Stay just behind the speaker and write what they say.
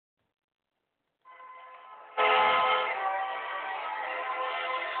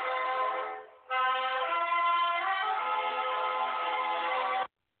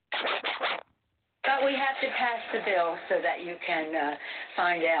the bill so that you can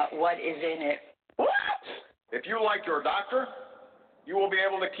find out what is in it. What? If you like your doctor, you will be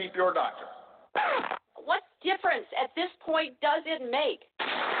able to keep your doctor. What difference at this point does it make?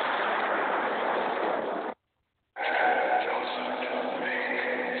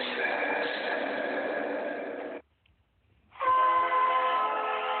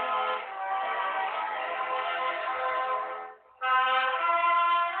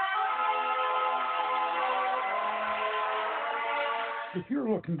 If you're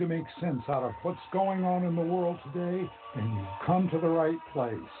looking to make sense out of what's going on in the world today, then you've come to the right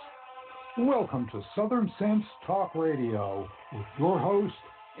place. Welcome to Southern Sense Talk Radio with your host,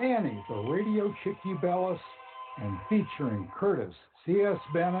 Annie, the Radio Chick Ubellis, and featuring Curtis C.S.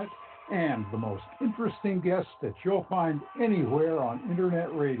 Bennett and the most interesting guests that you'll find anywhere on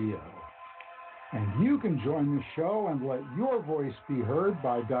Internet radio. And you can join the show and let your voice be heard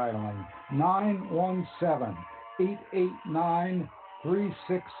by dialing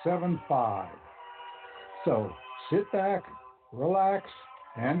 917-889-3675. So sit back, relax,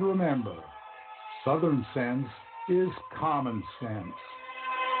 and remember, Southern Sense is common sense.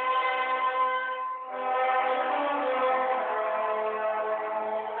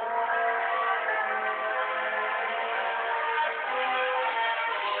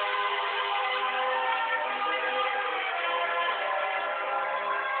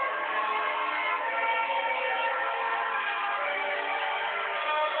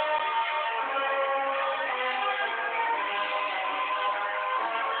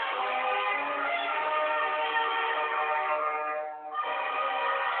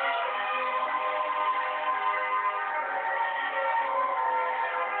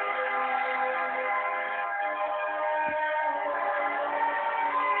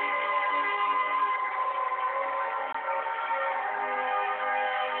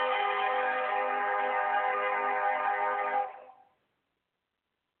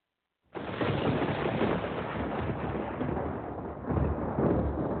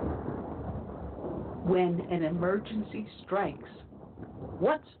 When an emergency strikes,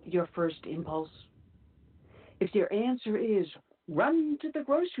 what's your first impulse? If your answer is run to the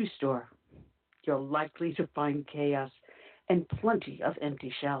grocery store, you're likely to find chaos and plenty of empty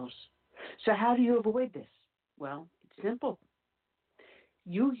shelves. So how do you avoid this? Well, it's simple.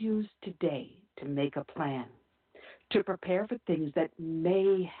 You use today to make a plan, to prepare for things that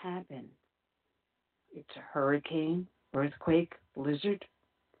may happen. It's a hurricane, earthquake, blizzard,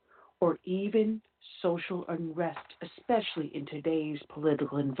 or even social unrest, especially in today's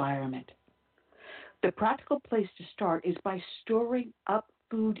political environment. The practical place to start is by storing up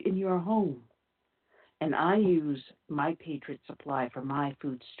food in your home. And I use My Patriot Supply for my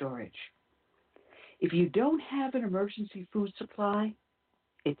food storage. If you don't have an emergency food supply,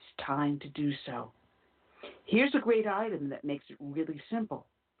 it's time to do so. Here's a great item that makes it really simple.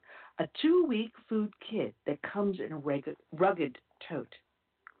 A 2-week food kit that comes in a rugged tote.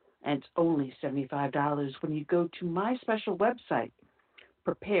 And it's only $75 when you go to my special website,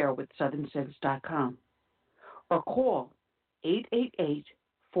 preparewithsouthernsense.com, or call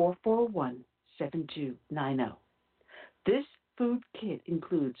 888-441-7290. This food kit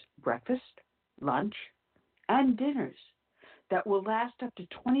includes breakfast, lunch, and dinners that will last up to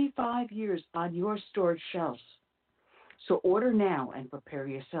 25 years on your storage shelves. So order now and prepare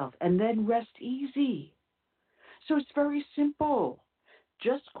yourself, and then rest easy. So it's very simple.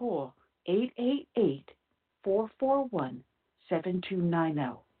 Just call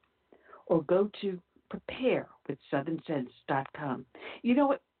 888-441-7290 or go to preparewithsouthernsense.com. You know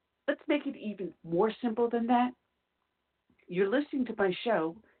what? Let's make it even more simple than that. You're listening to my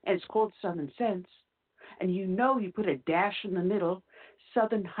show, and it's called Southern Sense, and you know you put a dash in the middle,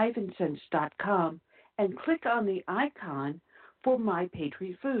 southern-sense.com, and click on the icon for My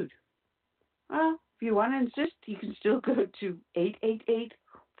Patriot Food. Well, if you want to insist, you can still go to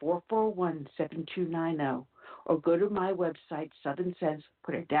 888-441-7290 or go to my website, Southern Sense,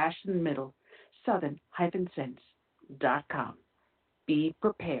 put a dash in the middle, southern-sense.com. Be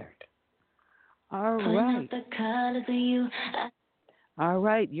prepared. All right. All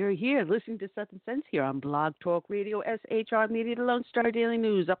right, you're here listening to Southern Sense here on Blog Talk Radio, SHR Media, the Lone Star Daily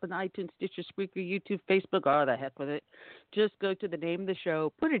News, up on iTunes, Stitcher, Spreaker, YouTube, Facebook, oh, the heck with it. Just go to the name of the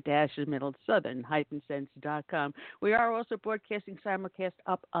show, put a dash in the middle, southern-sense.com. We are also broadcasting simulcast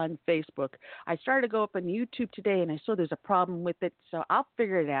up on Facebook. I started to go up on YouTube today, and I saw there's a problem with it, so I'll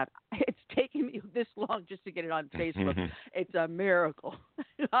figure it out. It's taken me this long just to get it on Facebook. It's a miracle.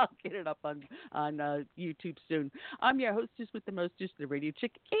 I'll get it up on YouTube soon. I'm your hostess with the mostest, the Radio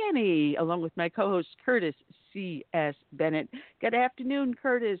Chick, Annie, along with my co-host, Curtis C.S. Bennett. Good afternoon,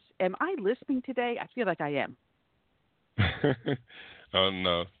 Curtis. Am I listening today? I feel like I am. Oh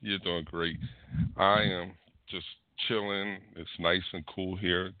no, you're doing great. I am just chilling. It's nice and cool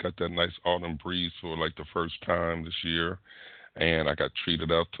here. Got that nice autumn breeze for like the first time this year, and I got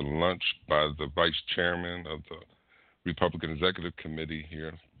treated out to lunch by the vice chairman of the Republican Executive Committee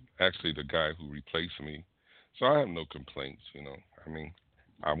here. Actually, the guy who replaced me. So I have no complaints. I mean,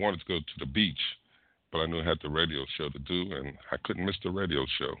 I wanted to go to the beach, but I knew I had the radio show to do, and I couldn't miss the radio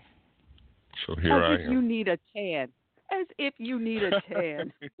show. So As here I if am. you need a tan. As if you need a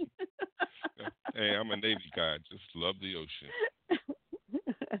tan. Hey, I'm a Navy guy. Just love the ocean.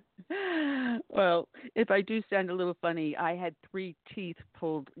 Well, if I do sound a little funny, I had 3 teeth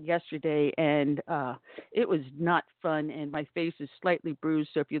pulled yesterday, and it was not fun. And my face is slightly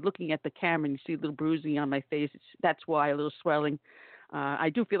bruised. So if you're looking at the camera and you see a little bruising on my face, that's why, a little swelling. I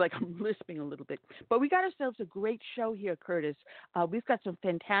do feel like I'm lisping a little bit. But we got ourselves a great show here, Curtis. We've got some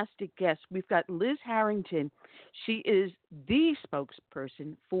fantastic guests. We've got Liz Harrington. She is the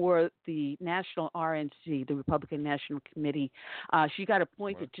spokesperson for the National RNC, the Republican National Committee. She got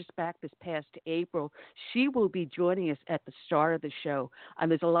appointed just back this past April. She will be joining us at the start of the show.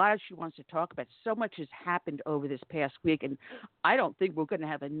 And there's a lot she wants to talk about. So much has happened over this past week, and I don't think we're going to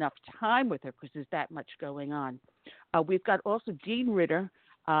have enough time with her because there's that much going on. We've got also Dean Ritter.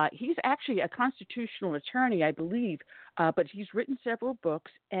 He's actually a constitutional attorney, I believe, but he's written several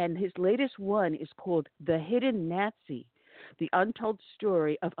books, and his latest one is called The Hidden Nazi, The Untold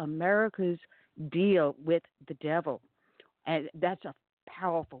Story of America's Deal with the Devil. And that's a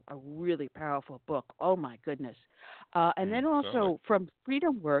really powerful book. Oh, my goodness. And then also from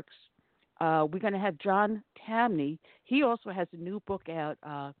Freedom Works, we're going to have John Tamney. He also has a new book out.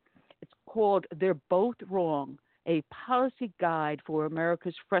 It's called They're Both Wrong, a policy guide for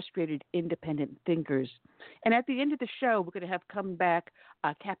America's frustrated independent thinkers. And at the end of the show, we're going to have come back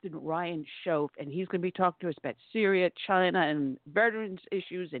Captain Ryan Schoaf, and he's going to be talking to us about Syria, China, and veterans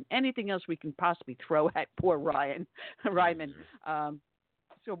issues, and anything else we can possibly throw at poor Ryman.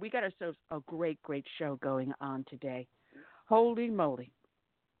 So we got ourselves a great show going on today. Holy moly.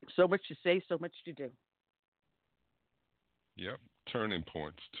 So much to say, so much to do. Yep. Turning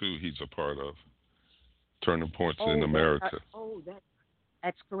Points, too, he's a part of. Turning Points in America.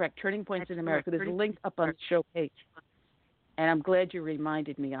 That's correct. Turning Points in America. There's a link up on the show page. And I'm glad you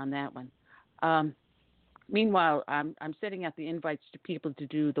reminded me on that one. Meanwhile, I'm sending out the invites to people to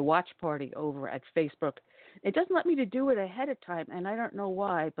do the watch party over at Facebook. It doesn't let me to do it ahead of time, and I don't know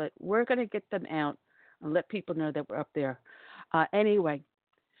why, but we're going to get them out and let people know that we're up there. Anyway,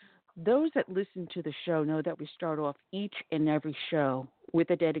 those that listen to the show know that we start off each and every show with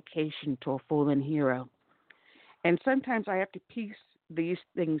a dedication to a fallen hero. And sometimes I have to piece these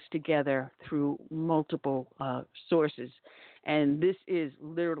things together through multiple sources. And this is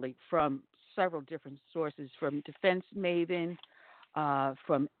literally from several different sources, from Defense Maven,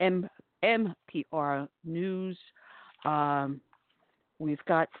 from MPR News. We've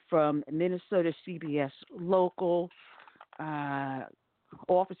got from Minnesota CBS Local,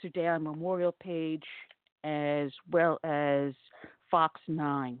 Officer Down Memorial Page, as well as Fox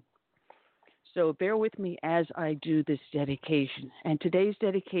 9. So bear with me as I do this dedication. And today's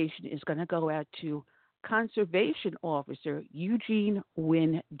dedication is going to go out to Conservation Officer Eugene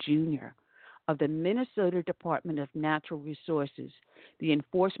Wynn, Jr. of the Minnesota Department of Natural Resources, the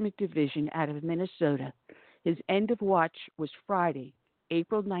Enforcement Division out of Minnesota. His end of watch was Friday,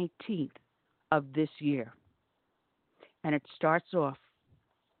 April 19th of this year. And it starts off,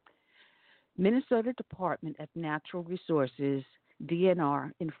 Minnesota Department of Natural Resources,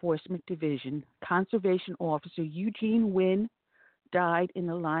 DNR Enforcement Division, Conservation Officer Eugene Wynn died in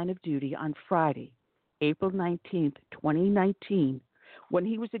the line of duty on Friday, April 19, 2019, when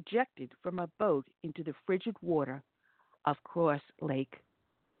he was ejected from a boat into the frigid water of Cross Lake.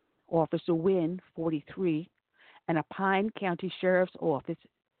 Officer Wynn, 43, and a Pine County Sheriff's Office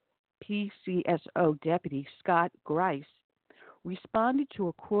PCSO Deputy Scott Grice responded to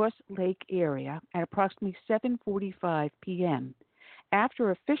a Cross Lake area at approximately 7:45 p.m.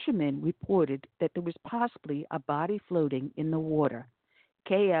 after a fisherman reported that there was possibly a body floating in the water.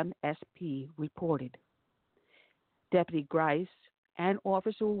 KMSP reported. Deputy Grice and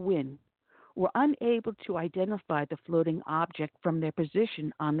Officer Wynn were unable to identify the floating object from their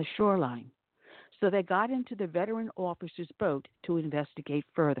position on the shoreline, so they got into the veteran officer's boat to investigate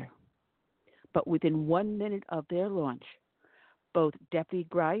further. But within 1 minute of their launch, both Deputy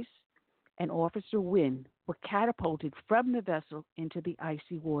Grice and Officer Wynn were catapulted from the vessel into the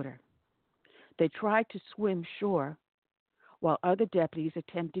icy water. They tried to swim shore, while other deputies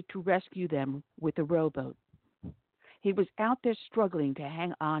attempted to rescue them with a rowboat. He was out there struggling to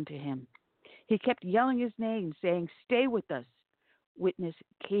hang on to him. He kept yelling his name, saying, "Stay with us," witness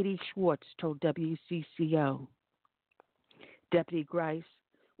Katie Schwartz told WCCO. Deputy Grice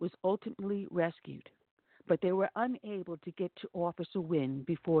was ultimately rescued, but they were unable to get to Officer Wynn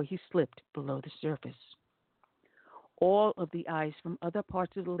before he slipped below the surface. All of the ice from other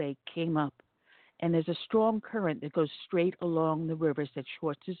parts of the lake came up, and there's a strong current that goes straight along the river, said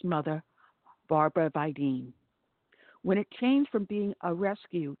Schwartz's mother, Barbara Vidine. When it changed from being a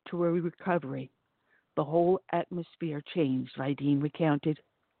rescue to a recovery, the whole atmosphere changed, Vidine recounted.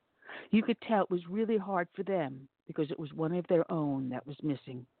 You could tell it was really hard for them because it was one of their own that was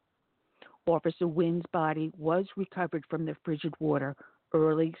missing. Officer Wynn's body was recovered from the frigid water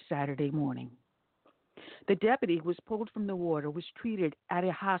early Saturday morning. The deputy was pulled from the water, was treated at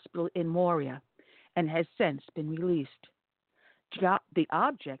a hospital in Mania, and has since been released. The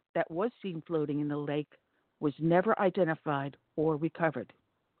object that was seen floating in the lake was never identified or recovered.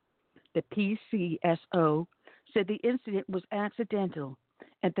 The PCSO said the incident was accidental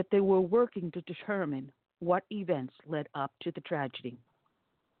and that they were working to determine what events led up to the tragedy.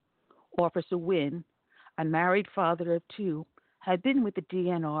 Officer Wynn, a married father of two, had been with the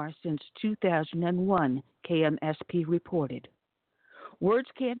DNR since 2001, KMSP reported. Words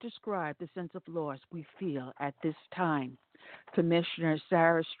can't describe the sense of loss we feel at this time, Commissioner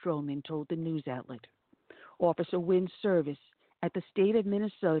Sarah Stroman told the news outlet. Officer Wynn's service at the state of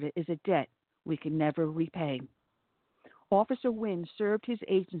Minnesota is a debt we can never repay. Officer Wynn served his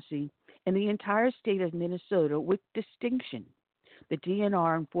agency and the entire state of Minnesota with distinction, the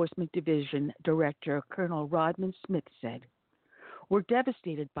DNR Enforcement Division Director, Colonel Rodman Smith, said. We're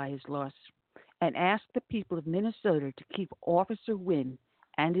devastated by his loss and ask the people of Minnesota to keep Officer Wynn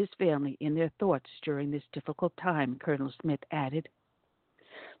and his family in their thoughts during this difficult time, Colonel Smith added.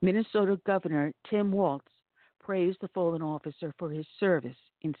 Minnesota Governor Tim Walz praised the fallen officer for his service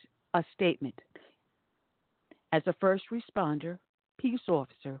in a statement. As a first responder, peace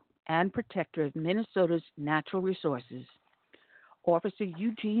officer, and protector of Minnesota's natural resources, Officer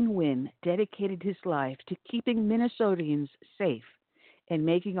Eugene Wynn dedicated his life to keeping Minnesotans safe and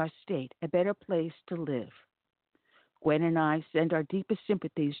making our state a better place to live. Gwen and I send our deepest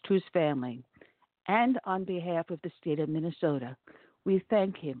sympathies to his family, and on behalf of the state of Minnesota, we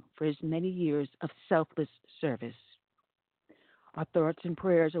thank him for his many years of selfless service. Our thoughts and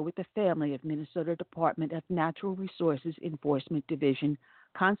prayers are with the family of Minnesota Department of Natural Resources Enforcement Division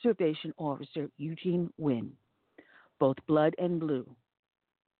Conservation Officer Eugene Wynn, both blood and blue.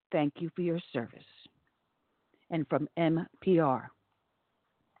 Thank you for your service. And from MPR,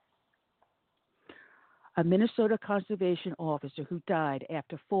 a Minnesota conservation officer who died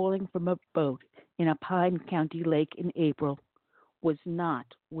after falling from a boat in a Pine County lake in April was not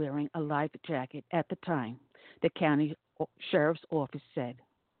wearing a life jacket at the time, the county sheriff's office said.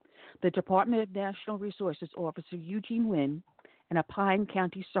 The Department of Natural Resources officer Eugene Wynn and a Pine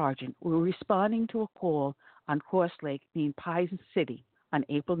County sergeant were responding to a call on Cross Lake near Pine City on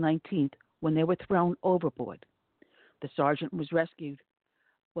April 19th when they were thrown overboard. The sergeant was rescued,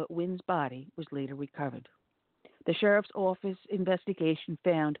 but Wynn's body was later recovered. The sheriff's office investigation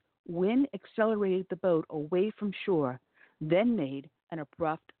found Wynn accelerated the boat away from shore, then made an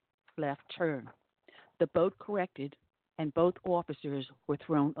abrupt left turn. The boat corrected, and both officers were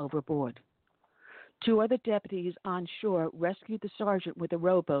thrown overboard. Two other deputies on shore rescued the sergeant with a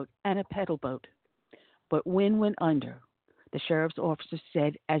rowboat and a pedal boat, but Wynn went under, the sheriff's officer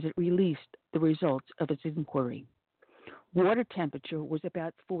said as it released the results of its inquiry. Water temperature was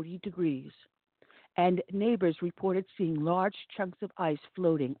about 40 degrees, and neighbors reported seeing large chunks of ice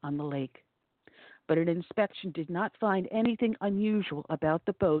floating on the lake. But an inspection did not find anything unusual about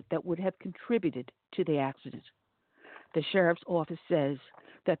the boat that would have contributed to the accident. The sheriff's office says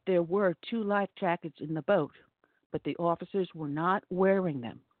that there were 2 life jackets in the boat, but the officers were not wearing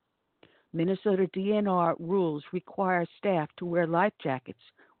them. Minnesota DNR rules require staff to wear life jackets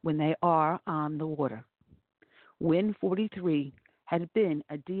when they are on the water. Wynn, 43, had been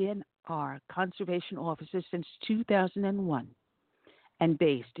a DNR conservation officer since 2001 and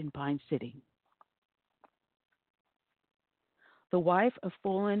based in Pine City. The wife of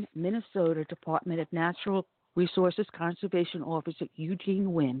fallen Minnesota Department of Natural Resources Conservation Officer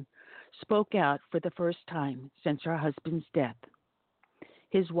Eugene Wynn spoke out for the first time since her husband's death.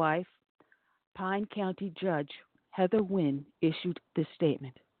 His wife, Pine County Judge Heather Wynn, issued this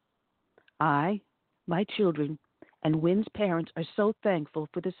statement. I, my children, and Wynn's parents are so thankful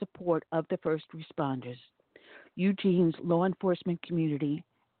for the support of the first responders, Eugene's law enforcement community,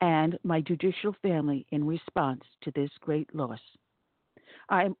 and my judicial family in response to this great loss.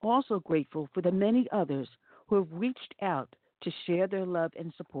 I am also grateful for the many others who have reached out to share their love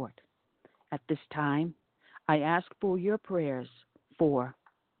and support. At this time, I ask for your prayers for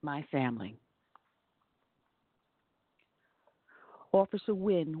my family. Officer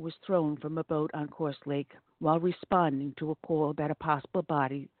Wynn was thrown from a boat on Course Lake while responding to a call about a possible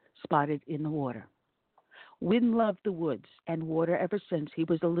body spotted in the water. Wynn loved the woods and water ever since he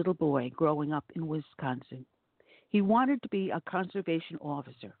was a little boy growing up in Wisconsin. He wanted to be a conservation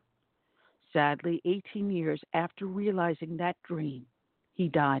officer. Sadly, 18 years after realizing that dream, he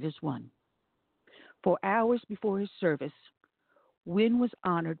died as one. 4 hours before his service, Wynn was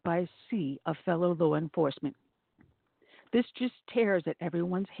honored by a sea of fellow law enforcement. This just tears at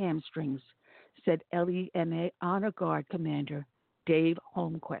everyone's hamstrings, said LEMA Honor Guard Commander Dave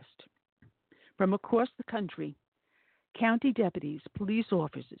Holmquist. From across the country, county deputies, police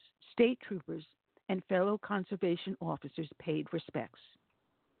officers, state troopers, and fellow conservation officers paid respects.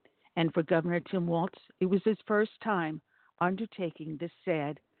 And for Governor Tim Walz, it was his first time undertaking this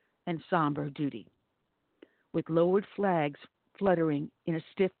sad and somber duty. With lowered flags fluttering in a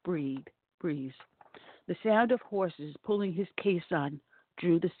stiff breeze, the sound of horses pulling his caisson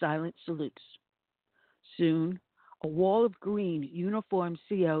drew the silent salutes. Soon, a wall of green uniformed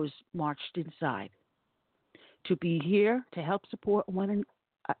COs marched inside. To be here to help support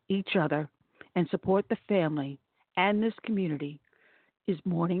each other and support the family and this community is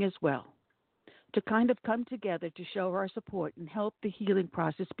mourning as well. To kind of come together to show our support and help the healing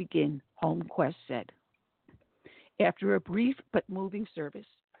process begin, Holmquist said. After a brief but moving service,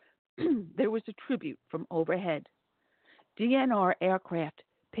 there was a tribute from overhead. DNR aircraft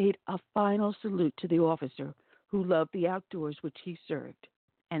paid a final salute to the officer who loved the outdoors which he served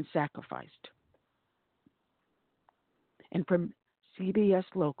and sacrificed. And from CBS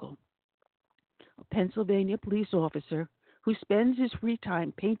Local, a Pennsylvania police officer who spends his free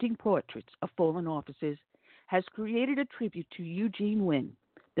time painting portraits of fallen officers has created a tribute to Eugene Wynn,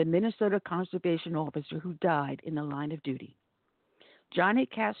 the Minnesota conservation officer who died in the line of duty. Johnny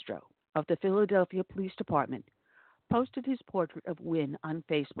Castro of the Philadelphia Police Department posted his portrait of Wynn on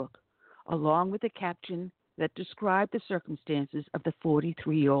Facebook, along with a caption that described the circumstances of the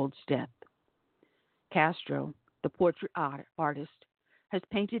 43-year-old's death. Castro, the portrait artist, has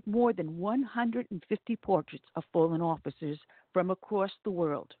painted more than 150 portraits of fallen officers from across the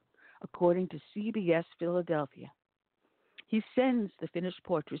world, according to CBS Philadelphia. He sends the finished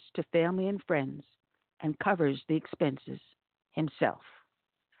portraits to family and friends and covers the expenses himself.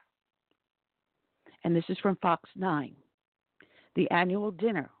 And this is from Fox 9. The annual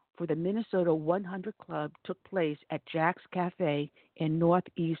dinner for the Minnesota 100 Club took place at Jack's Cafe in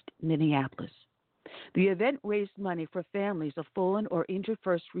northeast Minneapolis. The event raised money for families of fallen or injured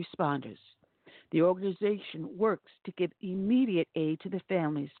first responders. The organization works to give immediate aid to the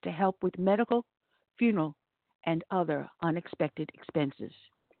families to help with medical, funeral, and other unexpected expenses.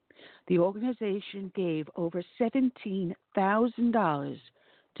 The organization gave over $17,000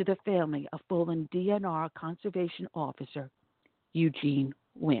 to the family of fallen DNR conservation officer Eugene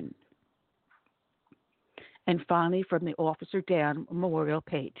Wynn. And finally, from the Officer Down Memorial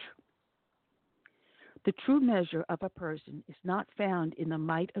page. The true measure of a person is not found in the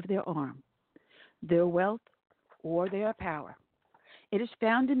might of their arm, their wealth, or their power. It is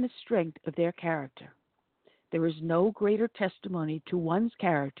found in the strength of their character. There is no greater testimony to one's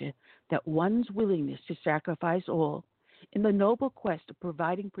character than one's willingness to sacrifice all in the noble quest of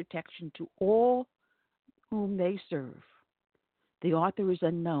providing protection to all whom they serve. The author is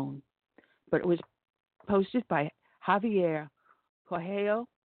unknown, but it was posted by Javier Correjo,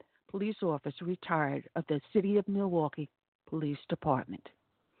 police officer retired of the City of Milwaukee Police Department.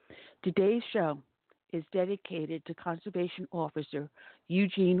 Today's show is dedicated to Conservation Officer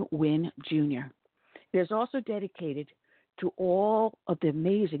Eugene Wynn, Jr. It is also dedicated to all of the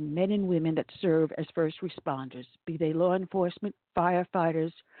amazing men and women that serve as first responders, be they law enforcement,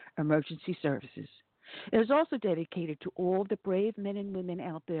 firefighters, emergency services. It is also dedicated to all the brave men and women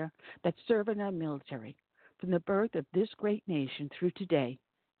out there that serve in our military, from the birth of this great nation through today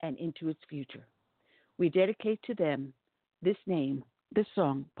and into its future. We dedicate to them this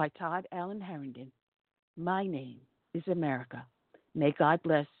song by Todd Allen Herndon, My Name is America. May God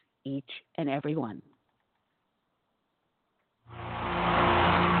bless each and every one.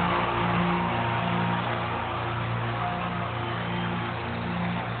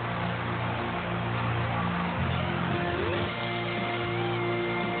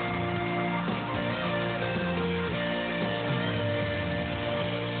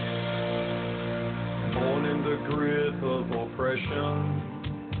 Born in the grip of oppression,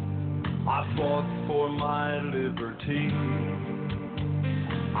 I fought for my liberty.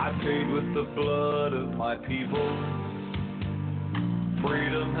 I paid with the blood of my people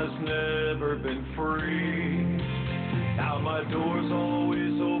Freedom has never been free. Now my door's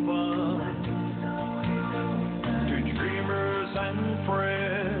always open to dreamers and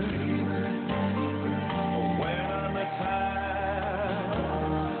friends. When I'm attacked,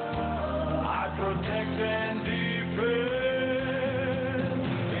 I protect and defend.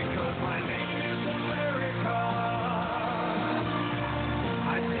 Because my name is America.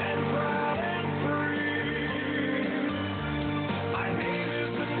 I stand proud and free. My name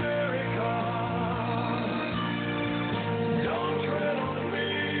is America. Don't tread on me.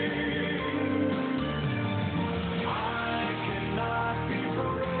 I cannot be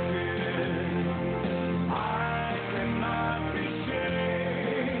broken. I cannot be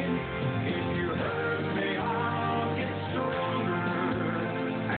shamed. If you hurt me, I'll get stronger.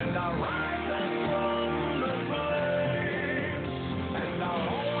 And I'll rise up from the flames. And I'll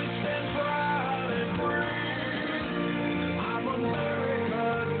always stand proud and free. I'm America,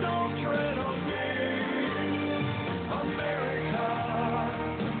 don't tread on me. America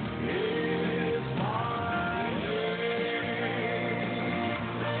is my name.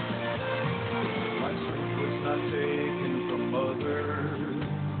 My truth was not taken from others.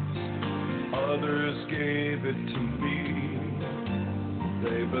 Others gave it to me.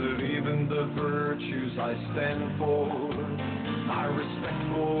 They believe in the virtues I stand for. My respect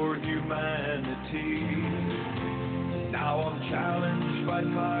for humanity. Now I'm challenged by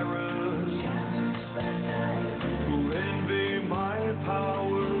tyrants who envy my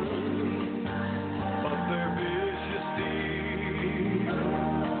power, but their vicious deeds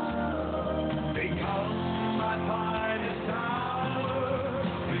become my finest hour.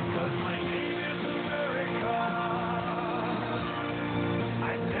 Because my name is America. I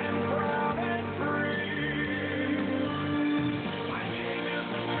stand proud and free. My name is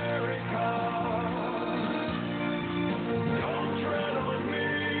America. Don't tread on me.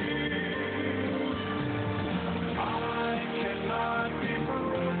 I cannot be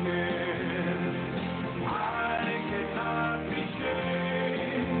broken. I cannot be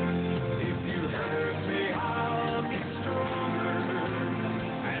shamed. If you hurt me, I'll get stronger.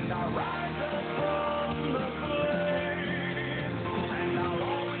 And I'll rise up from the flames. And I'll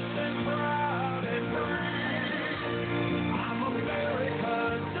always stand proud and free. I'm America,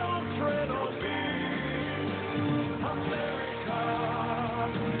 don't tread on me. America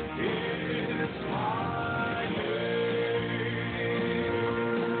is my name.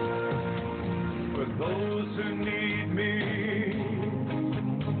 For those who need me,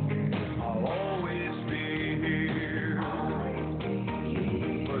 I'll always be here.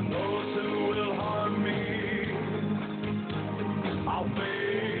 For those who will harm me, I'll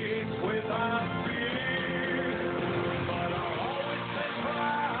face without fear. But I'll always stay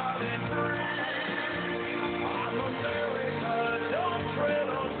proud and free. I'm America, don't tread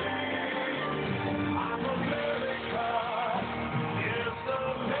on me. I'm America, yes,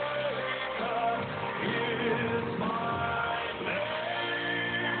 America is my name.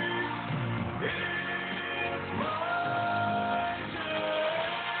 It's my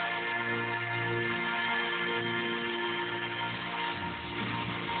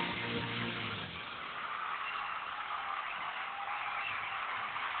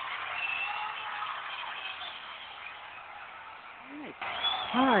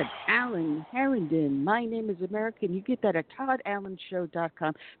Todd Allen Harrington. My name is American. You get that at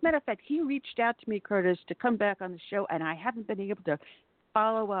toddallenshow.com. Matter of fact, he reached out to me, Curtis, to come back on the show, and I haven't been able to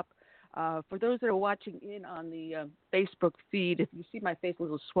follow up. For those that are watching in on the Facebook feed, if you see my face a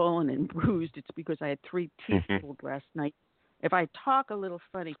little swollen and bruised, it's because I had 3 teeth pulled last night. If I talk a little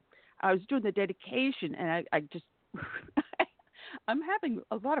funny, I was doing the dedication, and I just I'm having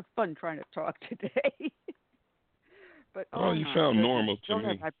a lot of fun trying to talk today. But Oh, you sound normal to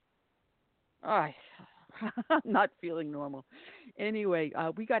me. I'm not feeling normal. Anyway,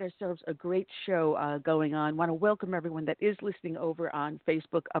 we got ourselves a great show going on. Want to welcome everyone that is listening over on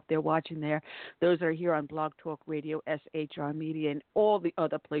Facebook up there watching there. Those that are here on Blog Talk Radio, SHR Media, and all the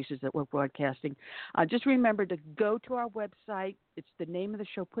other places that we're broadcasting. Just remember to go to our website. It's the name of the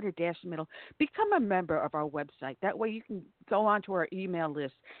show. Put a dash in the middle. Become a member of our website. That way you can go onto our email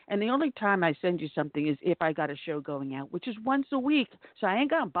list. And the only time I send you something is if I got a show going out, which is once a week. So I ain't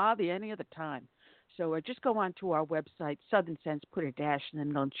going to bother you any other time. So just go on to our website, Southern Sense, put a dash in the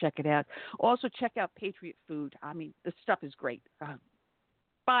middle and check it out. Also, check out Patriot Food. I mean, the stuff is great.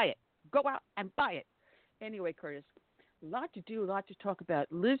 Buy it. Go out and buy it. Anyway, Curtis, a lot to do, a lot to talk about.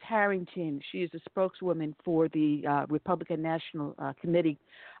 Liz Harrington, she is the spokeswoman for the Republican National Committee.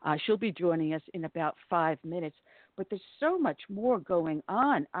 She'll be joining us in about 5 minutes. But there's so much more going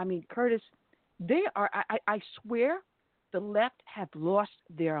on. I mean, Curtis, they are, I swear, the left have lost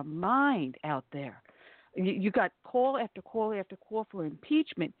their mind out there. You got call after call after call for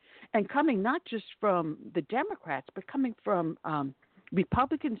impeachment, and coming not just from the Democrats, but coming from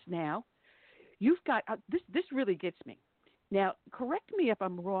Republicans now. You've got this really gets me. Now, correct me if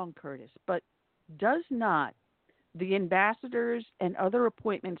I'm wrong, Curtis, but does not the ambassadors and other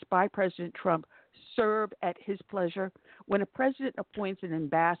appointments by President Trump serve at his pleasure? When a president appoints an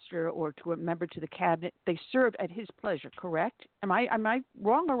ambassador or to a member to the cabinet, they serve at his pleasure, correct? Am I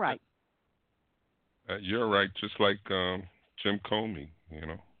wrong or right? You're right, just like Jim Comey, you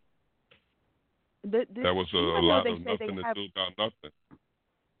know. That was a lot of nothing to do about nothing.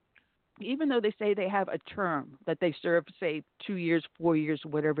 Even though they say they have a term that they serve, say, 2 years, 4 years,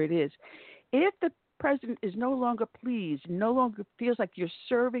 whatever it is, if the president is no longer pleased, no longer feels like you're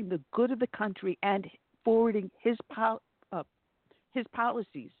serving the good of the country and forwarding his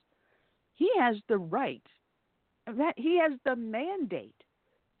policies, he has the right, that he has the mandate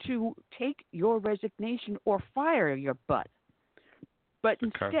to take your resignation or fire your butt. But it's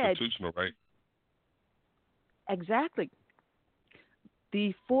instead, constitutional right. Exactly.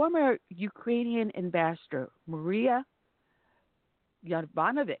 The former Ukrainian ambassador, Maria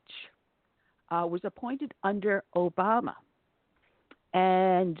Yovanovitch, was appointed under Obama.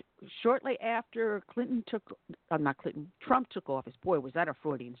 And shortly after Trump took office. Boy, was that a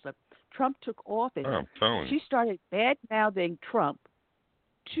Freudian slip. Trump took office. I'm telling you. She started bad-mouthing Trump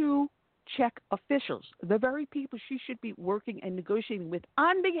to check officials, the very people she should be working and negotiating with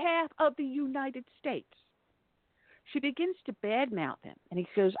on behalf of the United States. She begins to badmouth him, and he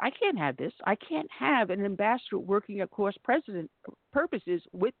goes, I can't have this. I can't have an ambassador working across president purposes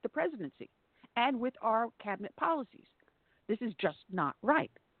with the presidency and with our cabinet policies. This is just not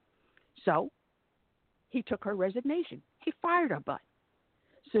right. So he took her resignation. He fired her butt.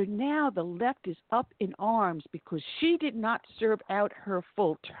 So now the left is up in arms because she did not serve out her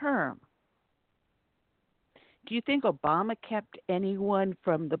full term. Do you think Obama kept anyone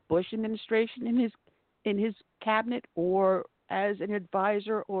from the Bush administration in his cabinet or as an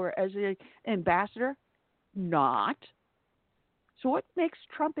advisor or as an ambassador? Not. So what makes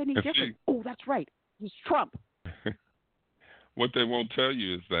Trump any different? Oh, that's right. He's Trump. What they won't tell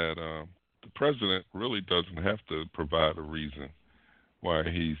you is that the president really doesn't have to provide a reason why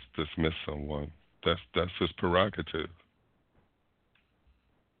he's dismissed someone. That's his prerogative.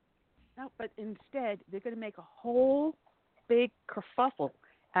 No, but instead they're going to make a whole big kerfuffle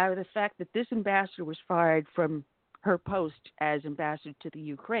out of the fact that this ambassador was fired from her post as ambassador to the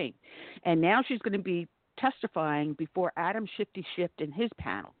Ukraine. And now she's going to be testifying before Adam Shifty Shift and his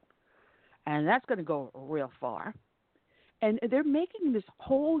panel. And that's going to go real far. And they're making this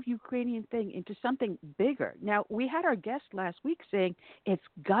whole Ukrainian thing into something bigger. Now, we had our guest last week saying it's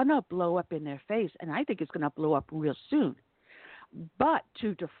going to blow up in their face, and I think it's going to blow up real soon. But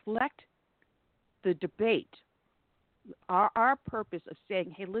to deflect the debate, our purpose of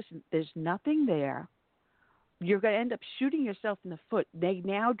saying, hey, listen, there's nothing there. You're going to end up shooting yourself in the foot. They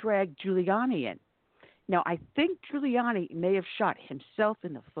now drag Giuliani in. Now, I think Giuliani may have shot himself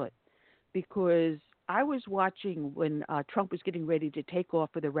in the foot because I was watching when Trump was getting ready to take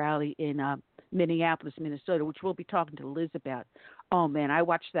off for the rally in Minneapolis, Minnesota, which we'll be talking to Liz about. Oh, man, I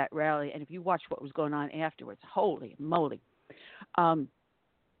watched that rally, and if you watch what was going on afterwards, holy moly.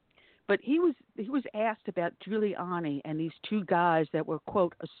 But he was asked about Giuliani and these two guys that were,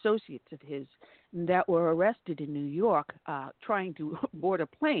 quote, associates of his that were arrested in New York trying to board a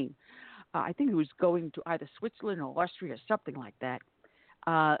plane. I think he was going to either Switzerland or Austria or something like that.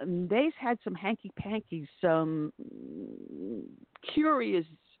 They've had some hanky-panky, some curious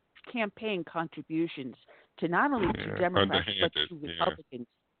campaign contributions to not only to Democrats but to Republicans.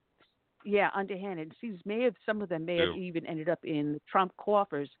 Yeah, underhanded. Some of them may have even ended up in the Trump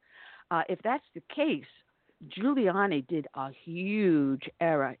coffers. If that's the case, Giuliani did a huge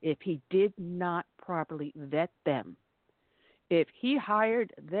error if he did not properly vet them. If he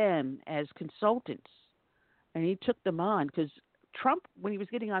hired them as consultants and he took them on, because Trump, when he was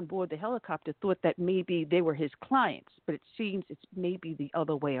getting on board the helicopter, thought that maybe they were his clients, but it seems it's maybe the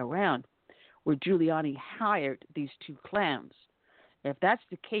other way around, where Giuliani hired these two clowns. If that's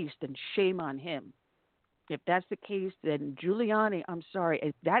the case, then shame on him. If that's the case, then Giuliani, I'm sorry,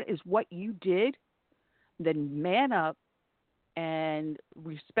 if that is what you did, then man up and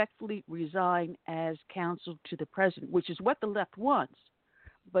respectfully resign as counsel to the president, which is what the left wants.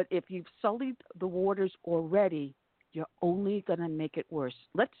 But if you've sullied the waters already, you're only going to make it worse.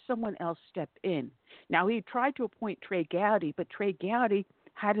 Let someone else step in. Now, he tried to appoint Trey Gowdy, but Trey Gowdy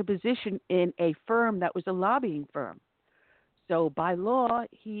had a position in a firm that was a lobbying firm. So by law,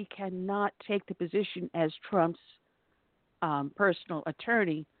 he cannot take the position as Trump's personal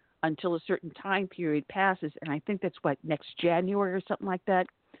attorney until a certain time period passes, and I think that's next January or something like that,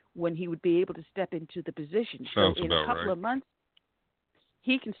 when he would be able to step into the position. Sounds so in about a couple right. of months,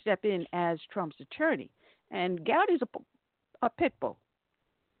 he can step in as Trump's attorney. And Gowdy's a pit bull,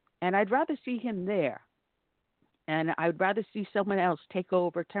 and I'd rather see him there. And I'd rather see someone else take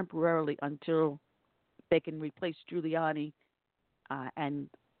over temporarily until they can replace Giuliani and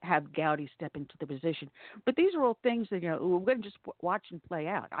have Gowdy step into the position. But these are all things that, we're going to just watch and play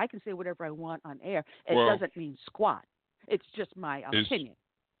out. I can say whatever I want on air. It doesn't mean squat. It's just my opinion.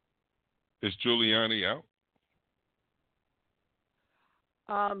 Is Giuliani out?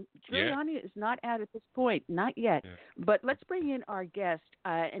 Giuliani is not out at this point, not yet. Yeah. But let's bring in our guest,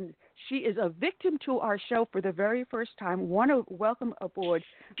 and she is a victim to our show for the very first time. Want to welcome aboard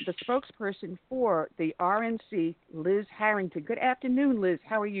the spokesperson for the RNC, Liz Harrington. Good afternoon, Liz.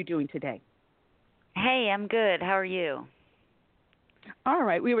 How are you doing today? Hey, I'm good. How are you? All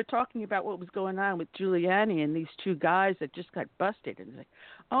right. We were talking about what was going on with Giuliani and these two guys that just got busted. And like,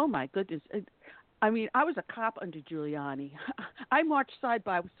 oh, my goodness. I mean, I was a cop under Giuliani. I marched side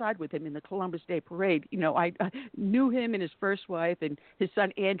by side with him in the Columbus Day Parade. I knew him and his first wife and his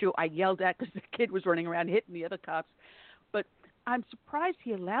son Andrew. I yelled at because the kid was running around hitting the other cops. But I'm surprised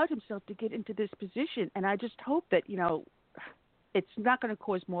he allowed himself to get into this position. And I just hope that, it's not going to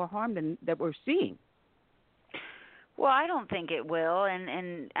cause more harm than that we're seeing. Well, I don't think it will,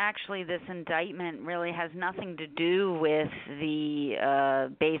 and actually this indictment really has nothing to do with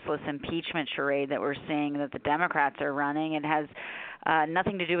the baseless impeachment charade that we're seeing that the Democrats are running. It has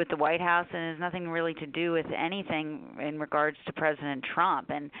nothing to do with the White House, and has nothing really to do with anything in regards to President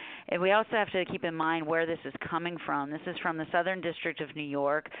Trump. And we also have to keep in mind where this is coming from. This is from the Southern District of New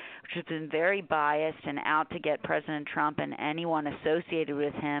York, which has been very biased and out to get President Trump and anyone associated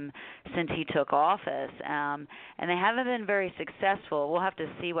with him since he took office. And they haven't been very successful. We'll have to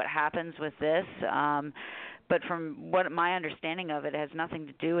see what happens with this. But from what my understanding of it, has nothing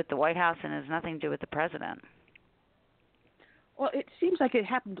to do with the White House and has nothing to do with the president. Well, it seems like it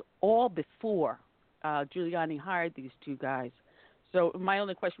happened all before Giuliani hired these two guys. So my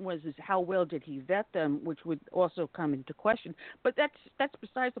only question is how well did he vet them, which would also come into question. But that's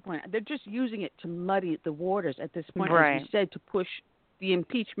besides the point. They're just using it to muddy the waters at this point, right. As you said, to push the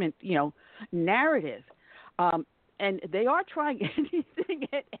impeachment, narrative. And they are trying anything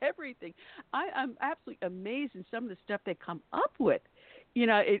and everything. I'm absolutely amazed in some of the stuff they come up with.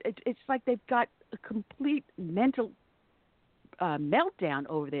 It's like they've got a complete mental meltdown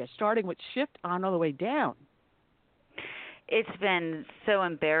over there, starting with Schiff on all the way down. It's been so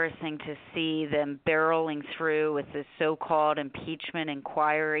embarrassing to see them barreling through with this so-called impeachment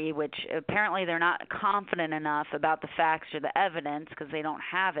inquiry, which apparently they're not confident enough about the facts or the evidence because they don't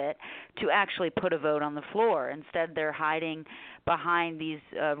have it to actually put a vote on the floor. Instead, they're hiding behind these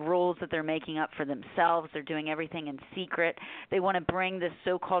rules that they're making up for themselves. They're doing everything in secret. They want to bring this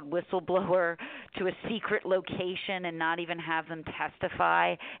so-called whistleblower to a secret location and not even have them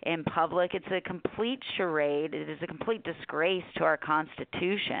testify in public. It's a complete charade. It is a complete disgrace to our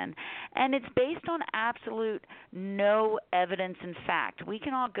Constitution. And it's based on absolute no evidence in fact. We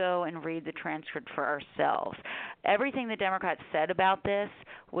can all go and read the transcript for ourselves. Everything the Democrats said about this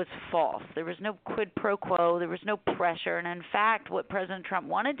was false. There was no quid pro quo. There was no pressure. And in fact, what President Trump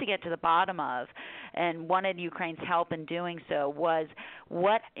wanted to get to the bottom of and wanted Ukraine's help in doing so was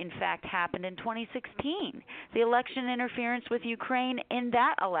what, in fact, happened in 2016. The election interference with Ukraine in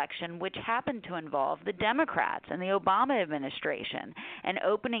that election, which happened to involve the Democrats and the Obama administration, and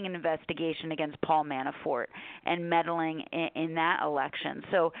opening an investigation against Paul Manafort and meddling in that election.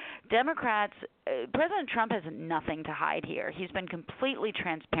 So Democrats, President Trump has nothing to hide here. He's been completely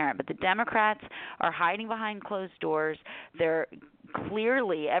transparent, but the Democrats are hiding behind closed doors. They're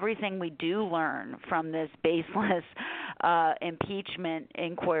clearly, everything we do learn from this baseless impeachment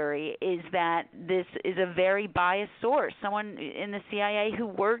inquiry is that this is a very biased source, someone in the CIA who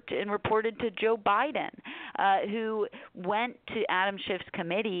worked and reported to Joe Biden, who went to Adam Schiff's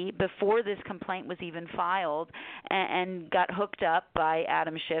committee before this complaint was even filed and got hooked up by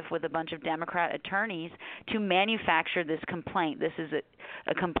Adam Schiff with a bunch of Democrat attorneys to manufacture this complaint. This is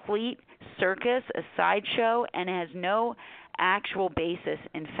a complete circus, a sideshow, and it has no actual basis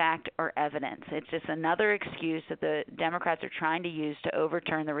in fact or evidence. It's just another excuse that the Democrats are trying to use to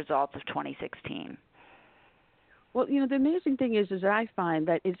overturn the results of 2016. Well, the amazing thing is I find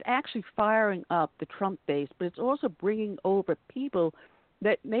that it's actually firing up the Trump base, but it's also bringing over people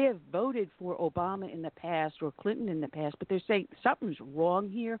that may have voted for Obama in the past or Clinton in the past, but they're saying something's wrong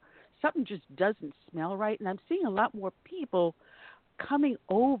here. Something just doesn't smell right. And I'm seeing a lot more people coming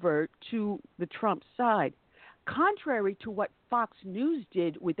over to the Trump side. contrary to what Fox News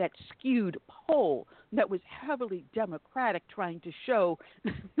did with that skewed poll that was heavily Democratic, trying to show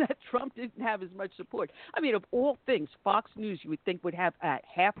that Trump didn't have as much support. I mean, of all things, Fox News you would think would have a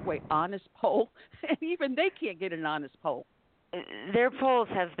halfway honest poll, and even they can't get an honest poll. Their polls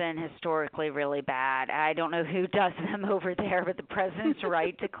have been historically really bad. I don't know who does them over there, but the president's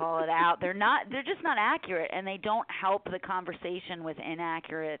right to call it out. They're just not accurate, and they don't help the conversation with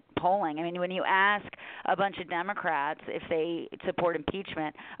inaccurate polling. I mean, when you ask a bunch of Democrats if they support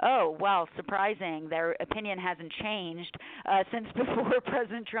impeachment, oh, well, surprising, their opinion hasn't changed since before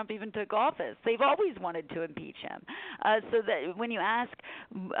President Trump even took office. They've always wanted to impeach him. So that when you ask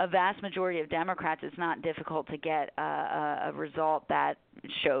a vast majority of Democrats, it's not difficult to get a result that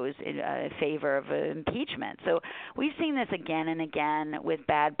shows in favor of impeachment. So we've seen this again and again with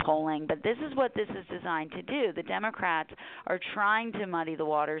bad polling, but this is what this is designed to do. The Democrats are trying to muddy the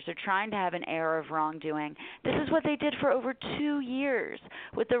waters. They're trying to have an air of wrongdoing. This is what they did for over 2 years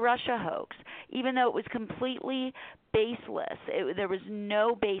with the Russia hoax, even though it was completely baseless. There was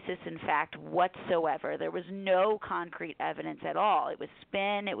no basis in fact whatsoever. There was no concrete evidence at all. It was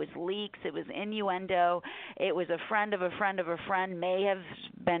spin, it was leaks, it was innuendo, it was a friend of a friend of a friend may have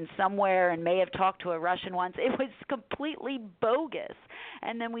been somewhere and may have talked to a Russian once. It was completely bogus.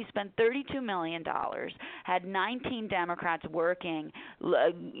 And then we spent $32 million, had 19 Democrats working,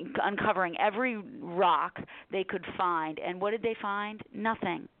 uncovering every rock they could find. And what did they find?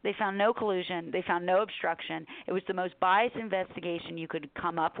 Nothing. They found no collusion. They found no obstruction. It was the most biased investigation you could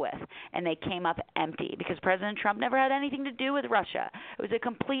come up with, and they came up empty because President Trump never had anything to do with Russia. It was a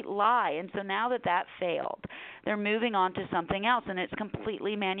complete lie. And so now that failed, they're moving on to something else, and it's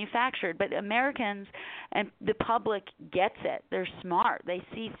completely manufactured. But Americans and the public gets it. They're smart. They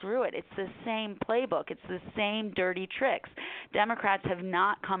see through it. It's the same playbook. It's the same dirty tricks. Democrats have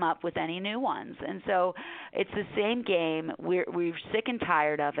not come up with any new ones. And so it's the same game. We're sick and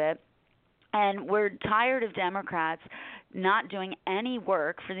tired of it. And we're tired of Democrats not doing any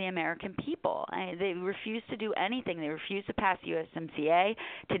work for the American people. They refuse to do anything. They refuse to pass USMCA.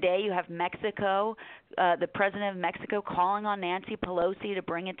 Today you have Mexico, the president of Mexico calling on Nancy Pelosi to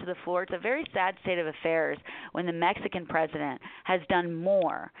bring it to the floor. It's a very sad state of affairs when the Mexican president has done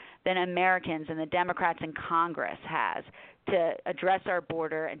more than Americans and the Democrats in Congress has to address our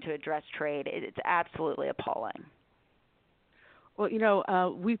border and to address trade. It's absolutely appalling. Well,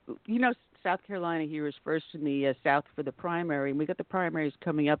 South Carolina here is first in the South for the primary, and we got the primaries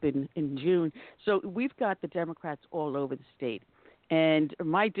coming up in June. So we've got the Democrats all over the state. And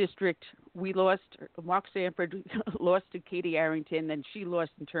my district, we lost, Mark Sanford lost to Katie Arrington, then she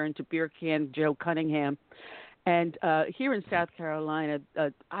lost in turn to Beer Can Joe Cunningham. And here in South Carolina,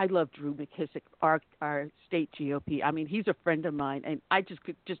 I love Drew McKissick, our state GOP. I mean, he's a friend of mine, and I just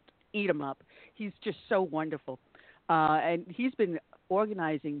could just eat him up. He's just so wonderful. And he's been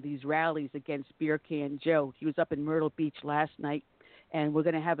organizing these rallies against Beer Can Joe. He was up in Myrtle Beach last night, and we're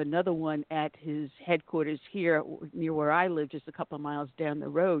going to have another one at his headquarters here near where I live, just a couple of miles down the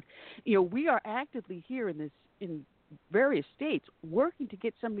road. We are actively here in various states working to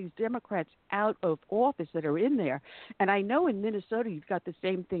get some of these Democrats out of office that are in there. And I know in Minnesota you've got the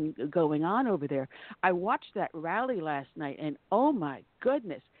same thing going on over there. I watched that rally last night, and oh my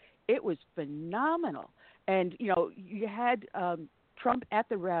goodness, it was phenomenal. And, you had Trump at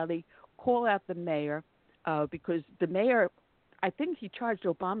the rally call out the mayor because the mayor, I think he charged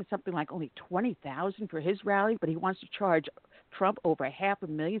Obama something like only $20,000 for his rally, but he wants to charge Trump over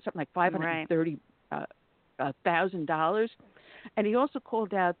 $500,000, something like $530,000. And he also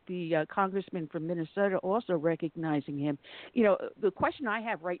called out the congressman from Minnesota, also recognizing him. The question I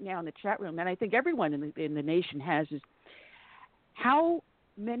have right now in the chat room, and I think everyone in the nation has, is how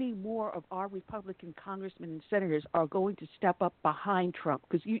many more of our Republican congressmen and senators are going to step up behind Trump?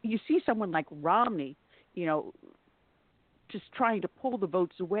 Because you see someone like Romney, just trying to pull the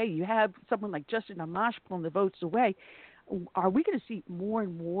votes away. You have someone like Justin Amash pulling the votes away. Are we going to see more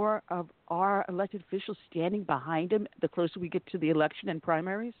and more of our elected officials standing behind him the closer we get to the election and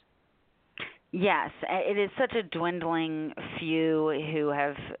primaries? Yes, it is such a dwindling few who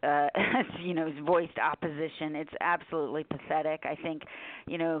have, voiced opposition. It's absolutely pathetic. I think,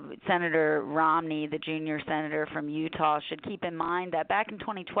 Senator Romney, the junior senator from Utah, should keep in mind that back in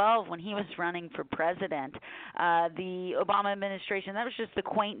 2012, when he was running for president, the Obama administration, that was just the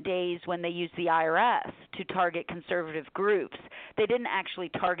quaint days when they used the IRS to target conservative groups. They didn't actually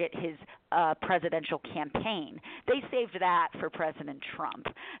target his presidential campaign. They saved that for President Trump.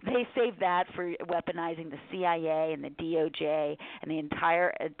 They saved that for weaponizing the CIA and the DOJ and the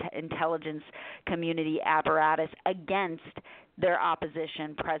entire intelligence community apparatus against their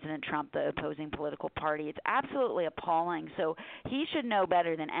opposition, President Trump, the opposing political party. It's absolutely appalling. So he should know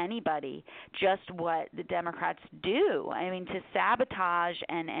better than anybody just what the Democrats do. I mean, to sabotage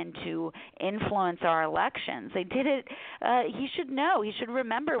and to influence our elections. They did it. He should know. He should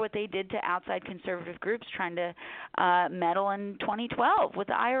remember what they did to outside conservative groups trying to meddle in 2012 with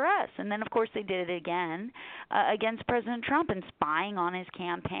the IRS. And then, of course, they did it again against President Trump and spying on his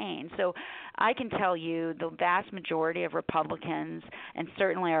campaign. So I can tell you the vast majority of Republicans and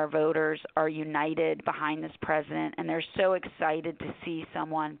certainly our voters are united behind this president, and they're so excited to see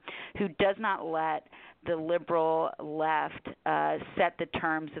someone who does not let the liberal left set the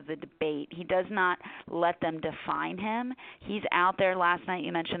terms of the debate. He does not let them define him. He's out there last night.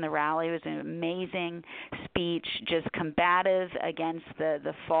 You mentioned the rally. It was an amazing speech, just combative against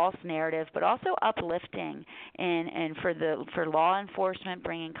the false narrative, but also uplifting and for law enforcement,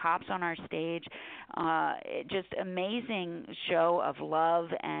 bringing cops on our stage. Just amazing show of love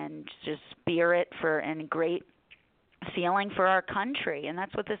and just spirit and great feeling for our country, and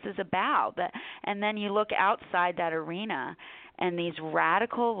that's what this is about. And then you look outside that arena, and these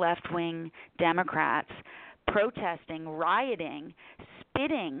radical left-wing Democrats protesting, rioting,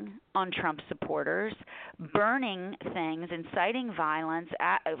 spitting on Trump supporters, burning things, inciting violence,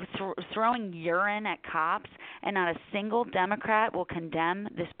 throwing urine at cops, and not a single Democrat will condemn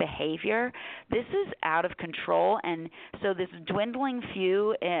this behavior. This is out of control, and so this dwindling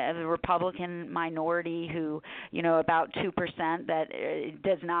few of the Republican minority who, about 2% that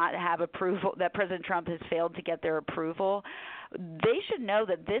does not have approval, that President Trump has failed to get their approval, they should know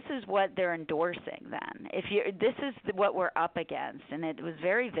that this is what they're endorsing then. This is what we're up against, and it was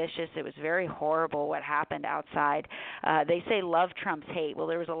very vicious. It was very horrible what happened outside. They say love trumps hate. Well,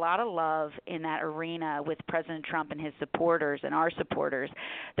 there was a lot of love in that arena with President Trump and his supporters and our supporters.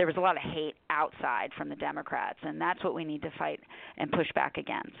 There was a lot of hate outside from the Democrats, and that's what we need to fight and push back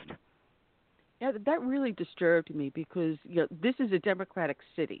against. Yeah, that really disturbed me because this is a Democratic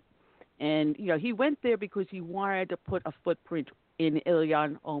city. And, he went there because he wanted to put a footprint in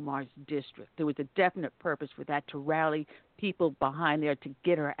Ilhan Omar's district. There was a definite purpose for that, to rally people behind there to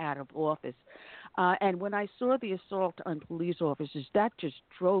get her out of office. And when I saw the assault on police officers, that just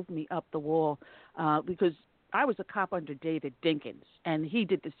drove me up the wall because I was a cop under David Dinkins, and he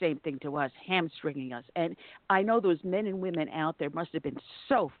did the same thing to us, hamstringing us. And I know those men and women out there must have been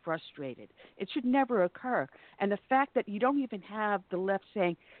so frustrated. It should never occur. And the fact that you don't even have the left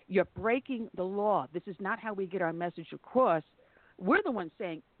saying, you're breaking the law, this is not how we get our message across. We're the ones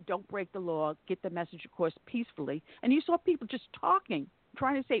saying, don't break the law, get the message across peacefully. And you saw people just talking,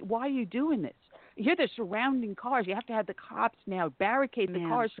 trying to say, why are you doing this? Here they're surrounding cars. You have to have the cops now barricade the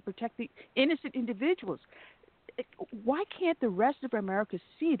cars to protect the innocent individuals. Why can't the rest of America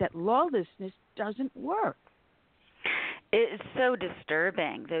see that lawlessness doesn't work? It's so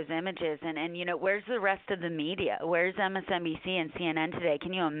disturbing, those images. And where's the rest of the media? Where's MSNBC and CNN today?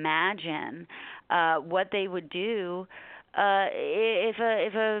 Can you imagine what they would do if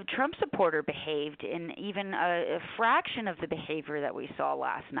a Trump supporter behaved in even a fraction of the behavior that we saw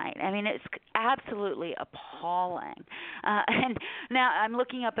last night? I mean, it's absolutely appalling. And now I'm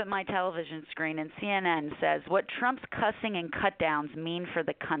looking up at my television screen, and CNN says, what Trump's cussing and cut-downs mean for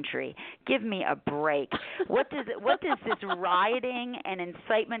the country. Give me a break. What does this rioting and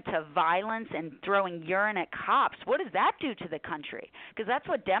incitement to violence and throwing urine at cops, what does that do to the country? Because that's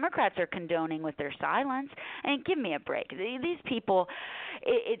what Democrats are condoning with their silence. And give me a break. These people,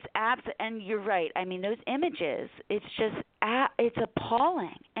 and you're right. I mean, those images, it's just, it's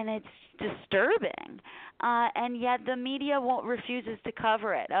appalling and it's disturbing. And yet the media refuses to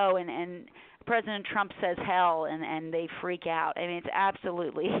cover it. Oh, and President Trump says hell, and they freak out. I mean, it's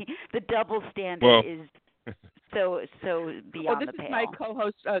absolutely, the double standard is so beyond the pale. This is my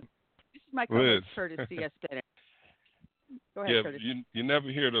co-host, Curtis C.S. Bennett. Go ahead, Curtis. You never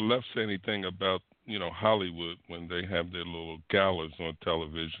hear the left say anything about Hollywood when they have their little galas on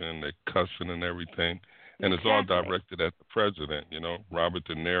television, they're cussing and everything, and it's all directed at the president. Robert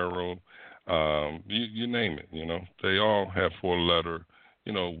De Niro, you name it. They all have four-letter,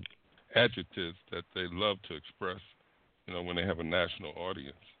 adjectives that they love to express, when they have a national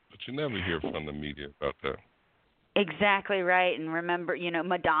audience. But you never hear from the media about that. Exactly right. And remember,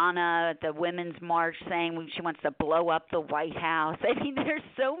 Madonna at the Women's March saying she wants to blow up the White House. I mean, there's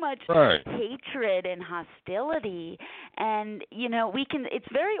so much hatred and hostility. And, it's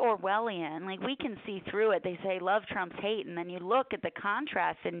very Orwellian. Like, we can see through it. They say, love Trump's hate. And then you look at the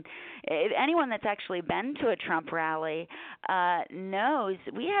contrast. And anyone that's actually been to a Trump rally knows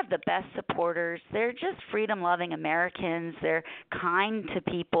we have the best supporters. They're just freedom-loving Americans. They're kind to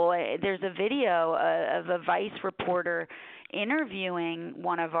people. There's a video of a Vice reporter reporter interviewing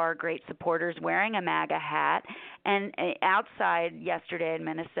one of our great supporters wearing a MAGA hat and outside yesterday in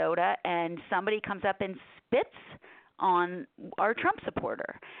Minnesota, and somebody comes up and spits on our Trump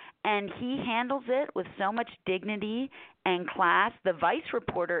supporter. And he handles it with so much dignity and class. The Vice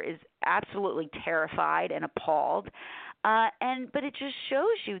reporter is absolutely terrified and appalled. But it just shows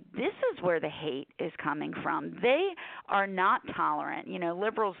you this is where the hate is coming from. They are not tolerant. You know,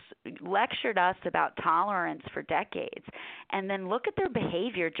 liberals lectured us about tolerance for decades, and then look at their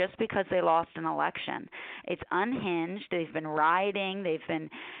behavior just because they lost an election. It's unhinged. They've been rioting.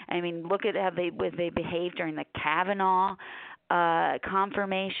 Look at how they behaved during the Kavanaugh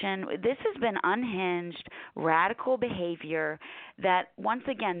confirmation. This has been unhinged, radical behavior that, once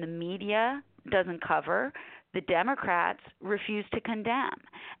again, the media doesn't cover. The Democrats refuse to condemn.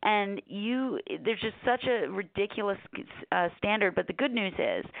 And there's just such a ridiculous standard. But the good news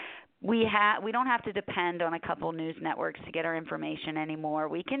is we don't have to depend on a couple news networks to get our information anymore.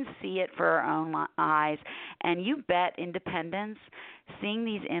 We can see it for our own eyes. And you bet independents, seeing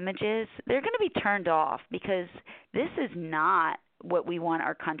these images, they're going to be turned off, because this is not what we want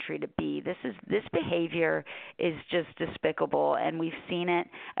our country to be. This behavior is just despicable, and we've seen it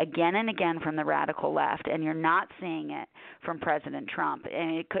again and again from the radical left, and you're not seeing it from President Trump.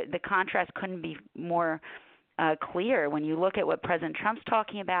 And the contrast couldn't be more clear when you look at what President Trump's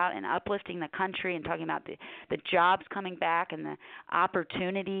talking about and uplifting the country and talking about the jobs coming back and the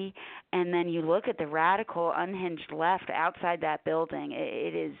opportunity, and then you look at the radical, unhinged left outside that building.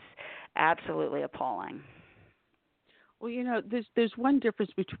 It is absolutely appalling. Well, there's one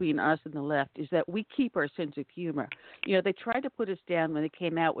difference between us and the left is that we keep our sense of humor. They tried to put us down when they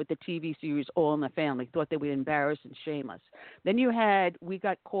came out with the TV series All in the Family, thought they would embarrass and shame us. Then we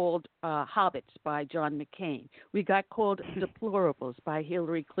got called hobbits by John McCain. We got called deplorables by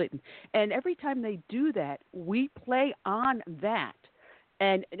Hillary Clinton. And every time they do that, we play on that.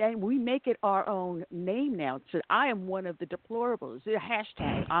 And we make it our own name now. So I am one of the deplorables. The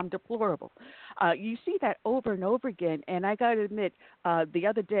hashtag, I'm deplorable. You see that over and over again. And I got to admit, the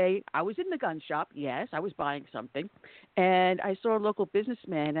other day, I was in the gun shop. Yes, I was buying something. And I saw a local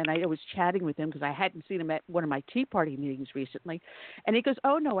businessman, and I was chatting with him because I hadn't seen him at one of my Tea Party meetings recently. And he goes,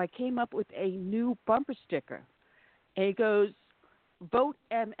 oh, no, I came up with a new bumper sticker. And he goes, vote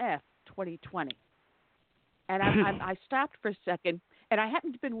MF 2020. And I stopped for a second. And I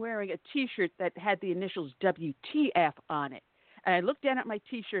happened to have been wearing a T-shirt that had the initials WTF on it. And I looked down at my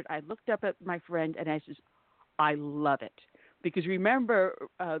T-shirt. I looked up at my friend, and I says, I love it. Because remember,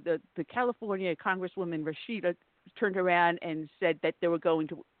 the California Congresswoman Rashida turned around and said that they were going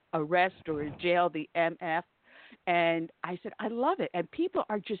to arrest or jail the MF. And I said, I love it. And people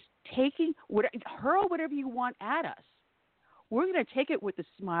are just hurl whatever you want at us. We're going to take it with a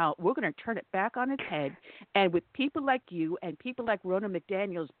smile. We're going to turn it back on its head. And with people like you and people like Ronna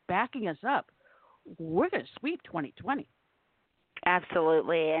McDaniels backing us up, we're going to sweep 2020.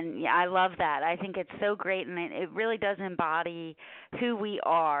 Absolutely. And I love that. I think it's so great, and it really does embody who we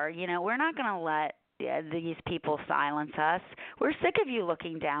are. We're not going to let these people silence us. We're sick of you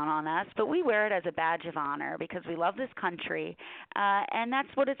looking down on us, but we wear it as a badge of honor because we love this country, and that's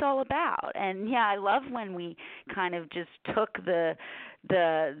what it's all about. And yeah, I love when we kind of just took the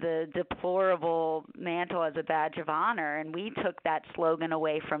deplorable mantle as a badge of honor, and we took that slogan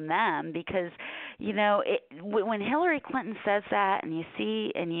away from them because, when Hillary Clinton says that, and you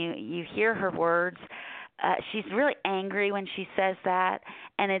see and you hear her words, she's really angry when she says that,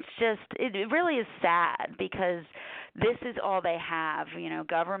 and it really is sad because this is all they have.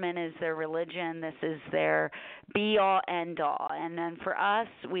 Government is their religion. This is their be-all, end-all. And then for us,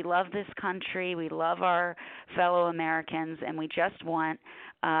 we love this country. We love our fellow Americans, and we just want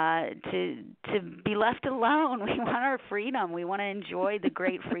to be left alone. We want our freedom. We want to enjoy the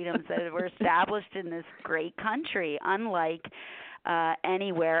great freedoms that were established in this great country, unlike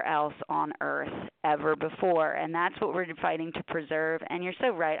anywhere else on earth ever before, and that's what we're fighting to preserve. And you're so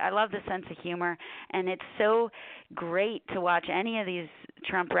right. I love the sense of humor, and it's so great to watch any of these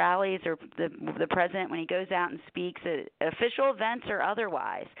Trump rallies or the president when he goes out and speaks at official events or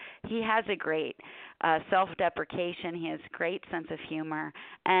otherwise. He has a great self-deprecation. He has great sense of humor,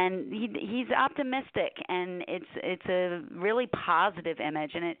 and he's optimistic, and it's a really positive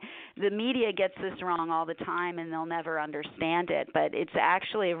image. And the media gets this wrong all the time, and they'll never understand it. But it's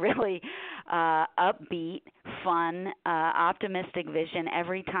actually a really upbeat, fun, optimistic vision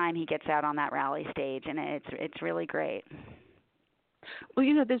every time he gets out on that rally stage, and it's really great. Well,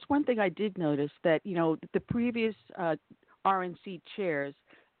 there's one thing I did notice that the previous RNC chairs,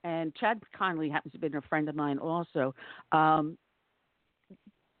 and Chad Connolly happens to have been a friend of mine also.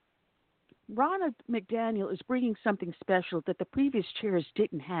 Ronna McDaniel is bringing something special that the previous chairs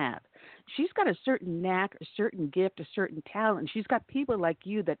didn't have. She's got a certain knack, a certain gift, a certain talent. She's got people like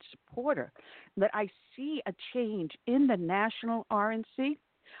you that support her. That I see a change in the national RNC.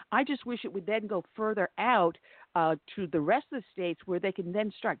 I just wish it would then go further out to the rest of the states where they can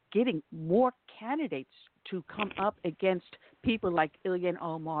then start getting more candidates to come up against people like Ilhan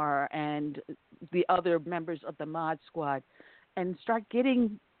Omar and the other members of the Mod Squad and start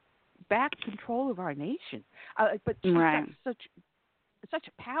getting back control of our nation. But she's got such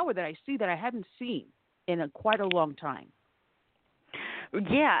power that I see that I haven't seen in quite a long time.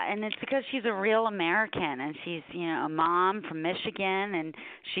 Yeah, and it's because she's a real American, and she's, a mom from Michigan, and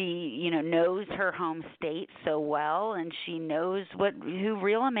she, knows her home state so well, and she knows who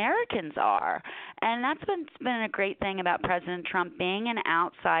real Americans are. And that's been a great thing about President Trump being an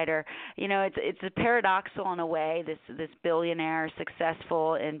outsider. It's a paradoxical in a way, this billionaire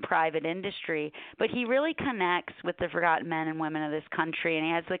successful in private industry, but he really connects with the forgotten men and women of this country, and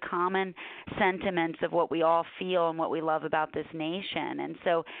he has the common sentiments of what we all feel and what we love about this nation. And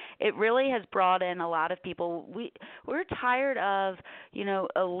so it really has brought in a lot of people. We're tired of,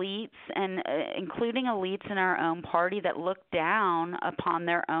 elites and including elites in our own party that look down upon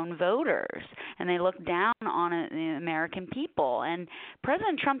their own voters, and they look down on the American people. And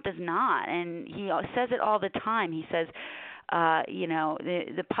President Trump does not, and he says it all the time. He says,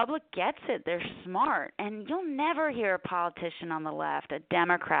 the public gets it. They're smart. And you'll never hear a politician on the left, a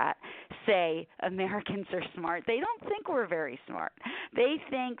Democrat, say Americans are smart. They don't think we're very smart. They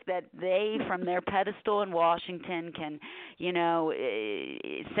think that they, from their pedestal in Washington, can,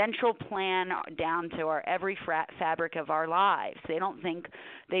 central plan down to our every fabric of our lives. They don't think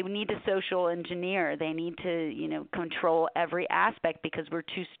they need to social engineer. They need to, control every aspect because we're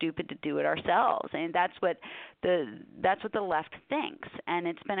too stupid to do it ourselves. And that's what the left thinks. And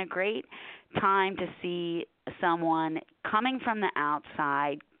it's been a great time to see someone coming from the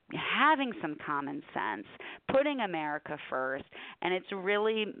outside, having some common sense, putting America first, and it's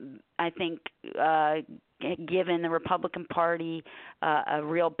really, I think, given the Republican Party a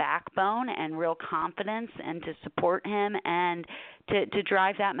real backbone and real confidence, and to support him and to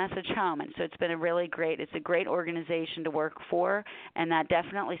drive that message home. And so it's been it's a great organization to work for, and that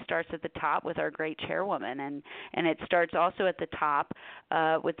definitely starts at the top with our great chairwoman, and it starts also at the top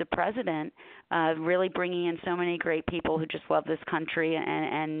with the president, really bringing in so many great people who just love this country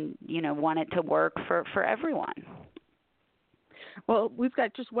and want it to work for everyone. Well, we've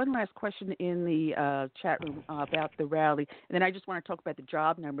got just one last question in the chat room about the rally, and then I just want to talk about the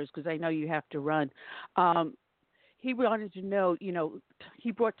job numbers because I know you have to run. He wanted to know,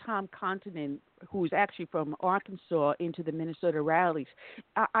 he brought Tom Continent, who's actually from Arkansas, into the Minnesota rallies.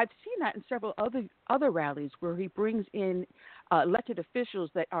 I've seen that in several other rallies where he brings in elected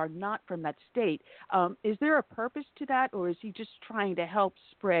officials that are not from that state. Is there a purpose to that, or is he just trying to help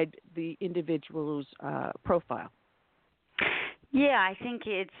spread the individual's profile? Yeah, I think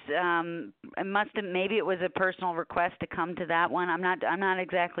maybe it was a personal request to come to that one. I'm not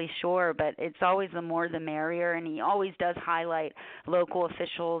exactly sure, but it's always the more the merrier, and he always does highlight local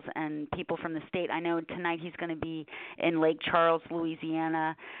officials and people from the state. I know tonight he's going to be in Lake Charles,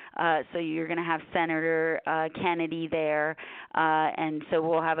 Louisiana, so you're going to have Senator Kennedy there, and so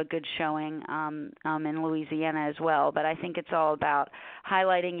we'll have a good showing in Louisiana as well. But I think it's all about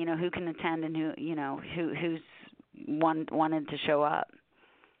highlighting, who can attend and who's wanted to show up.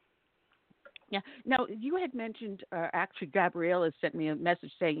 Yeah. Now, you had mentioned, actually, Gabriella sent me a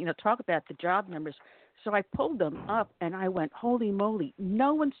message saying, talk about the job numbers. So I pulled them up and I went, holy moly,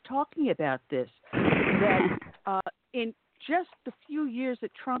 no one's talking about this. That in just the few years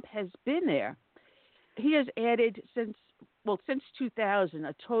that Trump has been there, he has added since 2000,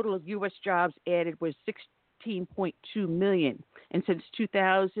 a total of U.S. jobs added was 16.2 million, and since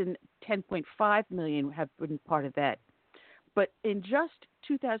 2000, 10.5 million have been part of that. But in just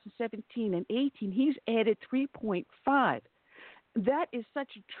 2017 and 18, he's added 3.5. That is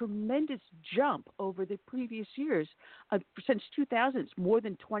such a tremendous jump over the previous years. Since 2000, it's more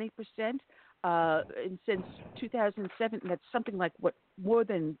than 20%, and since 2007, that's something like more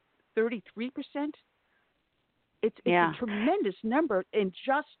than 33%. It's a tremendous number in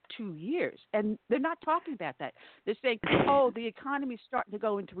just 2 years, and they're not talking about that. They're saying, oh, the economy's starting to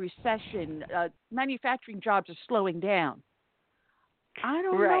go into recession. Manufacturing jobs are slowing down. I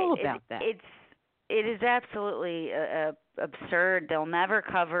don't know about that. It is absolutely a absurd. They'll never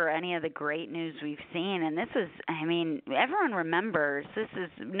cover any of the great news we've seen. And this is, I mean, everyone remembers,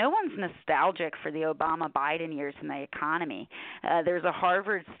 no one's nostalgic for the Obama-Biden years in the economy. There's a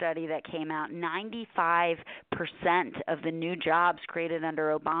Harvard study that came out, 95% of the new jobs created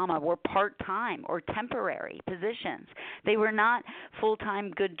under Obama were part-time or temporary positions. They were not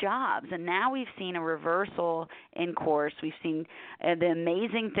full-time good jobs. And now we've seen a reversal in course. We've seen the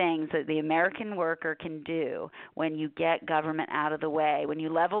amazing things that the American worker can do when you get government out of the way, when you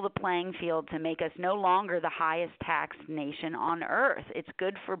level the playing field to make us no longer the highest taxed nation on earth. It's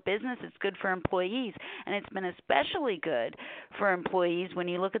good for business, it's good for employees, and it's been especially good for employees when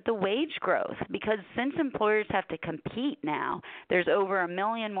you look at the wage growth, because since employers have to compete now, there's over 1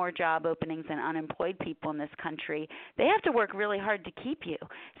 million more job openings than unemployed people in this country. They have to work really hard to keep you,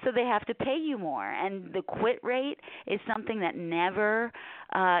 so they have to pay you more, and the quit rate is something that never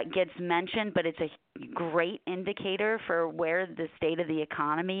gets mentioned, but it's a great indicator for where the state of the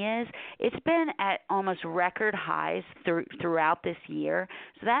economy is. It's been at almost record highs throughout this year.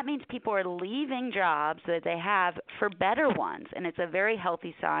 So that means people are leaving jobs that they have for better ones, and it's a very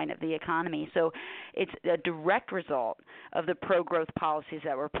healthy sign of the economy. So it's a direct result of the pro-growth policies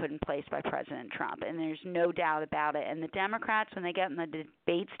that were put in place by President Trump, and there's no doubt about it. And the Democrats, when they get in the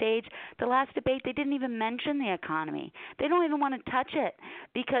debate stage, the last debate, they didn't even mention the economy. They don't even want to touch it,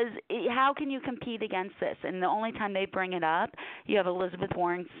 because how can you compete against this? And the only time they bring it up, you have Elizabeth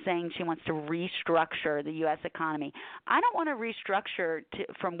Warren saying she wants to restructure the U.S. economy. I don't want to restructure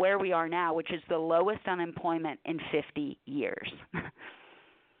from where we are now, which is the lowest unemployment in 50 years.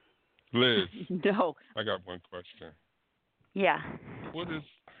 Liz, No. I got one question. Yeah. What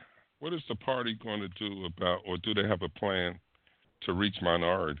is the party going to do about, or do they have a plan to reach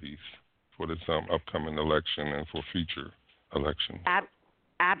minorities for this upcoming election and for future elections?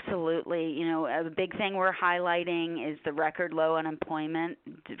 Absolutely. You know, a big thing we're highlighting is the record low unemployment,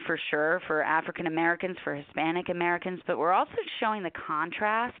 for sure, for African Americans, for Hispanic Americans, but we're also showing the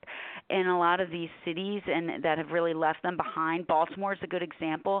contrast in a lot of these cities and that have really left them behind. Baltimore is a good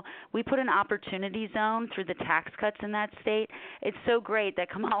example. We put an opportunity zone through the tax cuts in that state. It's so great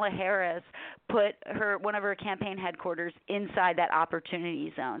that Kamala Harris put one of her campaign headquarters inside that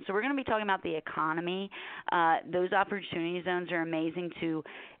opportunity zone. So we're going to be talking about the economy. Those opportunity zones are amazing to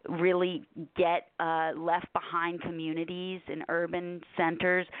really get left behind communities in urban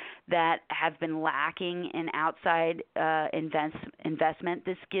centers that have been lacking in outside investment.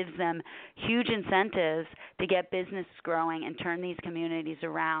 This gives them huge incentives to get business growing and turn these communities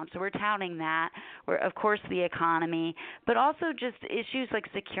around. So we're touting that. We're, of course, the economy, but also just issues like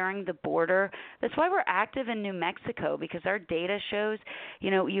securing the border. That's why we're active in New Mexico, because our data shows,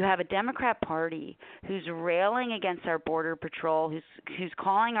 you know, you have a Democrat Party who's railing against our Border Patrol, who's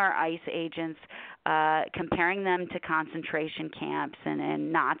calling our ICE agents, comparing them to concentration camps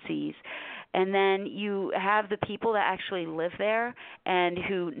and Nazis. And then you have the people that actually live there and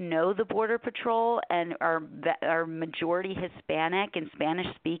who know the Border Patrol and are majority Hispanic and Spanish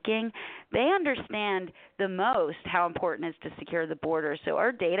speaking. They understand the most how important it is to secure the border. So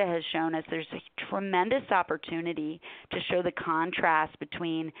our data has shown us there's a tremendous opportunity to show the contrast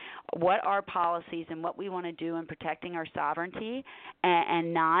between what our policies and what we want to do in protecting our sovereignty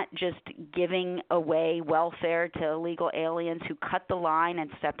and not just giving away welfare to illegal aliens who cut the line and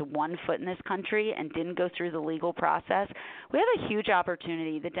stepped one foot in this country and didn't go through the legal process. We have a huge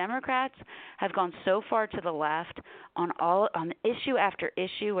opportunity. The Democrats have gone so far to the left on issue after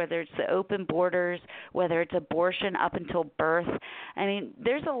issue, whether it's the open borders, whether it's abortion up until birth. I mean,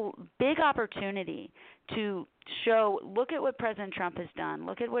 there's a big opportunity to show, look at what President Trump has done.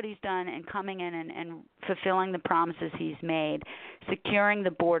 Look at what he's done in coming in and fulfilling the promises he's made, securing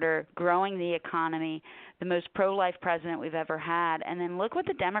the border, growing the economy, the most pro-life president we've ever had. And then look what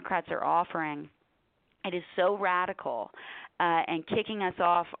the Democrats are offering. It is so radical. And kicking us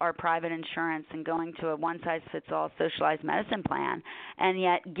off our private insurance and going to a one-size-fits-all socialized medicine plan, and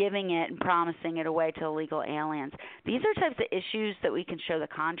yet giving it and promising it away to illegal aliens. These are types of issues that we can show the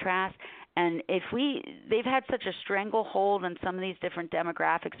contrast. And they've had such a stranglehold on some of these different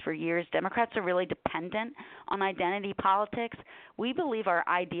demographics for years. Democrats are really dependent on identity politics. We believe our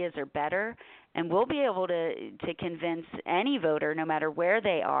ideas are better, and we'll be able to convince any voter, no matter where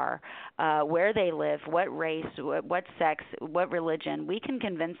they are, where they live, what race, what sex, what religion. We can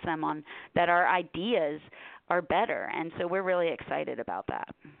convince them on that our ideas are better, and so we're really excited about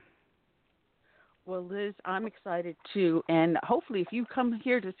that. Well, Liz, I'm excited too, and hopefully if you come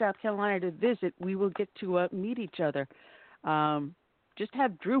here to South Carolina to visit, we will get to meet each other. Just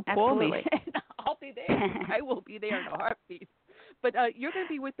have Drew call me, and I'll be there. I will be there in a heartbeat. But you're going to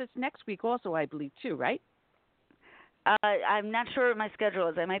be with us next week also, I believe, too, right? I'm not sure what my schedule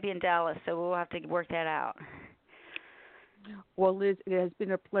is. I might be in Dallas, so we'll have to work that out. Well, Liz, it has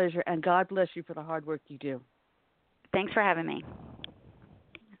been a pleasure, and God bless you for the hard work you do. Thanks for having me.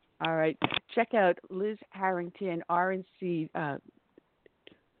 All right. Check out Liz Harrington, RNC,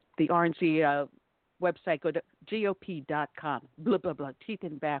 the RNC website. Go to GOP.com. Blah, blah, blah. Teeth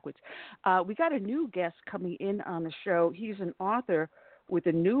in backwards. We got a new guest coming in on the show. He's an author with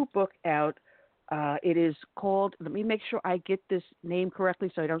a new book out. It is called, let me make sure I get this name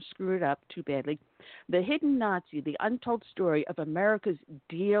correctly so I don't screw it up too badly, The Hidden Nazi, The Untold Story of America's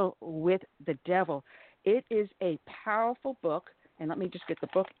Deal with the Devil. It is a powerful book, and let me just get the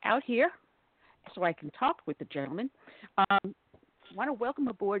book out here so I can talk with the gentleman. I want to welcome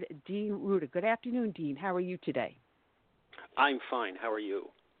aboard Dean Ruder. Good afternoon, Dean. How are you today? I'm fine. How are you?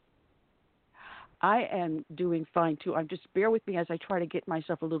 I am doing fine, too. Just bear with me as I try to get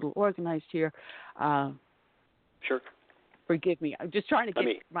myself a little organized here. Sure. Forgive me. I'm just trying to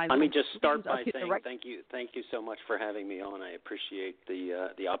get my. Let me just start by saying right. thank you so much for having me on. I appreciate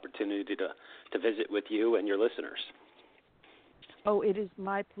the opportunity to visit with you and your listeners. Oh, it is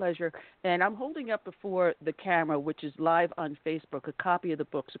my pleasure. And I'm holding up before the camera, which is live on Facebook, a copy of the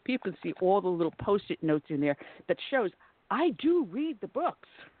book, so people can see all the little Post-it notes in there that shows I do read the books.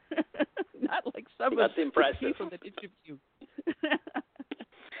 Not like some of the people that interview.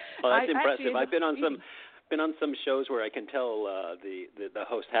 Well, that's impressive. I've been on some shows where I can tell the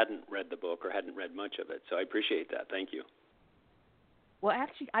host hadn't read the book or hadn't read much of it. So I appreciate that. Thank you. Well,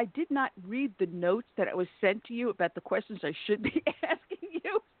 actually, I did not read the notes that was sent to you about the questions I should be asking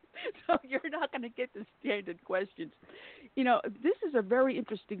you. So you're not going to get the standard questions. You know, this is a very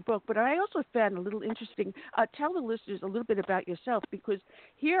interesting book, but I also found a little interesting. Tell the listeners a little bit about yourself, because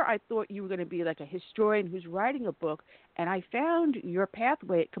here I thought you were going to be like a historian who's writing a book, and I found your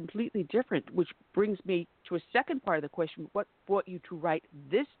pathway completely different, which brings me to a second part of the question. What brought you to write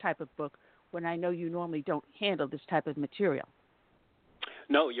this type of book when I know you normally don't handle this type of material?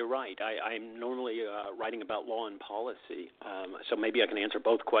 No, you're right. I'm normally writing about law and policy, so maybe I can answer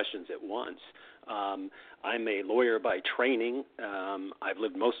both questions at once. I'm a lawyer by training. I've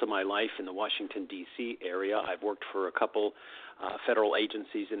lived most of my life in the Washington, D.C. area. I've worked for a couple federal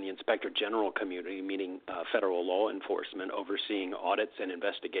agencies in the Inspector General community, meaning federal law enforcement, overseeing audits and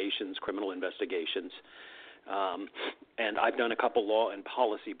investigations, criminal investigations. And I've done a couple law and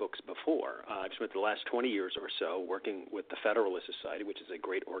policy books before. I've spent the last 20 years or so working with the Federalist Society, which is a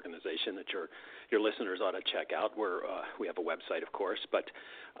great organization that your listeners ought to check out. We have a website, of course. But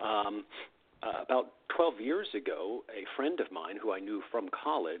about 12 years ago, a friend of mine who I knew from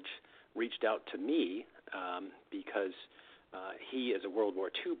college reached out to me because he is a World War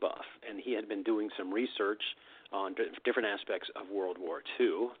II buff, and he had been doing some research on different aspects of World War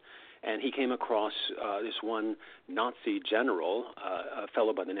II. And he came across this one Nazi general, a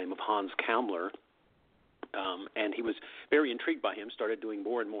fellow by the name of Hans Kammler, and he was very intrigued by him, started doing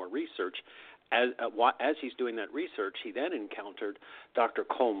more and more research. As he's doing that research, he then encountered Dr.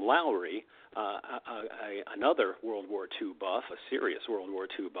 Colm Lowry, another World War II buff, a serious World War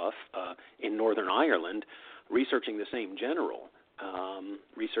II buff, in Northern Ireland, researching the same general.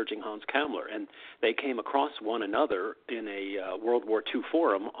 Researching Hans Kammler, and they came across one another in a World War II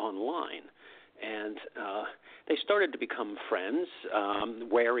forum online, and they started to become friends,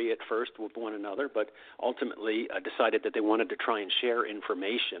 wary at first with one another, but ultimately decided that they wanted to try and share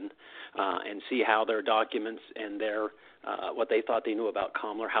information and see how their documents and their what they thought they knew about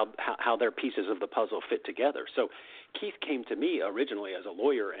Kammler, how their pieces of the puzzle fit together. So Keith came to me originally as a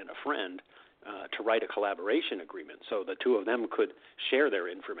lawyer and a friend to write a collaboration agreement so the two of them could share their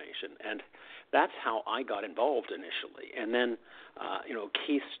information. And that's how I got involved initially. And then,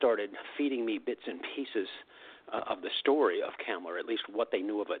 Keith started feeding me bits and pieces of the story of Kammler, at least what they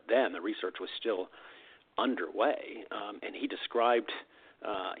knew of it then. The research was still underway. And he described,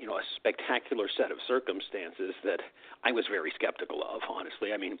 a spectacular set of circumstances that I was very skeptical of,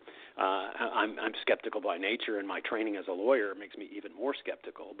 honestly. I mean, I'm skeptical by nature, and my training as a lawyer makes me even more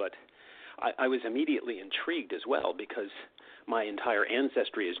skeptical. But I was immediately intrigued as well because my entire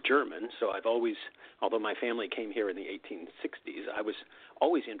ancestry is German, so I've always, although my family came here in the 1860s, I was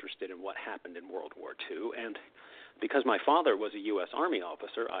always interested in what happened in World War II. And because my father was a U.S. Army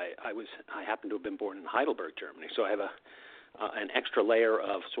officer, I happened to have been born in Heidelberg, Germany, so I have an extra layer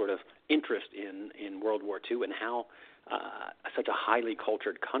of sort of interest in World War II and how such a highly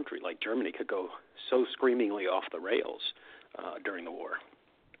cultured country like Germany could go so screamingly off the rails during the war.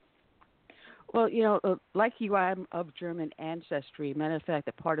 Well, like you, I'm of German ancestry. Matter of fact,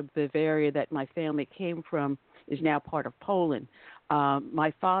 the part of Bavaria that my family came from is now part of Poland.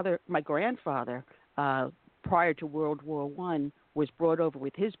 My grandfather prior to World War I, was brought over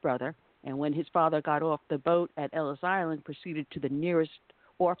with his brother, and when his father got off the boat at Ellis Island, proceeded to the nearest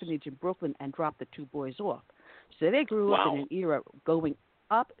orphanage in Brooklyn and dropped the two boys off. So they grew up in an era going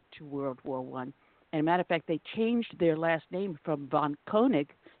up to World War I. And as a matter of fact, they changed their last name from von Koenig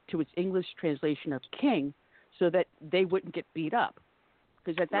to its English translation of King so that they wouldn't get beat up.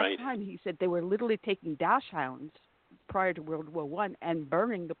 Because at that time, he said they were literally taking dachshunds prior to World War I and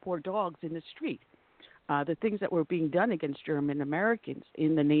burning the poor dogs in the street. The things that were being done against German Americans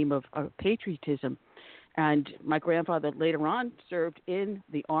in the name of patriotism. And my grandfather later on served in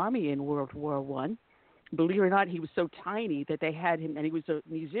the Army in World War I. Believe it or not, he was so tiny that they had him, and he was a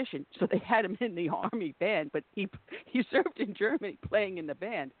musician, so they had him in the Army band, but he served in Germany playing in the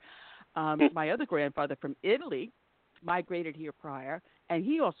band. My other grandfather from Italy migrated here prior, and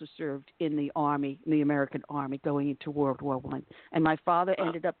he also served in the Army, in the American Army, going into World War I. And my father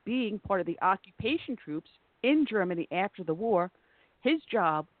ended up being part of the occupation troops in Germany after the war. His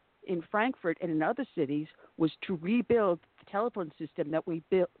job in Frankfurt and in other cities was to rebuild the telephone system that we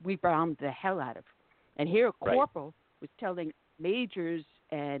bombed the hell out of. And here a corporal was telling majors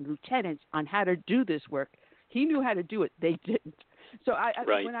and lieutenants on how to do this work. He knew how to do it. They didn't. So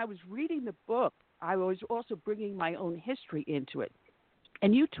when I was reading the book, I was also bringing my own history into it.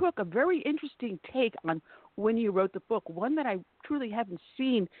 And you took a very interesting take on when you wrote the book, one that I truly haven't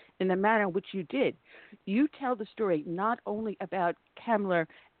seen in the manner in which you did. You tell the story not only about Kemmler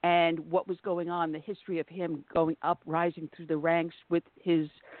and what was going on, the history of him going up, rising through the ranks with his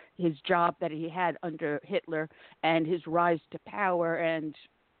job that he had under Hitler and his rise to power and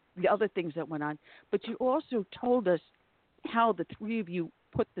the other things that went on. But you also told us how the three of you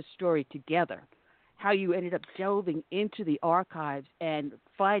put the story together, how you ended up delving into the archives and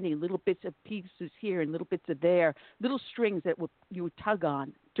finding little bits of pieces here and little bits of there, little strings that you would tug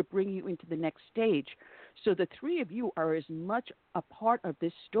on to bring you into the next stage. So the three of you are as much a part of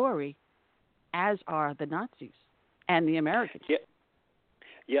this story as are the Nazis and the Americans.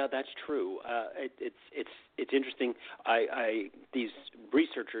 Yeah, that's true. It's interesting. These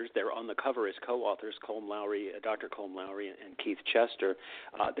researchers, they're on the cover as co-authors, Dr. Colm Lowry and Keith Chester.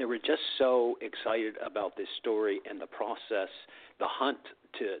 They were just so excited about this story and the process, the hunt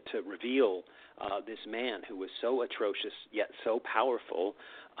to reveal this man who was so atrocious yet so powerful,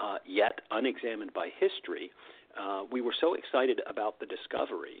 yet unexamined by history. We were so excited about the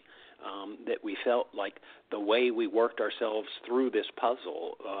discovery that we felt like the way we worked ourselves through this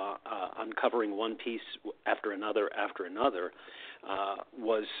puzzle, uncovering one piece after another,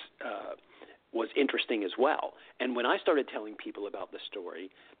 was interesting as well. And when I started telling people about the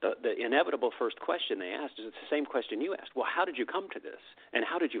story, the inevitable first question they asked is the same question you asked. Well, how did you come to this? And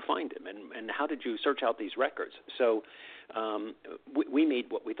how did you find him? And how did you search out these records? So we made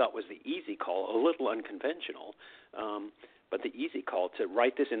what we thought was the easy call, a little unconventional, but the easy call to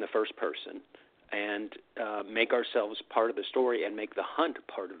write this in the first person and make ourselves part of the story and make the hunt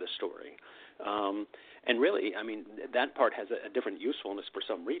part of the story. And really, I mean, that part has a different usefulness for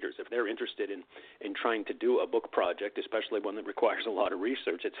some readers. If they're interested in trying to do a book project, especially one that requires a lot of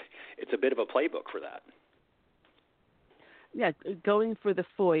research, it's a bit of a playbook for that. Yeah, going for the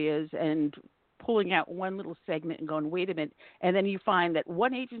FOIAs and pulling out one little segment and going, wait a minute, and then you find that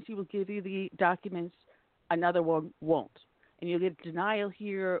one agency will give you the documents, another one won't. And you'll get denial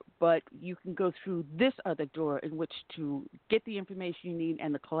here, but you can go through this other door in which to get the information you need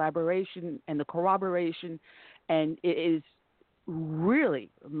and the collaboration and the corroboration. And it is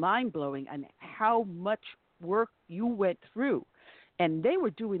really mind-blowing on how much work you went through. And they were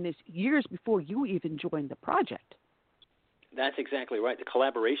doing this years before you even joined the project. That's exactly right. The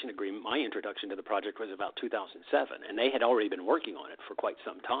collaboration agreement, my introduction to the project was about 2007, and they had already been working on it for quite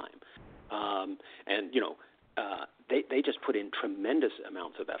some time. They just put in tremendous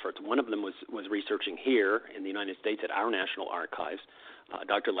amounts of effort. One of them was researching here in the United States at our National Archives.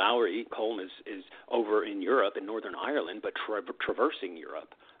 Dr. Lowry Colm is over in Europe, in Northern Ireland, but traversing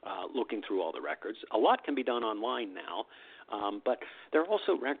Europe, looking through all the records. A lot can be done online now, but there are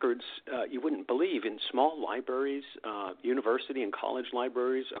also records you wouldn't believe in small libraries, university and college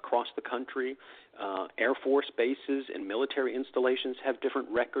libraries across the country. Air Force bases and military installations have different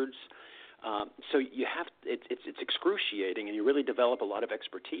records. So you have it's excruciating, and you really develop a lot of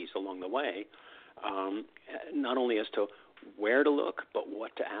expertise along the way, not only as to where to look, but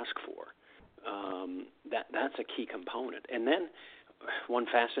what to ask for. That's a key component. And then one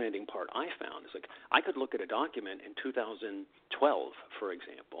fascinating part I found is, like, I could look at a document in 2012, for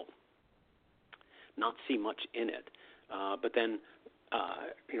example, not see much in it, but then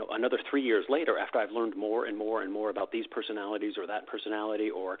another 3 years later, after I've learned more and more and more about these personalities or that personality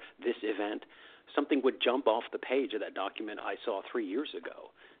or this event, something would jump off the page of that document I saw 3 years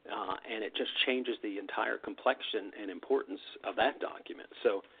ago. And it just changes the entire complexion and importance of that document.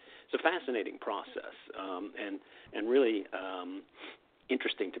 So it's a fascinating process and really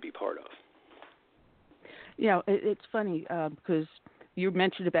interesting to be part of. It's funny because you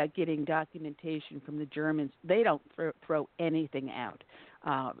mentioned about getting documentation from the Germans. They don't throw anything out,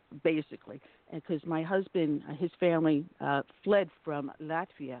 basically. Because my husband, his family fled from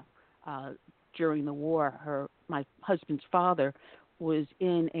Latvia during the war. My husband's father was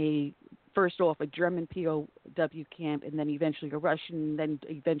in first off a German POW camp, and then eventually a Russian, and then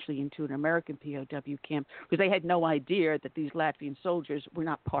eventually into an American POW camp, because they had no idea that these Latvian soldiers were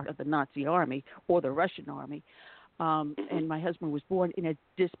not part of the Nazi army or the Russian army. And my husband was born in a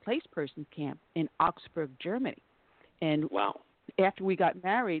displaced person camp in Augsburg, Germany. And after we got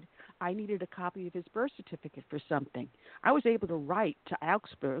married, I needed a copy of his birth certificate for something. I was able to write to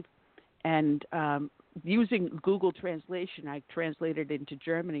Augsburg, and using Google Translation, I translated it into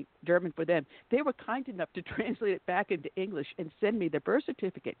German for them. They were kind enough to translate it back into English and send me the birth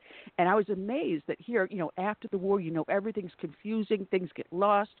certificate. And I was amazed that here, after the war, everything's confusing, things get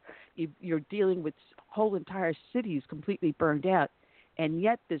lost. You're dealing with whole entire cities completely burned out. And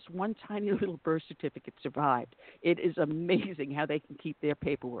yet this one tiny little birth certificate survived. It is amazing how they can keep their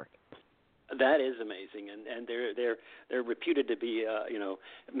paperwork. That is amazing, and they're reputed to be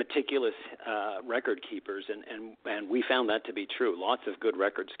meticulous record keepers, and we found that to be true. Lots of good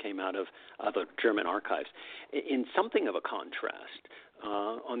records came out of the German archives. In something of a contrast,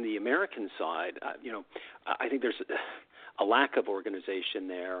 on the American side, I think there's a lack of organization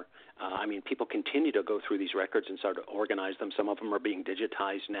there. People continue to go through these records and start to organize them. Some of them are being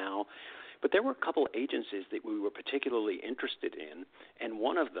digitized now. But there were a couple of agencies that we were particularly interested in, and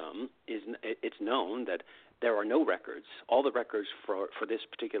one of them it's known that there are no records. All the records for this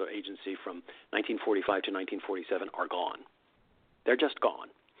particular agency from 1945 to 1947 are gone. They're just gone.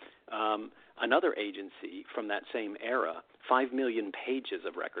 Another agency from that same era, 5 million pages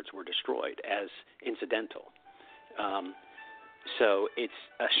of records were destroyed as incidental. So it's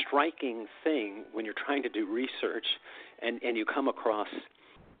a striking thing when you're trying to do research and you come across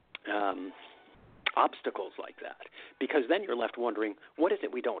obstacles like that, because then you're left wondering, what is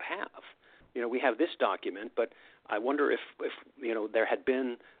it we don't have? We have this document, but I wonder if there had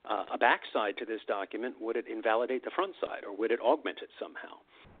been a backside to this document, would it invalidate the front side, or would it augment it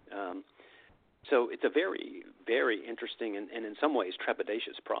somehow? So it's a very, very interesting and in some ways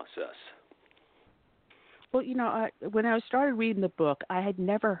trepidatious process. Well, when I started reading the book, I had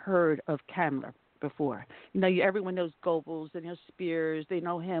never heard of Kammler before. Everyone knows Goebbels, they know Spears, they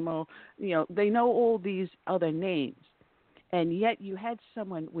know Himmel, they know all these other names. And yet you had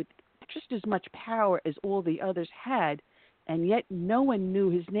someone with just as much power as all the others had, and yet no one knew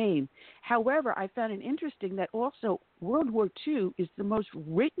his name. However, I found it interesting that also World War II is the most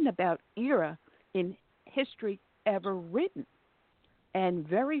written about era in history ever written. And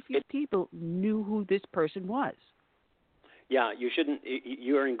very few people knew who this person was. Yeah, you shouldn't.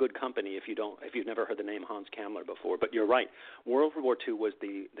 You are in good company if you've never heard the name Hans Kammler before. But you're right. World War II was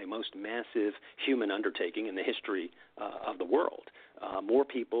the most massive human undertaking in the history of the world. More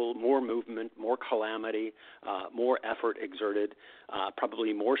people, more movement, more calamity, more effort exerted.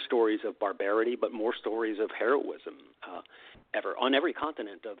 Probably more stories of barbarity, but more stories of heroism ever on every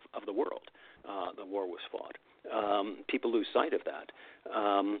continent of the world. The war was fought. People lose sight of that,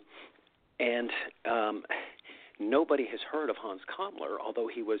 and nobody has heard of Hans Kammler, although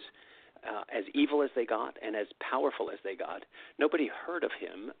he was as evil as they got and as powerful as they got. Nobody heard of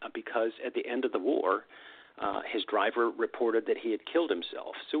him because at the end of the war, his driver reported that he had killed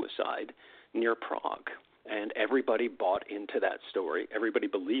himself, suicide, near Prague. And everybody bought into that story. Everybody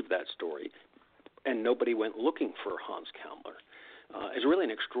believed that story. And nobody went looking for Hans Kammler. It's really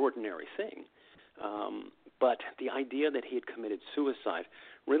an extraordinary thing. But the idea that he had committed suicide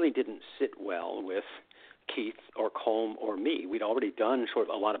really didn't sit well with Keith or Colm or me. We'd already done sort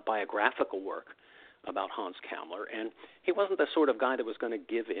of a lot of biographical work about Hans Kammler, and he wasn't the sort of guy that was going to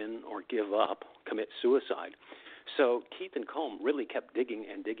give in or give up, commit suicide. So Keith and Colm really kept digging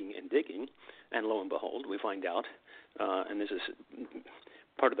and digging and digging, and lo and behold, we find out, and this is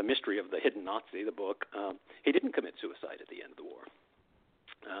part of the mystery of The Hidden Nazi, the book, he didn't commit suicide at the end of the war.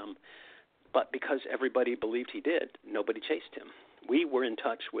 But because everybody believed he did, nobody chased him. We were in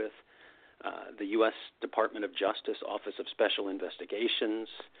touch with the U.S. Department of Justice Office of Special Investigations,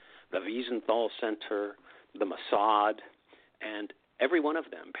 the Wiesenthal Center, the Mossad, and every one of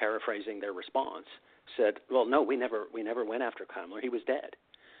them, paraphrasing their response, said, well, no, we never went after Kammler. He was dead.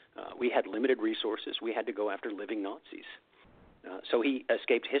 We had limited resources. We had to go after living Nazis. So he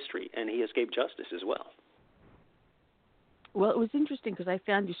escaped history, and he escaped justice as well. Well, it was interesting because I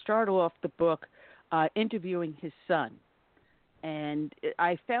found you start off the book interviewing his son. And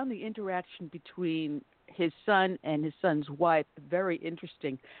I found the interaction between his son and his son's wife very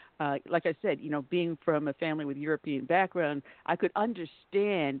interesting. Like I said, being from a family with European background, I could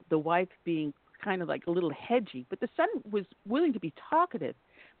understand the wife being kind of like a little hedgy, but the son was willing to be talkative.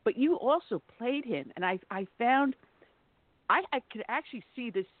 But you also played him, and I found I could actually see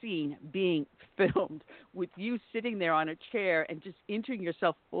this scene being filmed with you sitting there on a chair and just inching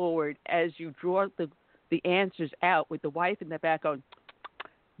yourself forward as you draw the answers out with the wife in the back going,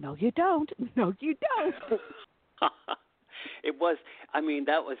 no, you don't. No, you don't. It was. I mean,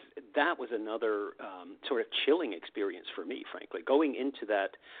 that was another sort of chilling experience for me, frankly. Going into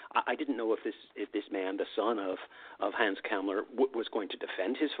that, I didn't know if this man, the son of Hans Kammler, was going to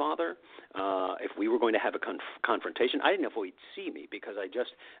defend his father, if we were going to have a confrontation. I didn't know if he'd see me because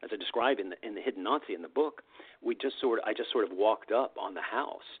as I describe in the Hidden Nazi in the book, I just sort of walked up on the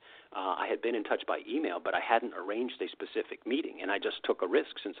house. I had been in touch by email, but I hadn't arranged a specific meeting, and I just took a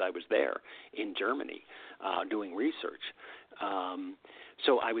risk since I was there in Germany doing research.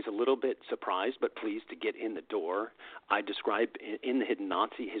 So I was a little bit surprised but pleased to get in the door. I described in the Hidden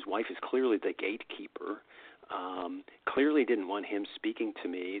Nazi, his wife is clearly the gatekeeper, clearly didn't want him speaking to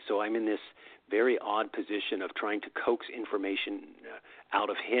me, so I'm in this very odd position of trying to coax information out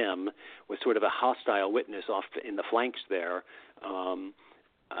of him with sort of a hostile witness off in the flanks there,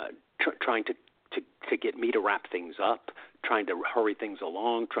 trying to get me to wrap things up, trying to hurry things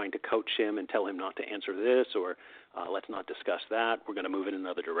along, trying to coach him and tell him not to answer this or let's not discuss that. We're going to move in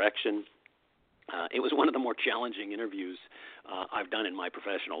another direction. It was one of the more challenging interviews I've done in my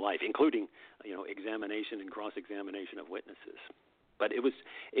professional life, including examination and cross-examination of witnesses. But it was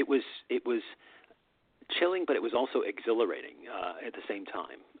chilling, but it was also exhilarating at the same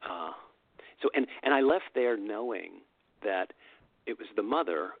time. And I left there knowing that it was the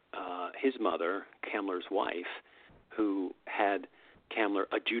mother, his mother, Kammler's wife, who had Kammler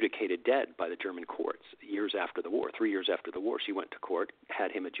adjudicated dead by the German courts years after the war. 3 years after the war, she went to court,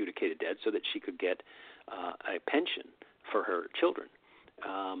 had him adjudicated dead so that she could get a pension for her children.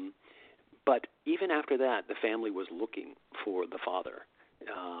 But even after that, the family was looking for the father.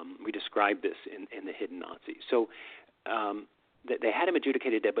 We described this in the Hidden Nazi. So they had him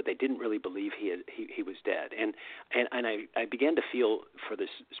adjudicated dead, but they didn't really believe he was dead. And I began to feel for this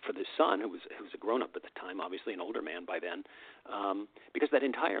son, who was a grown up at the time, obviously an older man by then, because that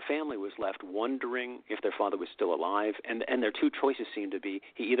entire family was left wondering if their father was still alive, and their two choices seemed to be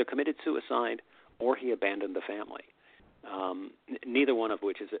he either committed suicide or he abandoned the family. Neither one of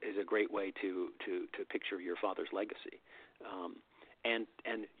which is a great way to picture your father's legacy. And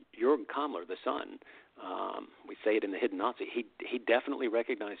Jürgen Kammler, the son, we say it in the Hidden Nazi, he definitely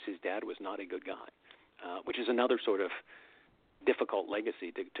recognized his dad was not a good guy, which is another sort of difficult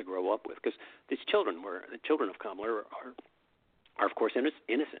legacy to grow up with, because the children of Kammler are of course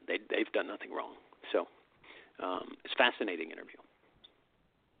innocent. They've done nothing wrong. So it's a fascinating interview.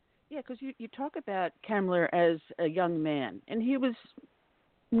 Yeah, because you talk about Kammler as a young man, and he was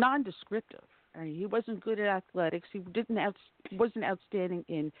nondescriptive. I mean, he wasn't good at athletics. He wasn't outstanding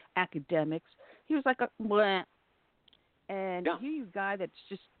in academics. He was like a bleh. And he's a guy that's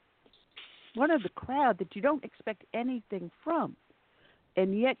just one of the crowd that you don't expect anything from.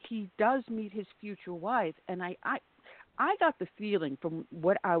 And yet he does meet his future wife. And I got the feeling from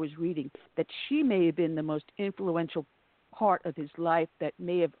what I was reading that she may have been the most influential part of his life that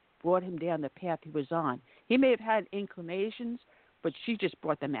may have brought him down the path he was on. He may have had inclinations, but she just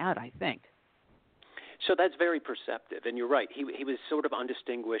brought them out, I think. So that's very perceptive, and you're right. He was sort of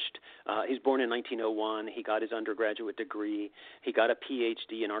undistinguished. He was born in 1901. He got his undergraduate degree. He got a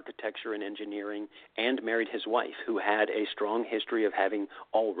Ph.D. in architecture and engineering and married his wife, who had a strong history of having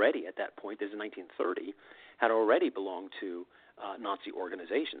already, at that point, this is 1930, had already belonged to Nazi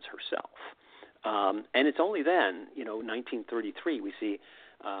organizations herself. And it's only then, 1933, we see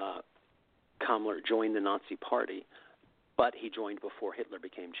Kammler join the Nazi Party, but he joined before Hitler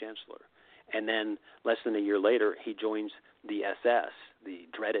became chancellor. And then less than a year later, he joins the SS, the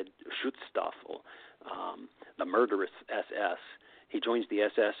dreaded Schutzstaffel, the murderous SS. He joins the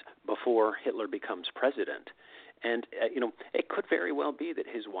SS before Hitler becomes president. And, it could very well be that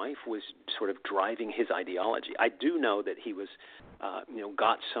his wife was sort of driving his ideology. I do know that he was,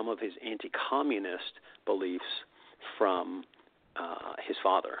 got some of his anti-communist beliefs from his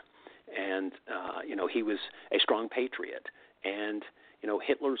father. And, he was a strong patriot. And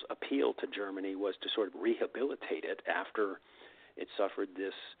Hitler's appeal to Germany was to sort of rehabilitate it after it suffered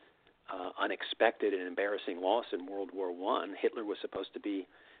this unexpected and embarrassing loss in World War I. Hitler was supposed to be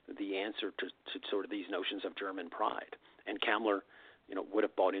the answer to sort of these notions of German pride. And Kammler, would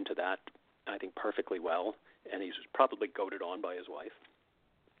have bought into that, I think, perfectly well, and he's probably goaded on by his wife.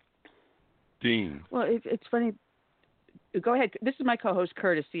 Dean. Well, it's funny. Go ahead. This is my co-host,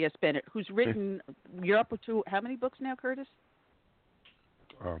 Curtis C.S. Bennett, who's written, you're up to how many books now, Curtis?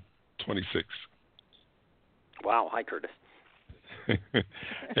 26. Wow. Hi, Curtis.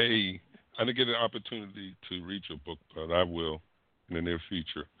 Hey, I didn't get an opportunity to read your book, but I will in the near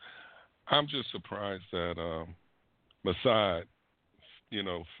future. I'm just surprised that Mossad,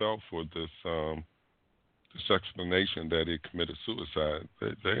 fell for this explanation that he committed suicide.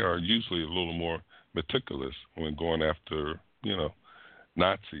 They are usually a little more meticulous when going after,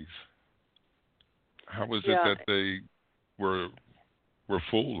 Nazis. How is it that they were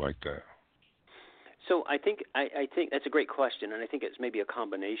fooled like that? So I think that's a great question, and I think it's maybe a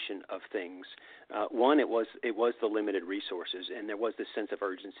combination of things. One, it was the limited resources, and there was this sense of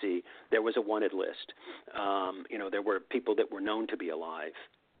urgency. There was a wanted list. There were people that were known to be alive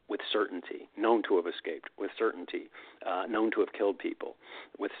with certainty, known to have escaped with certainty, known to have killed people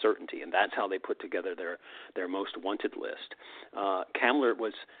with certainty, and that's how they put together their most wanted list. Kammler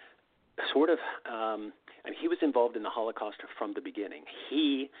was sort of he was involved in the Holocaust from the beginning.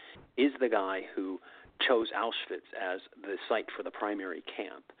 He is the guy who chose Auschwitz as the site for the primary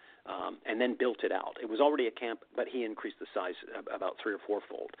camp, and then built it out. It was already a camp, but he increased the size about 3 or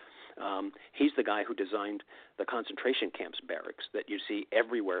 4-fold. He's the guy who designed the concentration camps barracks that you see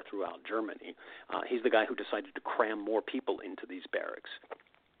everywhere throughout Germany. He's the guy who decided to cram more people into these barracks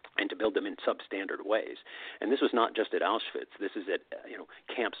and to build them in substandard ways. And this was not just at Auschwitz. This is at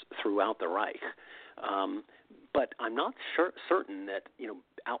camps throughout the Reich. But I'm not certain that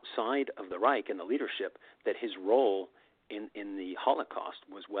outside of the Reich and the leadership that his role in the Holocaust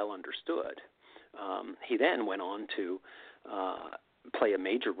was well understood. He then went on to play a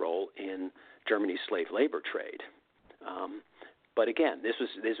major role in Germany's slave labor trade. But again, this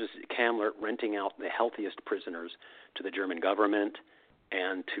was Kammler renting out the healthiest prisoners to the German government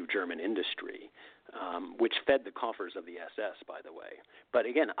and to German industry, which fed the coffers of the SS, by the way. But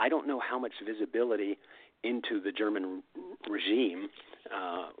again, I don't know how much visibility into the German regime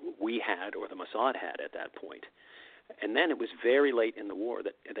we had or the Mossad had at that point. And then it was very late in the war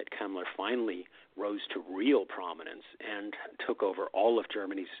that Kammler finally rose to real prominence and took over all of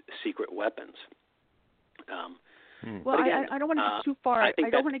Germany's secret weapons. Well, again, I don't want to get too far. I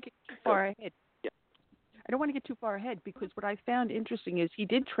don't want to get too far ahead. Yeah. I don't want to get too far ahead because what I found interesting is he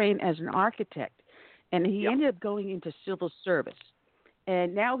did train as an architect, and he ended up going into civil service.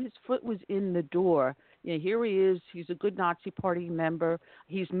 And now his foot was in the door. Here he is. He's a good Nazi Party member.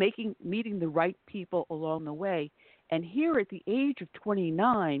 He's meeting the right people along the way. And here at the age of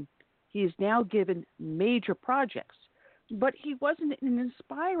 29, he is now given major projects. But he wasn't an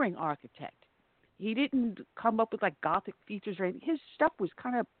inspiring architect. He didn't come up with like Gothic features or anything. His stuff was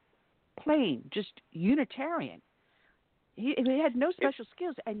kind of plain, just Unitarian. He had no special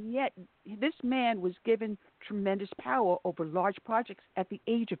skills, and yet this man was given tremendous power over large projects at the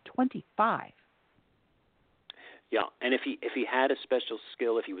age of 25. Yeah, and if he had a special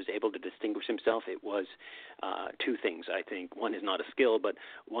skill, if he was able to distinguish himself, it was two things, I think. One is not a skill, but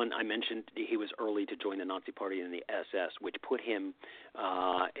one, I mentioned he was early to join the Nazi Party and the SS, which put him,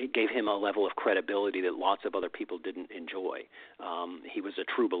 it gave him a level of credibility that lots of other people didn't enjoy. He was a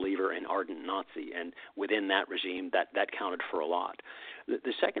true believer and ardent Nazi, and within that regime, that counted for a lot.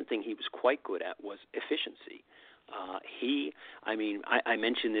 The second thing he was quite good at was efficiency. I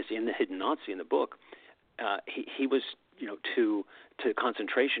mentioned this in The Hidden Nazi in the book. He was, to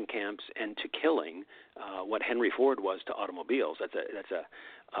concentration camps and to killing what Henry Ford was to automobiles. That's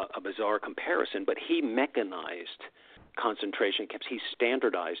a bizarre comparison, but he mechanized concentration camps. He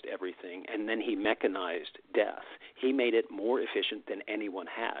standardized everything, and then he mechanized death. He made it more efficient than anyone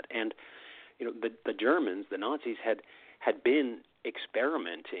had. And the Germans, the Nazis, had been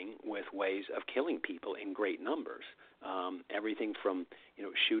experimenting with ways of killing people in great numbers. Everything from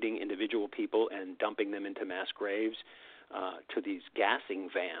shooting individual people and dumping them into mass graves to these gassing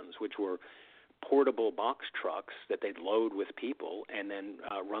vans, which were portable box trucks that they'd load with people and then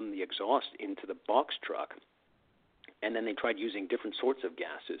run the exhaust into the box truck. And then they tried using different sorts of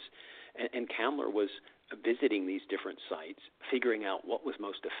gases. And Kammler was visiting these different sites, figuring out what was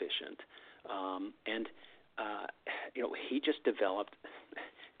most efficient. He just developed,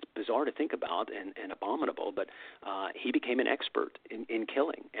 it's bizarre to think about and abominable, but he became an expert in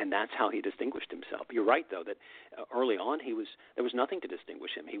killing, and that's how he distinguished himself. You're right, though, that early on there was nothing to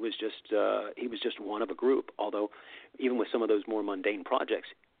distinguish him. He was just one of a group. Although, even with some of those more mundane projects,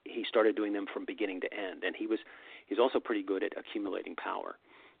 he started doing them from beginning to end, and he's also pretty good at accumulating power,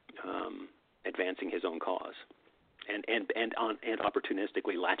 advancing his own cause, and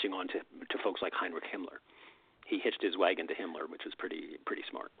opportunistically latching on to folks like Heinrich Himmler. He hitched his wagon to Himmler, which was pretty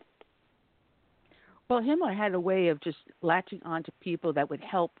smart. Well, Himmler had a way of just latching on to people that would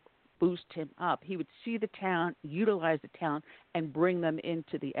help boost him up. He would see the talent, utilize the talent, and bring them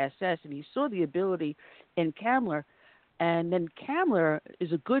into the SS. And he saw the ability in Kammler, and then Kammler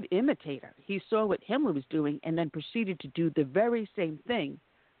is a good imitator. He saw what Himmler was doing and then proceeded to do the very same thing,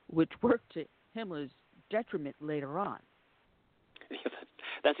 which worked to Himmler's detriment later on.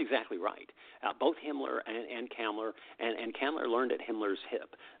 That's exactly right. Both Himmler and Kammler, and Kammler learned at Himmler's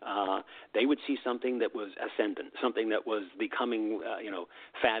hip. They would see something that was ascendant, something that was becoming,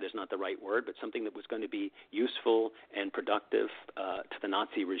 fad is not the right word, but something that was going to be useful and productive to the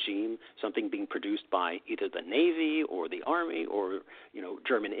Nazi regime, something being produced by either the Navy or the Army or,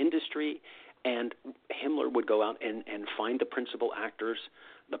 German industry. And Himmler would go out and find the principal actors,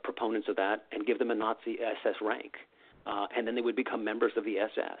 the proponents of that, and give them a Nazi SS rank. And then they would become members of the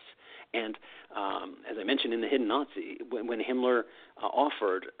SS. And as I mentioned in The Hidden Nazi, when Himmler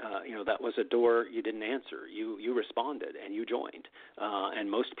offered, that was a door you didn't answer. You responded and you joined, and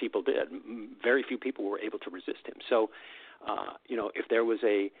most people did. Very few people were able to resist him. So, if there was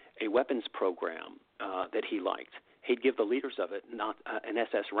a weapons program that he liked, he'd give the leaders of it not an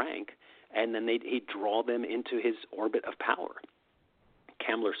SS rank, and then he'd draw them into his orbit of power.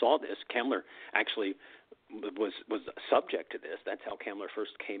 Kammler saw this. Kammler actually was subject to this. That's how Kammler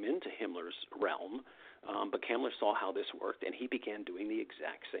first came into Himmler's realm. But Kammler saw how this worked, and he began doing the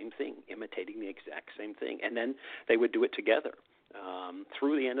exact same thing, imitating the exact same thing. And then they would do it together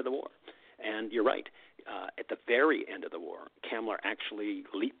through the end of the war. And you're right. At the very end of the war, Kammler actually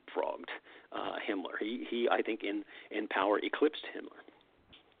leapfrogged Himmler. He, I think, in power, eclipsed Himmler.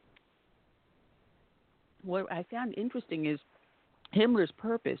 What I found interesting is Himmler's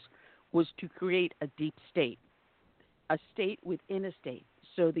purpose was to create a deep state, a state within a state.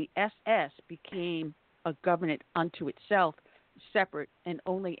 So the SS became a government unto itself, separate and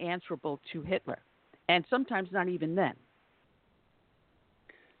only answerable to Hitler, and sometimes not even then.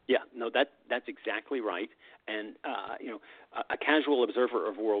 Yeah, no, that's exactly right. And, a casual observer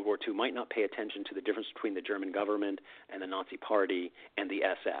of World War II might not pay attention to the difference between the German government and the Nazi Party and the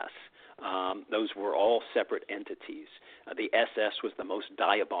SS. Those were all separate entities. The SS was the most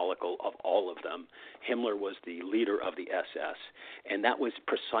diabolical of all of them. Himmler was the leader of the SS, and that was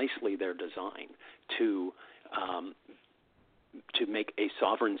precisely their design to make a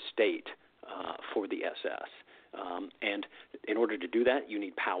sovereign state for the SS. And in order to do that, you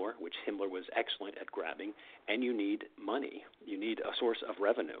need power, which Himmler was excellent at grabbing, and you need money. You need a source of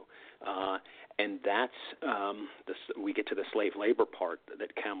revenue. And that's, we get to the slave labor part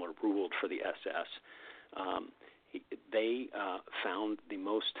that Kammler ruled for the SS. They found the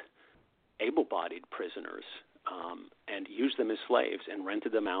most able-bodied prisoners and used them as slaves and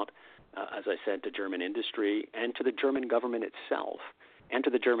rented them out, as I said, to German industry and to the German government itself. And to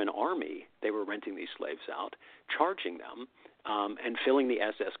the German army, they were renting these slaves out, charging them, and filling the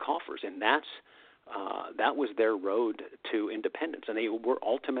SS coffers. And that was their road to independence. And they were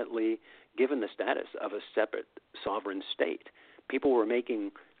ultimately given the status of a separate sovereign state. People were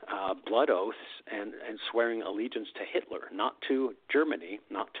making blood oaths and swearing allegiance to Hitler, not to Germany,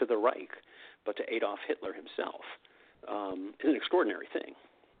 not to the Reich, but to Adolf Hitler himself. It's an extraordinary thing.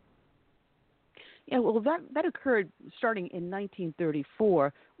 Yeah, well, that occurred starting in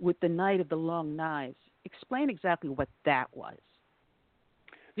 1934 with the Night of the Long Knives. Explain exactly what that was.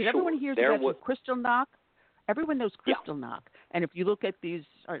 Did everyone hear about Kristallnacht? Everyone knows Kristallnacht. And if you look at these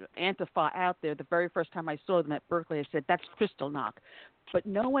Antifa out there, the very first time I saw them at Berkeley, I said, that's Kristallnacht. But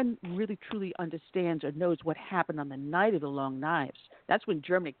no one really truly understands or knows what happened on the Night of the Long Knives. That's when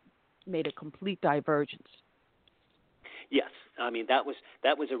Germany made a complete divergence. Yes, I mean that was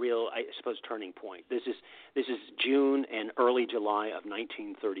a real, I suppose, turning point. This is June and early July of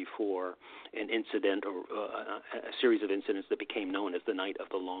 1934, an incident or a series of incidents that became known as the Night of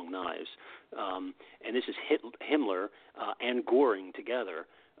the Long Knives, and this is Himmler and Göring together,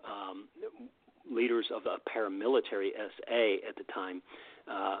 leaders of the paramilitary SA at the time,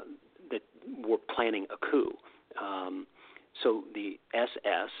 that were planning a coup. So the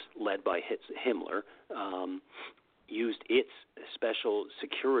SS, led by Himmler, used its special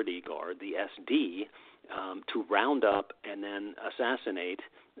security guard, the SD, to round up and then assassinate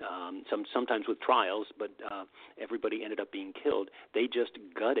sometimes with trials, but everybody ended up being killed. They just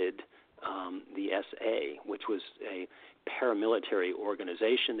gutted the SA, which was a paramilitary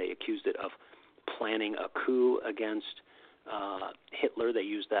organization. They accused it of planning a coup against Hitler. They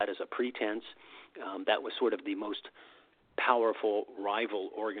used that as a pretense. That was sort of the most powerful rival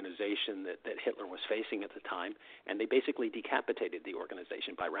organization that Hitler was facing at the time, and they basically decapitated the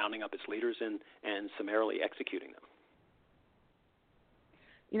organization by rounding up its leaders and summarily executing them.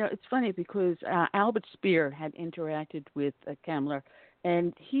 You know, it's funny because Albert Speer had interacted with Kemmler,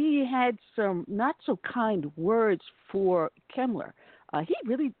 and he had some not so kind words for Kemmler.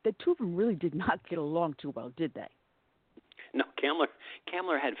 The two of them really did not get along too well, did they? No,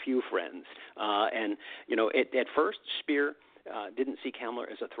 Kemmler had few friends, and at first Speer didn't see Kemmler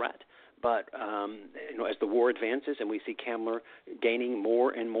as a threat, but as the war advances and we see Kemmler gaining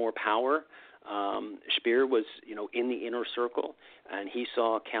more and more power, Speer was in the inner circle, and he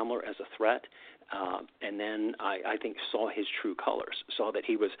saw Kemmler as a threat. And then I think saw his true colors, saw that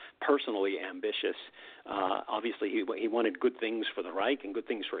he was personally ambitious. Obviously, he wanted good things for the Reich and good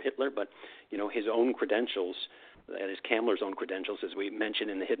things for Hitler, but his own credentials, that is Kemmler's own credentials, as we mentioned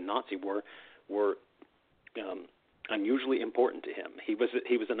in the Hidden Nazi, were unusually important to him. He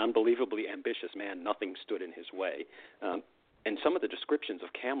was an unbelievably ambitious man. Nothing stood in his way. And some of the descriptions of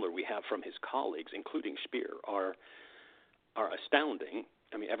Kemmler we have from his colleagues, including Speer, are astounding.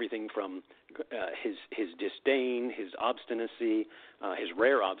 I mean, everything from his disdain, his obstinacy, his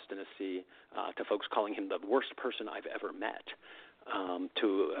rare obstinacy, to folks calling him the worst person I've ever met,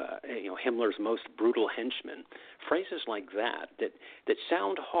 to Himmler's most brutal henchman. Phrases like that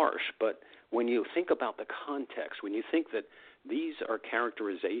sound harsh, but when you think about the context, when you think that these are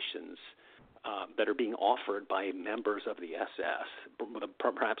characterizations that are being offered by members of the SS,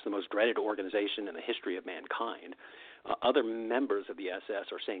 perhaps the most dreaded organization in the history of mankind, other members of the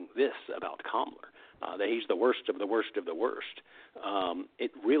SS are saying this about Kemmler, that he's the worst of the worst of the worst.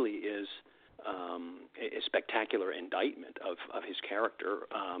 It really is a spectacular indictment of his character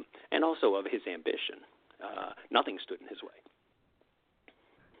and also of his ambition. Nothing stood in his way.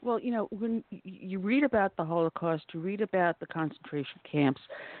 Well, when you read about the Holocaust, you read about the concentration camps,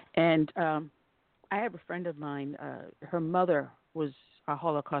 and I have a friend of mine, her mother was a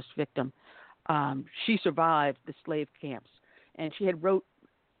Holocaust victim. She survived the slave camps, and she had wrote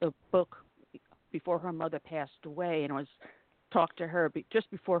a book before her mother passed away, and I was talked to her just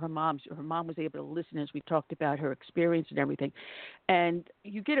before her mom was able to listen as we talked about her experience and everything. And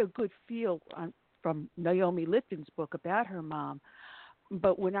you get a good feel from Naomi Lifton's book about her mom.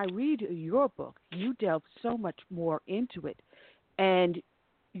 But when I read your book, you delve so much more into it. And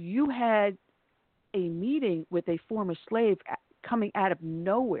you had a meeting with a former slave coming out of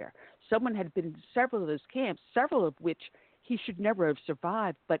nowhere. Someone had been in several of those camps, several of which he should never have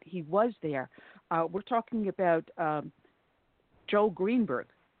survived, but he was there. We're talking about Joel Greenberg.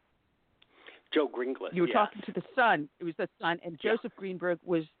 Joe Greengless. You were talking to the son. It was the son, and Joseph Greenberg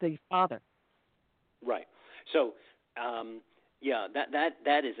was the father. Right. So,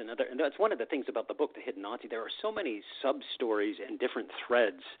 that is another, and that's one of the things about the book, The Hidden Nazi. There are so many sub-stories and different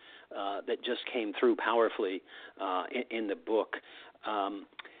threads that just came through powerfully in the book.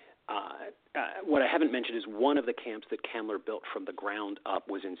 What I haven't mentioned is one of the camps that Kemmler built from the ground up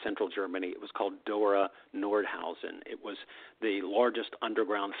was in central Germany. It was called Dora Nordhausen. It was the largest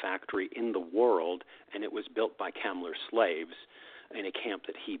underground factory in the world, and it was built by Kemmler's slaves in a camp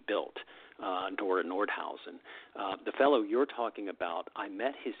that he built, Dora Nordhausen. The fellow you're talking about, I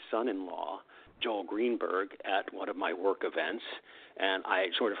met his son-in-law, Joel Greenberg, at one of my work events, and I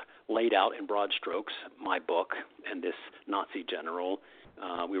sort of laid out in broad strokes my book and this Nazi general.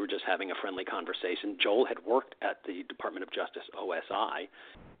 We were just having a friendly conversation. Joel had worked at the Department of Justice, OSI.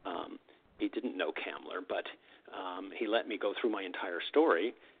 He didn't know Kemmler, but he let me go through my entire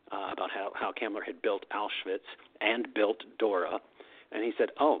story about how Kemmler had built Auschwitz and built Dora. And he said,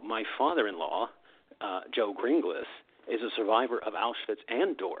 my father-in-law, Joe Greengless, is a survivor of Auschwitz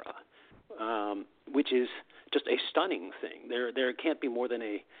and Dora, which is just a stunning thing. There can't be more than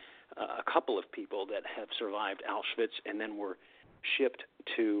a couple of people that have survived Auschwitz and then were shipped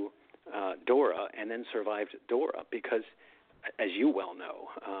to Dora and then survived Dora, because, as you well know,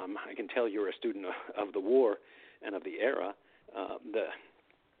 I can tell you're a student of the war and of the era,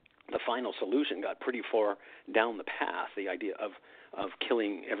 the final solution got pretty far down the path, the idea of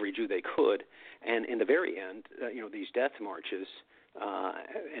killing every Jew they could. And in the very end, these death marches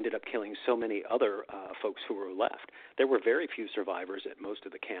ended up killing so many other folks who were left. There were very few survivors at most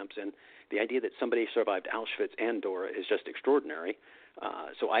of the camps, and the idea that somebody survived Auschwitz and Dora is just extraordinary.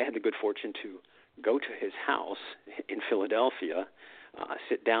 So I had the good fortune to go to his house in Philadelphia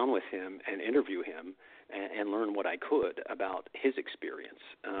sit down with him and interview him and learn what I could about his experience,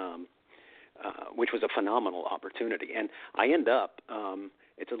 which was a phenomenal opportunity. And I end up,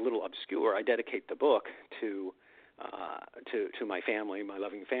 it's a little obscure, I dedicate the book to my family, my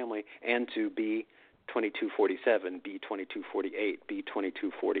loving family, and to B-2247, B-2248,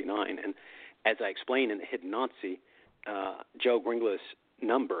 B-2249. And as I explain in The Hidden Nazi, Joe Gringlas'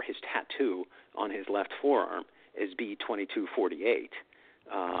 number, his tattoo on his left forearm, is B-2248.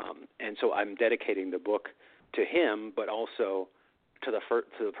 And so I'm dedicating the book to him, but also to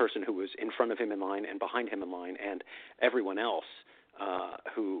the person who was in front of him in line and behind him in line, and everyone else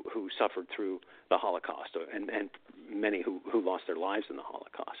who suffered through the Holocaust, and many who lost their lives in the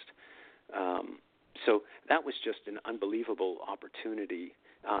Holocaust. So that was just an unbelievable opportunity.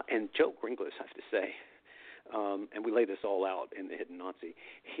 And Joe Gringlas, I have to say, and we lay this all out in The Hidden Nazi,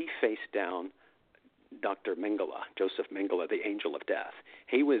 he faced down Dr. Mengele, Joseph Mengele, the angel of death.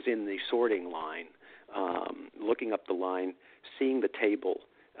 He was in the sorting line, looking up the line, seeing the table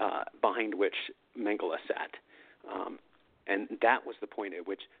behind which Mengele sat. And that was the point at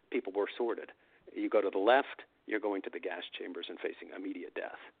which people were sorted. You go to the left, you're going to the gas chambers and facing immediate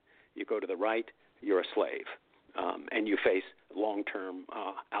death. You go to the right, you're a slave. And you face long-term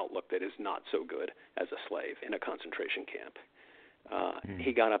outlook that is not so good as a slave in a concentration camp.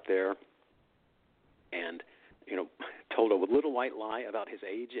 He got up there and, told a little white lie about his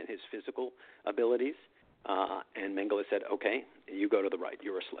age and his physical abilities. And Mengele said, okay, you go to the right,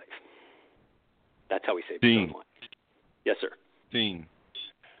 you're a slave. That's how he saved his own life. Yes, sir. Dean,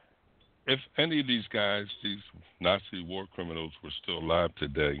 if any of these guys, these Nazi war criminals, were still alive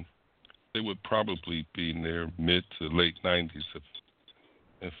today, they would probably be in their mid to late 90s,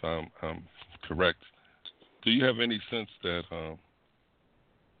 if I'm correct. Do you have any sense that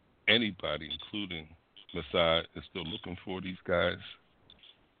anybody, including Mossad, is still looking for these guys?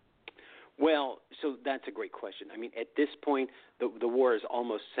 Well, so that's a great question. I mean, at this point, the war is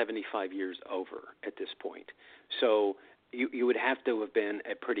almost 75 years over at this point. So you would have to have been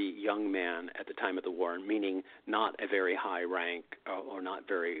a pretty young man at the time of the war, meaning not a very high rank or not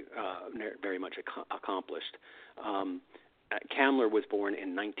very much accomplished. Kammler was born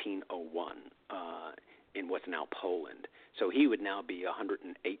in 1901 in what's now Poland. So he would now be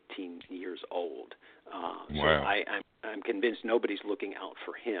 118 years old. Wow. So I'm convinced nobody's looking out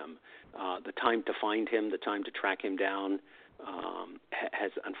for him. The time to find him, the time to track him down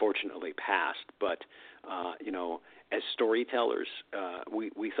has unfortunately passed. But, as storytellers,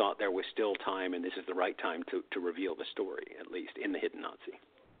 we thought there was still time, and this is the right time to reveal the story, at least in The Hidden Nazi.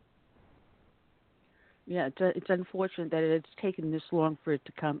 Yeah, it's unfortunate that it's taken this long for it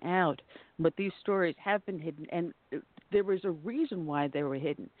to come out, but these stories have been hidden, and there was a reason why they were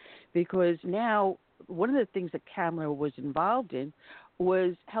hidden, because now one of the things that Kammler was involved in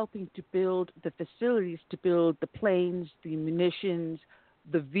was helping to build the facilities, to build the planes, the munitions,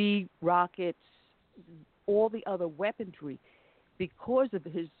 the V rockets, all the other weaponry. Because of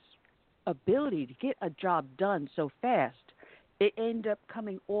his ability to get a job done so fast, it ended up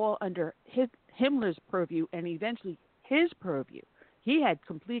coming all under Himmler's purview and eventually his purview. He had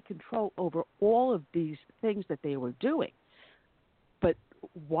complete control over all of these things that they were doing. But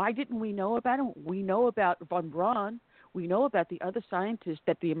why didn't we know about him? We know about von Braun. We know about the other scientists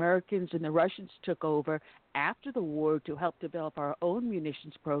that the Americans and the Russians took over after the war to help develop our own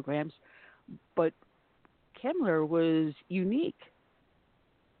munitions programs. But Kammler was unique.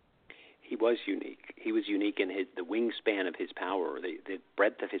 He was unique. He was unique in the wingspan of his power. The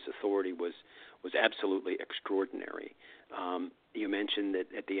breadth of his authority was absolutely extraordinary. You mentioned that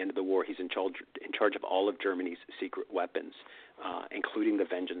at the end of the war, he's in charge of all of Germany's secret weapons, including the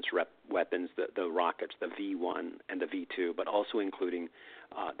Vengeance weapons, the rockets, the V-1 and the V-2, but also including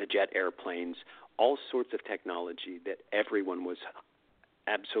the jet airplanes, all sorts of technology that everyone was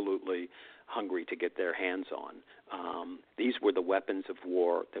absolutely hungry to get their hands on. These were the weapons of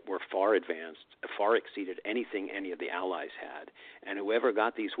war that were far advanced, far exceeded anything any of the Allies had. And whoever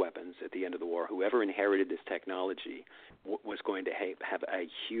got these weapons at the end of the war, whoever inherited this technology, was going to have a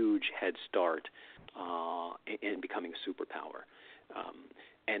huge head start in becoming a superpower.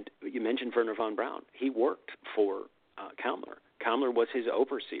 And you mentioned Werner von Braun. He worked for Kammler. Kammler was his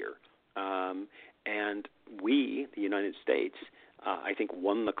overseer. And we, the United States, I think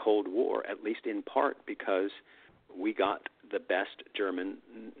won the Cold War, at least in part because we got the best German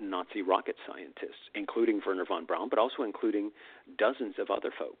Nazi rocket scientists, including Werner von Braun, but also including dozens of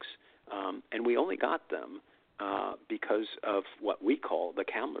other folks. And we only got them because of what we call the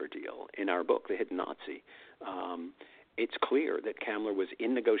Kammler deal in our book, The Hidden Nazi. It's clear that Kammler was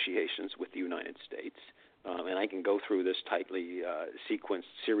in negotiations with the United States and I can go through this tightly sequenced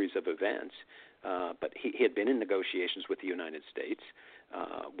series of events, but he had been in negotiations with the United States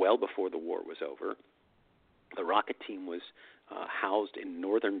well before the war was over. The rocket team was housed in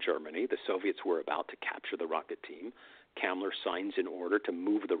northern Germany. The Soviets were about to capture the rocket team. Kammler signs an order to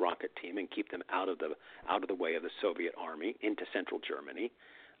move the rocket team and keep them out of the way of the Soviet army into central Germany.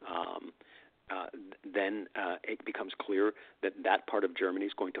 Then it becomes clear that part of Germany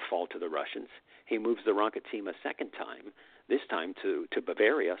is going to fall to the Russians. He moves the rocket team a second time, this time to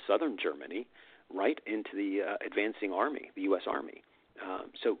Bavaria, southern Germany, right into the advancing army, the U.S. Army.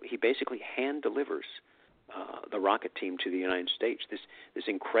 So he basically hand delivers the rocket team to the United States, this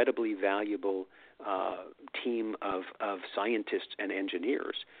incredibly valuable team of scientists and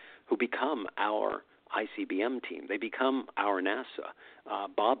engineers who become our ICBM team. They become our NASA.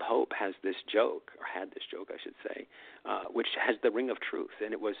 Bob Hope has this joke, or had this joke, I should say, which has the ring of truth.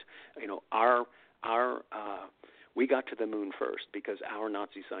 And it was, we got to the moon first because our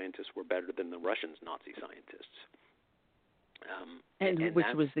Nazi scientists were better than the Russians' Nazi scientists. And which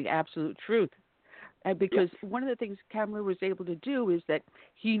was the absolute truth. Because one of the things Kammler was able to do is that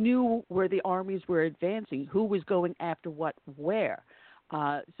he knew where the armies were advancing, who was going after what, where.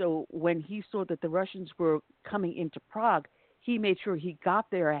 So when he saw that the Russians were coming into Prague, he made sure he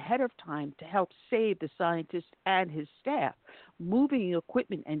got there ahead of time to help save the scientist and his staff, moving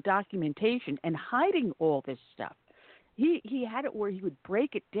equipment and documentation and hiding all this stuff. He had it where he would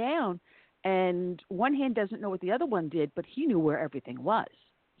break it down, and one hand doesn't know what the other one did, but he knew where everything was.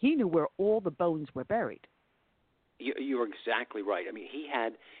 He knew where all the bones were buried. You're exactly right. I mean, he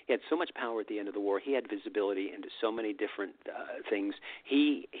had so much power at the end of the war. He had visibility into so many different things.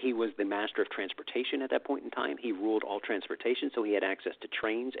 He was the master of transportation at that point in time. He ruled all transportation, so he had access to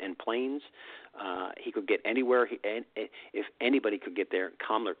trains and planes. He could get anywhere. If anybody could get there,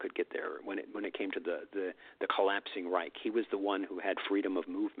 Kammler could get there. When it came to the collapsing Reich, he was the one who had freedom of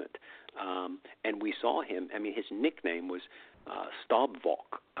movement. And we saw him. I mean, his nickname was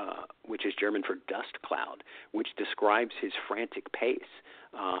Staubwolke, which is German for dust cloud, which describes his frantic pace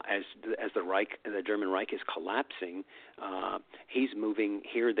as the German Reich is collapsing. He's moving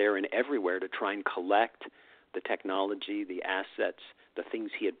here, there, and everywhere to try and collect the technology, the assets, the things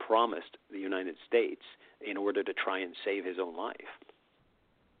he had promised the United States in order to try and save his own life.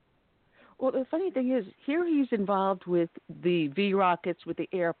 Well, the funny thing is, here he's involved with the V rockets, with the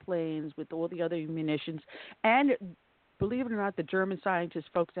airplanes, with all the other munitions, and believe it or not, the German scientists,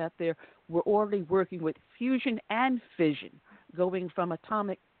 folks out there, were already working with fusion and fission, going from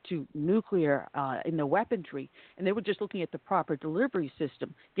atomic to nuclear in the weaponry, and they were just looking at the proper delivery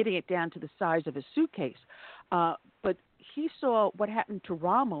system, getting it down to the size of a suitcase. But he saw what happened to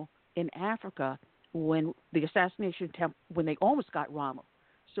Rommel in Africa when the assassination attempt, when they almost got Rommel.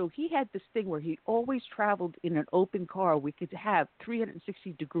 So he had this thing where he always traveled in an open car. We could have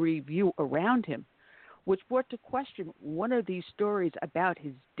 360-degree view around him, which brought to question one of these stories about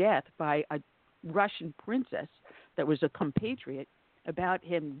his death by a Russian princess that was a compatriot, about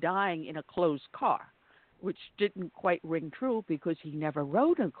him dying in a closed car, which didn't quite ring true because he never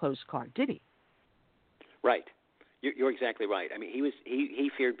rode in a closed car, did he? Right. You're exactly right. I mean,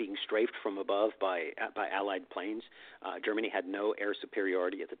 he feared being strafed from above by Allied planes. Germany had no air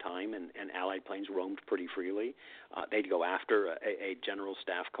superiority at the time, and Allied planes roamed pretty freely. They'd go after a general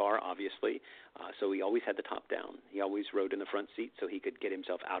staff car, obviously. So he always had the top down. He always rode in the front seat so he could get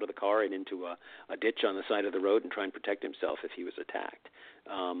himself out of the car and into a ditch on the side of the road and try and protect himself if he was attacked.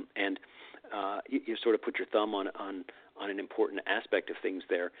 You sort of put your thumb on an important aspect of things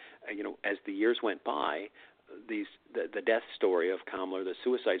there. As the years went by, the death story of Kammler, the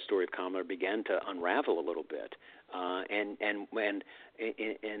suicide story of Kammler, began to unravel a little bit, and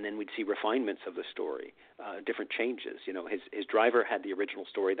then we'd see refinements of the story, different changes. His driver had the original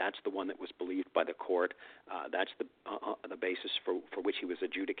story. That's the one that was believed by the court. That's the basis for which he was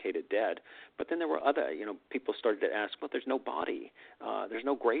adjudicated dead. But then there were other, people started to ask, well, there's no body, there's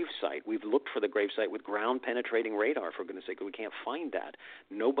no grave site. We've looked for the grave site with ground-penetrating radar, for goodness sake, we can't find that.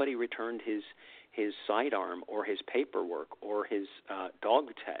 Nobody returned his sidearm or his paperwork or his dog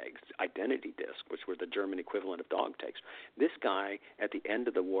tags, identity disc, which were the German equivalent of dog tags. This guy, at the end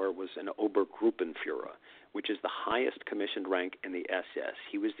of the war, was an Obergruppenführer, which is the highest commissioned rank in the SS.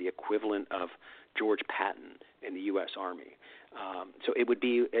 He was the equivalent of George Patton in the U.S. Army. So it would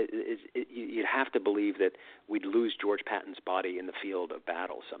be, you'd have to believe that we'd lose George Patton's body in the field of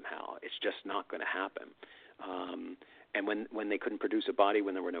battle somehow. It's just not going to happen. And when they couldn't produce a body,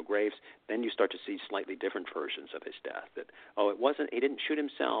 when there were no graves, then you start to see slightly different versions of his death. That, he didn't shoot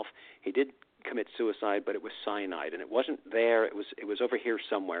himself. He did commit suicide, but it was cyanide, and it wasn't there. It was over here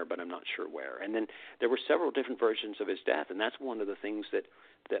somewhere, but I'm not sure where. And then there were several different versions of his death, and that's one of the things that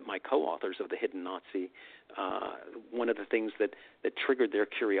my co-authors of The Hidden Nazi, one of the things that triggered their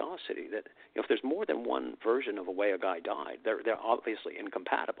curiosity, that if there's more than one version of a way a guy died, they're obviously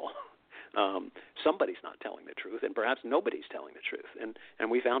incompatible. Somebody's not telling the truth, and perhaps nobody's telling the truth.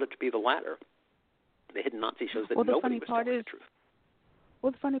 And we found it to be the latter. The Hidden Nazi shows that nobody was telling the truth.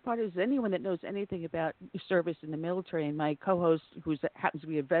 Well, the funny part is anyone that knows anything about service in the military, and my co-host, who happens to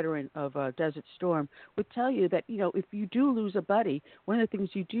be a veteran of Desert Storm, would tell you that, if you do lose a buddy, one of the things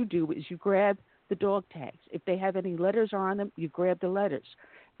you do is you grab the dog tags. If they have any letters on them, you grab the letters.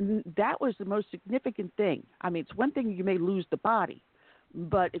 That was the most significant thing. I mean, it's one thing you may lose the body,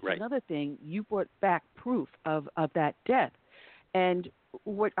 but it's another thing you brought back proof of that death. And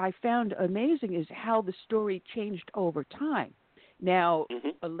what I found amazing is how the story changed over time. Now,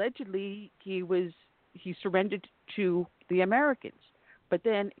 allegedly, he surrendered to the Americans, but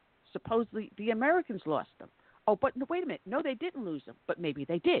then supposedly the Americans lost them. Oh, but wait a minute. No, they didn't lose them, but maybe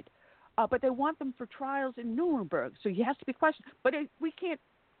they did. But they want them for trials in Nuremberg, so he has to be questioned. But we can't,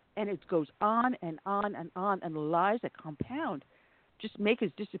 and it goes on and on and on, and the lies that compound just make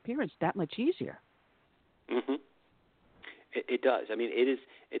his disappearance that much easier. Mm-hmm. It does. I mean,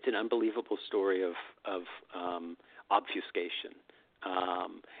 it's an unbelievable story of obfuscation.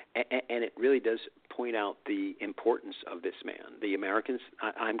 And it really does point out the importance of this man. The Americans,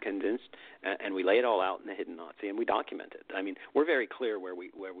 I'm convinced, and we lay it all out in The Hidden Nazi, and we document it. I mean, we're very clear where we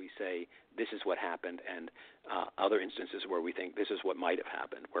say this is what happened, and other instances where we think this is what might have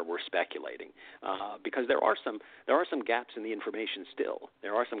happened, where we're speculating, because there are some gaps in the information still.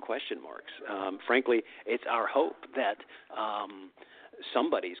 There are some question marks. Frankly, it's our hope that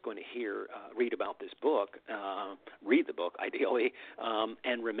somebody's going to read about this book, read the book ideally,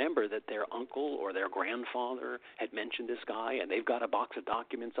 and remember that their uncle or their grandfather had mentioned this guy, and they've got a box of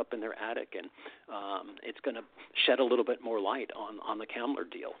documents up in their attic, and it's going to shed a little bit more light on the Kamler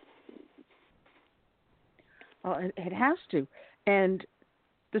deal. Well, it has to. And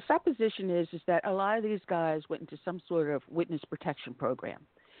the supposition is that a lot of these guys went into some sort of witness protection program.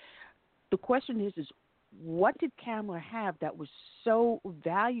 The question is what did Kamler have that was so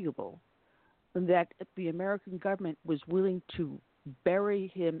valuable that the American government was willing to bury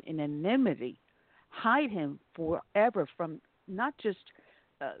him in anonymity, hide him forever from not just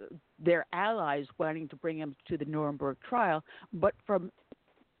their allies wanting to bring him to the Nuremberg trial, but from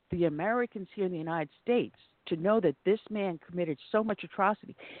the Americans here in the United States, to know that this man committed so much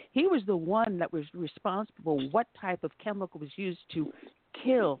atrocity. He was the one that was responsible for what type of chemical was used to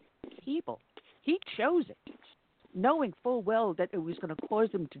kill people. He chose it, knowing full well that it was going to cause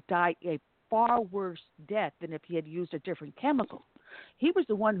him to die a far worse death than if he had used a different chemical. He was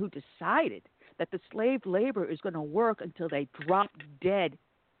the one who decided that the slave labor is going to work until they drop dead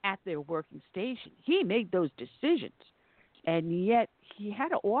at their working station. He made those decisions, and yet he had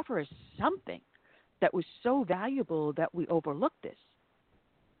to offer us something that was so valuable that we overlooked this.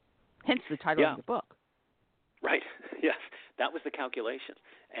 Hence the title of the book. Right. Yes, that was the calculation.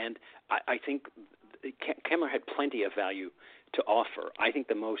 And I think Kamler had plenty of value to offer. I think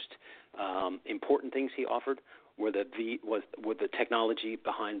the most important things he offered were the technology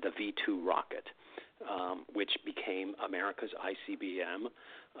behind the V-2 rocket, which became America's ICBM.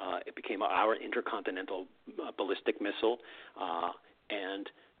 It became our intercontinental ballistic missile, and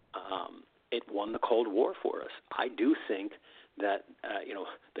it won the Cold War for us. I do think that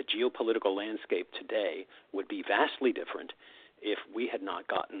the geopolitical landscape today would be vastly different if we had not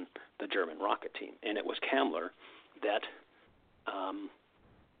gotten the German rocket team, and it was Kamler that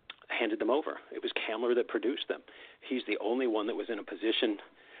handed them over. It was Kamler that produced them. He's the only one that was in a position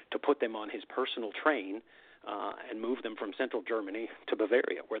to put them on his personal train and move them from central Germany to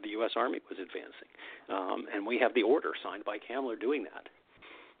Bavaria, where the U.S. Army was advancing. And we have the order signed by Kamler doing that.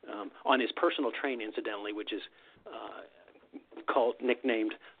 On his personal train, incidentally, which is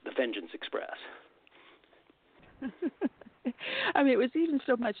nicknamed the Vengeance Express. I mean, it was even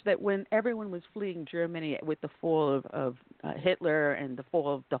so much that when everyone was fleeing Germany with the fall of Hitler and the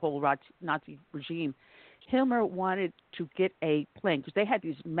fall of the whole Nazi regime, Himmler wanted to get a plane because they had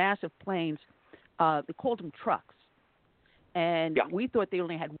these massive planes. They called them trucks. And we thought they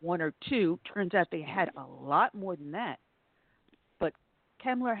only had one or two. Turns out they had a lot more than that. But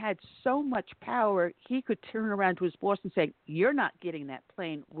Kamler had so much power, he could turn around to his boss and say, "You're not getting that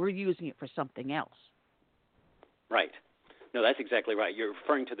plane. We're using it for something else." Right. No, that's exactly right. You're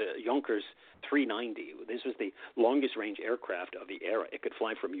referring to the Junkers 390. This was the longest range aircraft of the era. It could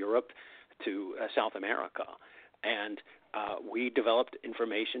fly from Europe to South America. and we developed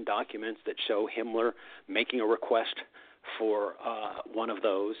information documents that show Himmler making a request for one of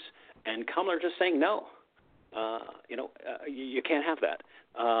those, and Kammler just saying no. You can't have that,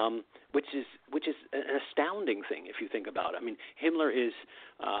 which is an astounding thing if you think about it. I mean, Himmler is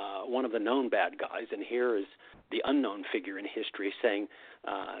one of the known bad guys, and here is the unknown figure in history saying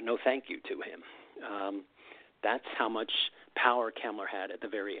no thank you to him. That's how much power Kammler had at the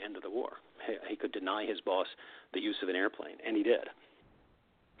very end of the war. He could deny his boss the use of an airplane, and he did.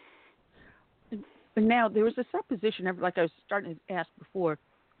 Now, there was a supposition, like I was starting to ask before,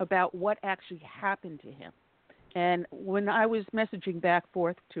 about what actually happened to him. And when I was messaging back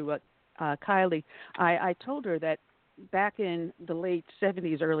forth to Kylie, I told her that back in the late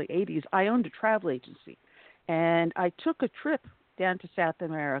 70s, early 80s, I owned a travel agency. And I took a trip down to South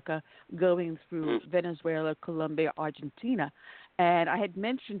America, going through Venezuela, Colombia, Argentina. And I had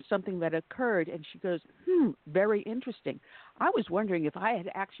mentioned something that occurred, and she goes, very interesting. I was wondering if I had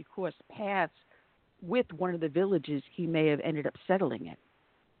actually crossed paths with one of the villages he may have ended up settling in.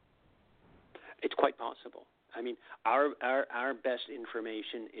 It's quite possible. I mean, our best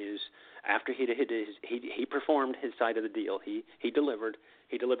information is after he performed his side of the deal. He delivered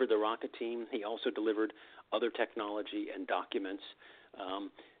the rocket team. He also delivered other technology and documents.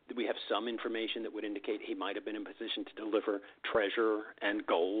 We have some information that would indicate he might have been in position to deliver treasure and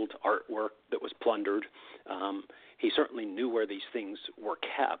gold, artwork that was plundered. He certainly knew where these things were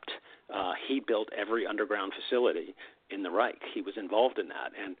kept. He built every underground facility in the Reich. He was involved in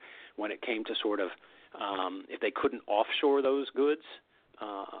that. And when it came to sort of if they couldn't offshore those goods,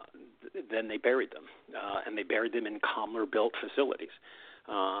 then they buried them, and they buried them in Kammler-built facilities.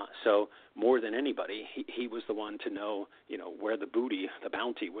 So more than anybody, he was the one to know, where the booty, the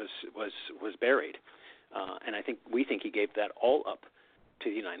bounty was buried. And we think he gave that all up to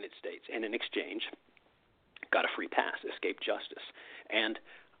the United States, and in exchange, got a free pass, escaped justice. And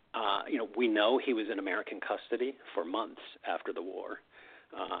we know he was in American custody for months after the war.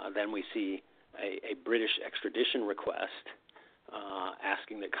 Then we see a British extradition request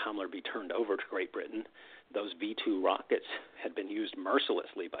asking that Kammler be turned over to Great Britain. Those V-2 rockets had been used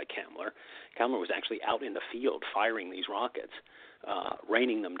mercilessly by Kammler. Kammler was actually out in the field firing these rockets,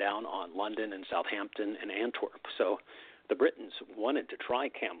 raining them down on London and Southampton and Antwerp. So the Britons wanted to try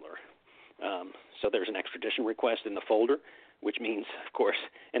Kammler. So there's an extradition request in the folder, which means, of course,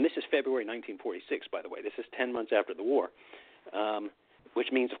 and this is February 1946, by the way. This is 10 months after the war. Which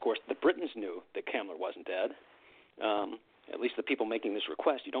means, of course, the Britons knew that Kammler wasn't dead. At least the people making this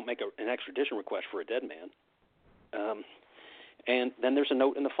request. You don't make an extradition request for a dead man. And then there's a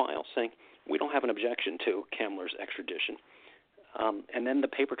note in the file saying, we don't have an objection to Kammler's extradition. And then the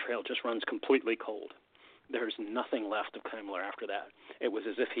paper trail just runs completely cold. There's nothing left of Kammler after that. It was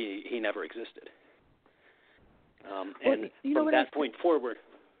as if he never existed. And from that point forward,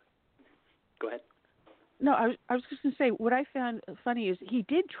 go ahead. No, I was just going to say, what I found funny is he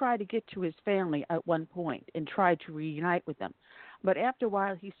did try to get to his family at one point and tried to reunite with them. But after a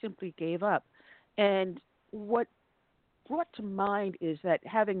while, he simply gave up. And what brought to mind is that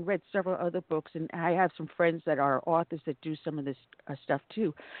having read several other books, and I have some friends that are authors that do some of this stuff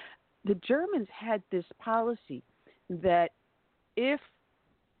too, the Germans had this policy that if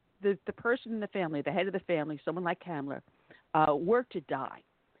the person in the family, the head of the family, someone like Kammler, were to die,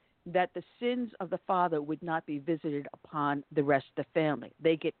 that the sins of the father would not be visited upon the rest of the family.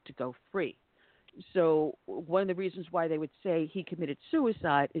 They get to go free. So one of the reasons why they would say he committed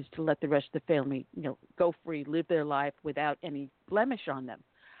suicide is to let the rest of the family, go free, live their life without any blemish on them.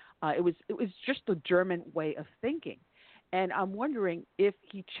 It was just the German way of thinking. And I'm wondering if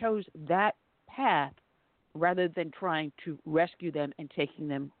he chose that path rather than trying to rescue them and taking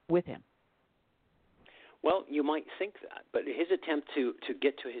them with him. Well, you might think that, but his attempt to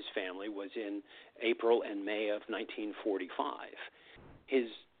get to his family was in April and May of 1945. His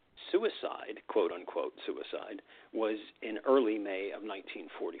suicide, quote-unquote suicide, was in early May of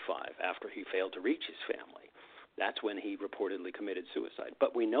 1945 after he failed to reach his family. That's when he reportedly committed suicide.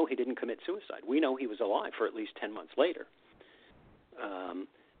 But we know he didn't commit suicide. We know he was alive for at least 10 months later.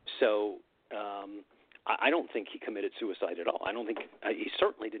 I don't think he committed suicide at all. I don't think he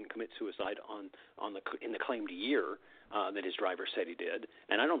certainly didn't commit suicide in the claimed year that his driver said he did,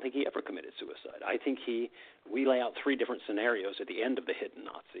 and I don't think he ever committed suicide. I think we lay out three different scenarios at the end of the Hidden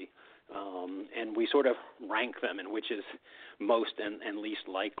Nazi, and we sort of rank them in which is most and least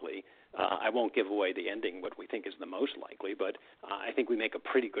likely. I won't give away the ending, what we think is the most likely, but I think we make a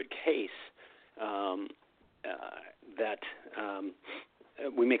pretty good case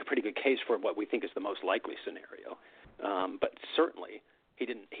we make a pretty good case for what we think is the most likely scenario. But certainly he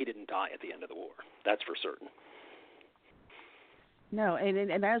didn't die at the end of the war. That's for certain. No,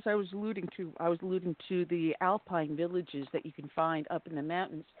 and as I was alluding to the alpine villages that you can find up in the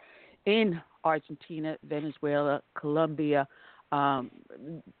mountains in Argentina, Venezuela, Colombia,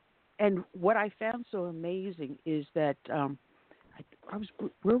 and what I found so amazing is that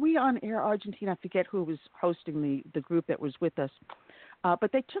were we on Air Argentina? I forget who was hosting the group that was with us,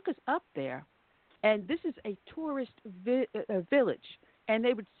 but they took us up there, and this is a tourist village, and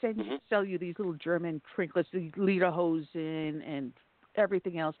they would sell you these little German trinkets, these lederhosen and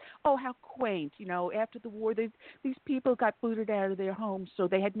everything else. Oh, how quaint! After the war, these people got booted out of their homes, so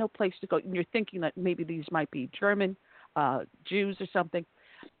they had no place to go. And you're thinking that maybe these might be German Jews or something,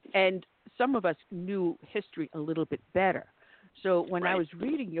 and some of us knew history a little bit better. So when I was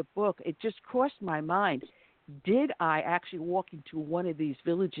reading your book, it just crossed my mind, did I actually walk into one of these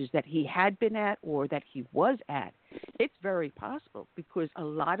villages that he had been at or that he was at? It's very possible because a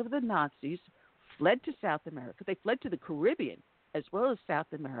lot of the Nazis fled to South America. They fled to the Caribbean as well as South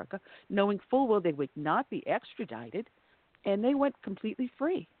America, knowing full well they would not be extradited, and they went completely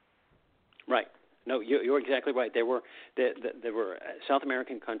free. Right. No, you're exactly right. There were South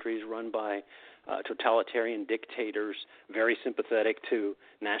American countries run by totalitarian dictators, very sympathetic to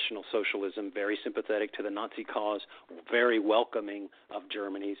National Socialism, very sympathetic to the Nazi cause, very welcoming of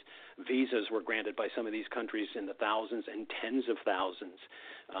Germany's. Visas were granted by some of these countries in the thousands and tens of thousands.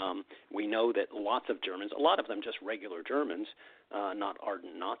 We know that lots of Germans, a lot of them just regular Germans, not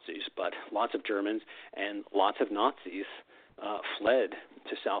ardent Nazis, but lots of Germans and lots of Nazis fled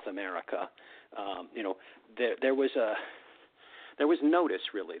to South America. There was notice,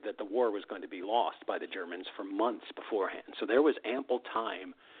 really, that the war was going to be lost by the Germans for months beforehand. So there was ample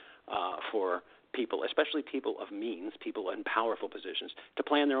time for people, especially people of means, people in powerful positions, to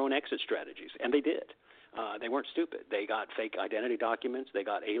plan their own exit strategies, and they did. They weren't stupid. They got fake identity documents. They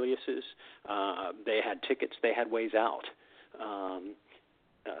got aliases. They had tickets. They had ways out. And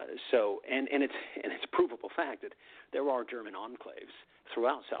it's a provable fact that there are German enclaves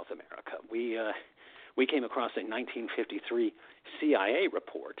throughout South America. We came across a 1953 CIA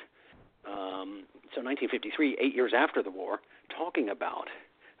report, so 1953, 8 years after the war, talking about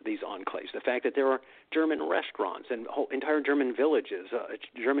these enclaves, the fact that there are German restaurants and whole entire German villages, a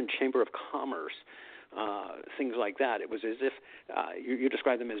German Chamber of Commerce, things like that. It was as if you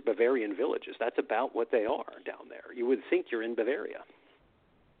describe them as Bavarian villages. That's about what they are down there. You would think you're in Bavaria.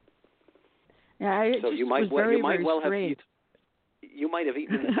 Yeah, so you might have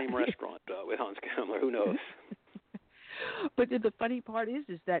eaten in the same restaurant with Hans Kammler. Who knows? But the funny part is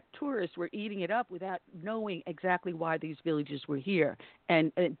that tourists were eating it up without knowing exactly why these villages were here.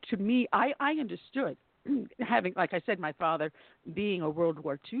 And to me, I understood, having, like I said, my father being a World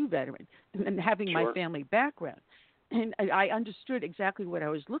War II veteran and having my family background. And I understood exactly what I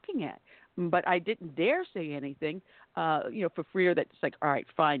was looking at. But I didn't dare say anything, for fear that it's like, all right,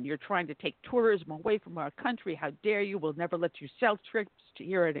 fine, you're trying to take tourism away from our country. How dare you? We'll never let you sell trips to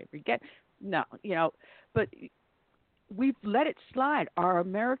here and again. No, but we've let it slide. Our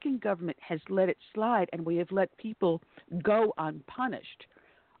American government has let it slide, and we have let people go unpunished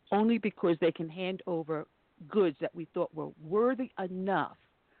only because they can hand over goods that we thought were worthy enough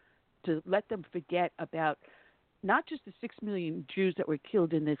to let them forget about not just the 6 million Jews that were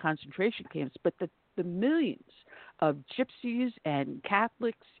killed in the concentration camps, but the millions of gypsies and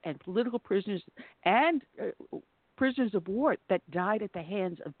Catholics and political prisoners and prisoners of war that died at the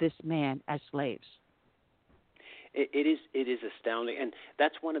hands of this man as slaves. It is astounding, and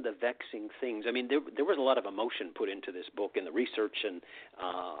that's one of the vexing things. I mean, there was a lot of emotion put into this book and the research and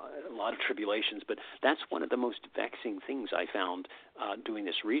a lot of tribulations, but that's one of the most vexing things I found doing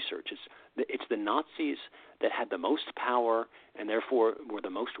this research. It's the Nazis that had the most power and therefore were the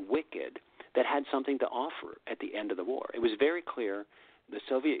most wicked that had something to offer at the end of the war. It was very clear the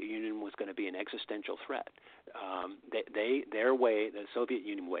Soviet Union was going to be an existential threat. Their way, the Soviet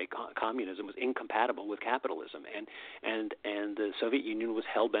Union way, communism was incompatible with capitalism, and the Soviet Union was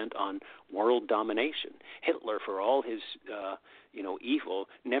hell bent on world domination. Hitler, for all his evil,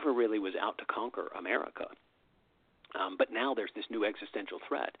 never really was out to conquer America. But now there's this new existential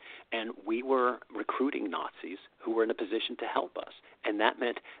threat, and we were recruiting Nazis who were in a position to help us, and that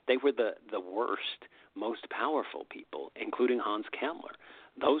meant they were the worst, most powerful people, including Hans Kammler.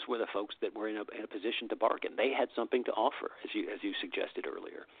 Those were the folks that were in a position to bargain. They had something to offer, as you suggested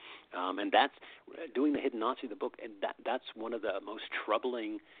earlier, and that's doing the Hidden Nazi, the book, and that's one of the most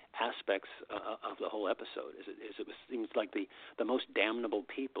troubling aspects of the whole episode. It seems like the most damnable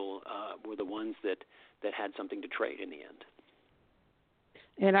people were the ones that had something to trade in the end.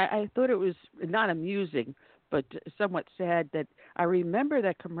 And I thought it was not amusing, but somewhat sad that I remember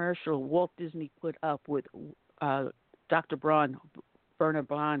that commercial Walt Disney put up with Dr. Braun, Werner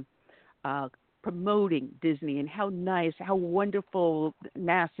Braun, promoting Disney and how nice, how wonderful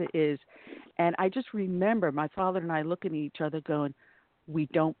NASA is. And I just remember my father and I looking at each other going, we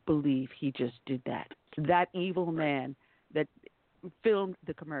don't believe he just did that. That evil man that filmed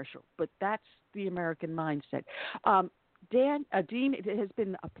the commercial. But that's the American mindset. Dean, it has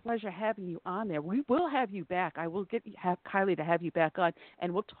been a pleasure having you on there. We will have you back. I will have Kylie to have you back on,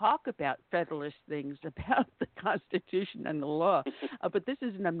 and we'll talk about Federalist things, about the Constitution and the law. But this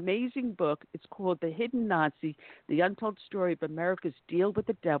is an amazing book. It's called The Hidden Nazi, The Untold Story of America's Deal with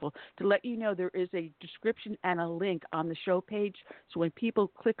the Devil. To let you know, there is a description and a link on the show page, so when people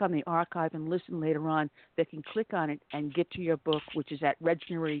click on the archive and listen later on, they can click on it and get to your book, which is at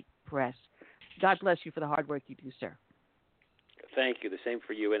Regnery Press. God bless you for the hard work you do, sir. Thank you. The same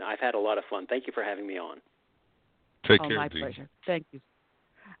for you. And I've had a lot of fun. Thank you for having me on. Take care, my Dean. Pleasure. Thank you.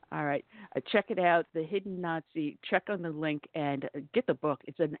 All right. Check it out, The Hidden Nazi. Check on the link and get the book.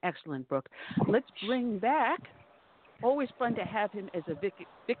 It's an excellent book. Let's bring back, always fun to have him as a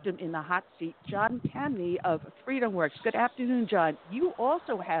victim in the hot seat, John Tamney of Freedom Works. Good afternoon, John. You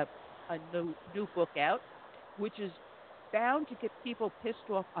also have a new book out, which is bound to get people pissed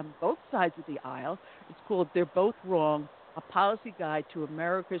off on both sides of the aisle. It's called They're Both Wrong, a policy guide to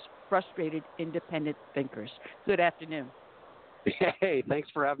America's frustrated independent thinkers. Good afternoon. Hey, thanks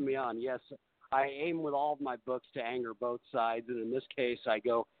for having me on. Yes, I aim with all of my books to anger both sides, and in this case, I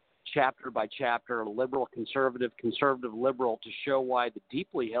go chapter by chapter, liberal, conservative, conservative, liberal, to show why the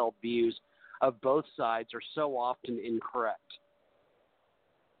deeply held views of both sides are so often incorrect.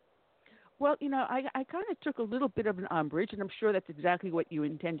 Well, I kind of took a little bit of an umbrage, and I'm sure that's exactly what you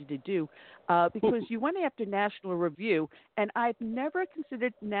intended to do, because you went after National Review, and I've never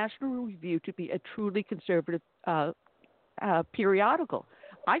considered National Review to be a truly conservative periodical.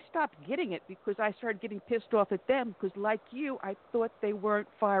 I stopped getting it because I started getting pissed off at them because, like you, I thought they weren't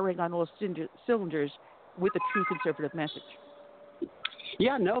firing on all cylinders with a true conservative message.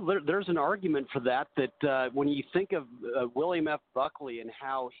 Yeah, no, there's an argument for that when you think of William F. Buckley and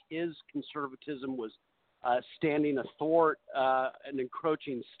how his conservatism was standing athwart an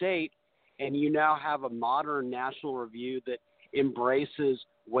encroaching state, and you now have a modern National Review that embraces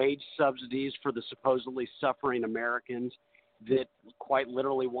wage subsidies for the supposedly suffering Americans, that quite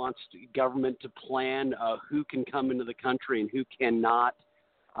literally wants government to plan who can come into the country and who cannot,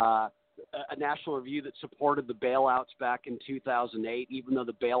 a National Review that supported the bailouts back in 2008, even though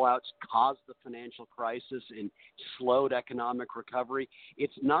the bailouts caused the financial crisis and slowed economic recovery.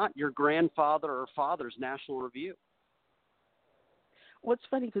 It's not your grandfather or father's National Review. What's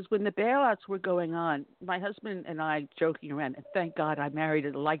funny, because when the bailouts were going on, my husband and I joking around, and thank God I married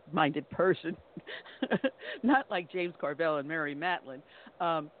a like-minded person, not like James Carvell and Mary Matlin,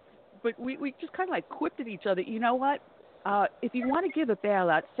 but we just kind of like quipped at each other, you know what? If you want to give a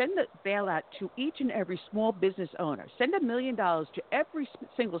bailout, send the bailout to each and every small business owner. Send $1 million to every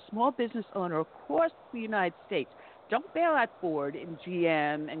single small business owner across the United States. Don't bail out Ford and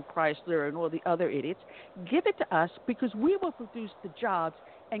GM and Chrysler and all the other idiots. Give it to us because we will produce the jobs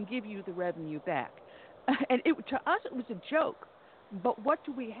and give you the revenue back. And to us, it was a joke. But what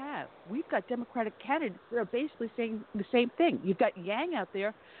do we have? We've got Democratic candidates that are basically saying the same thing. You've got Yang out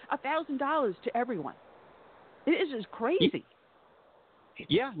there, $1,000 to everyone. It is crazy.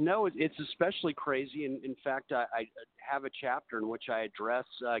 Yeah, no, it's especially crazy. In fact, I have a chapter in which I address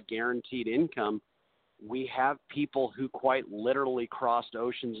guaranteed income. We have people who quite literally crossed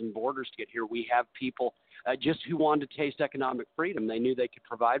oceans and borders to get here. We have people just who wanted to taste economic freedom. They knew they could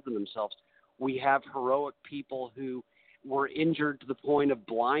provide for themselves. We have heroic people who were injured to the point of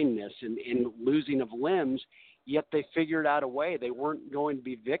blindness and losing of limbs, yet they figured out a way. They weren't going to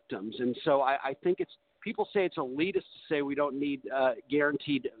be victims. And so I think people say it's elitist to say we don't need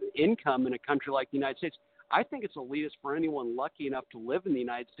guaranteed income in a country like the United States. I think it's elitist for anyone lucky enough to live in the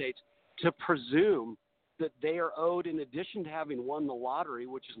United States to presume that they are owed, in addition to having won the lottery,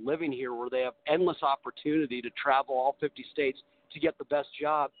 which is living here where they have endless opportunity to travel all 50 states to get the best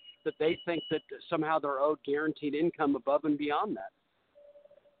job, that they think that somehow they're owed guaranteed income above and beyond that.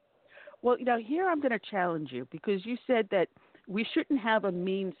 Well, here I'm going to challenge you because you said that we shouldn't have a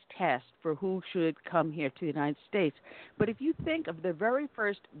means test for who should come here to the United States. But if you think of the very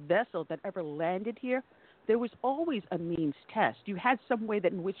first vessel that ever landed here, there was always a means test. You had some way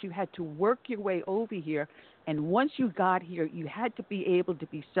in which you had to work your way over here, and once you got here, you had to be able to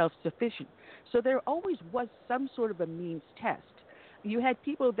be self-sufficient. So there always was some sort of a means test. You had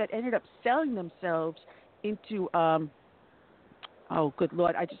people that ended up selling themselves into, oh, good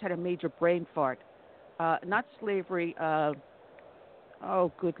Lord, I just had a major brain fart. Not slavery,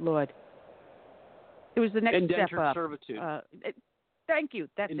 oh, good Lord. It was the next Indentured step up. servitude. Thank you.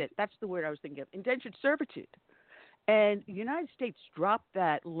 That's it. That's the word I was thinking of. Indentured servitude. And the United States dropped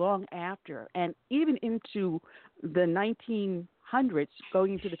that long after, and even into the 1900s,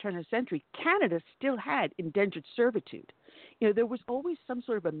 going into the turn of the century, Canada still had indentured servitude. You know, there was always some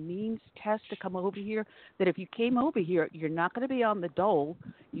sort of a means test to come over here, that if you came over here, you're not going to be on the dole.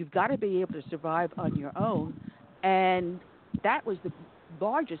 You've got to be able to survive on your own. And that was the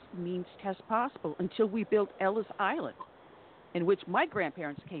largest means test possible until we built Ellis Island, in which my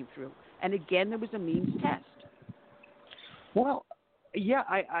grandparents came through. And again, there was a means test. Well, yeah,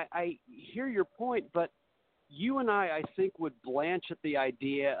 I hear your point, but you and I think, would blanch at the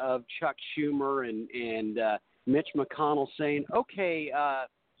idea of Chuck Schumer and Mitch McConnell saying, okay,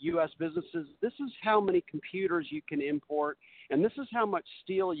 U.S. businesses, this is how many computers you can import, and this is how much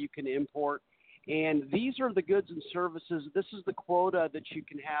steel you can import, and these are the goods and services. This is the quota that you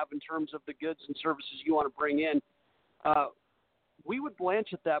can have in terms of the goods and services you want to bring in. We would blanch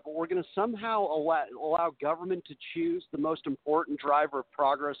at that, but we're going to somehow allow government to choose the most important driver of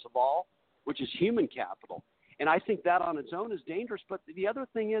progress of all, which is human capital. And I think that on its own is dangerous. But the other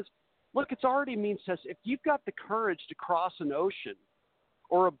thing is, look, it's already means test. If you've got the courage to cross an ocean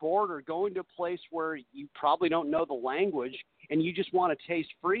or a border, going to a place where you probably don't know the language and you just want to taste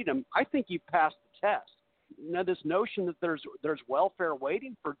freedom, I think you've passed the test. Now, this notion that there's welfare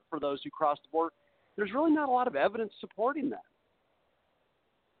waiting for those who cross the border, there's really not a lot of evidence supporting that.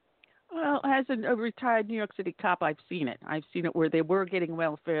 Well, as a retired New York City cop, I've seen it. I've seen it where they were getting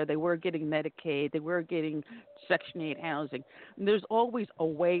welfare, they were getting Medicaid, they were getting Section 8 housing. And there's always a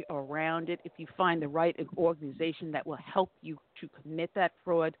way around it if you find the right organization that will help you to commit that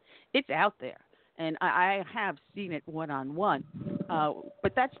fraud. It's out there, and I have seen it one-on-one.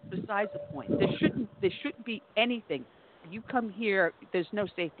 But that's besides the point. There shouldn't be anything. You come here, there's no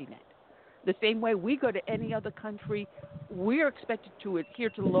safety net. The same way we go to any other country, we're expected to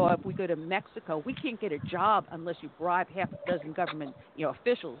adhere to the law. If we go to Mexico, we can't get a job unless you bribe half a dozen government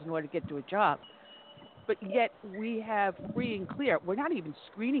officials in order to get to a job. But yet we have free and clear. We're not even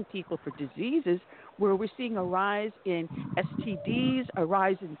screening people for diseases, where we're seeing a rise in STDs, a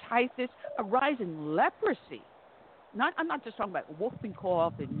rise in typhus, a rise in leprosy. I'm not just talking about whooping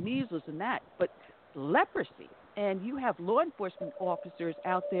cough and measles and that, but leprosy. And you have law enforcement officers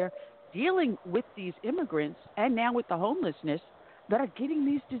out there dealing with these immigrants and now with the homelessness that are getting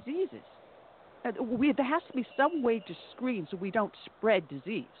these diseases. There has to be some way to screen so we don't spread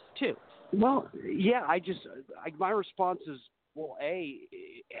disease, too. Well, yeah, my response is, well,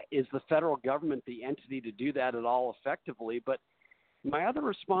 is the federal government the entity to do that at all effectively? But my other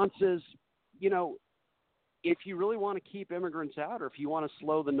response is, if you really want to keep immigrants out, or if you want to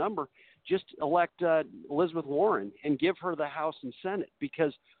slow the number, just elect Elizabeth Warren and give her the House and Senate,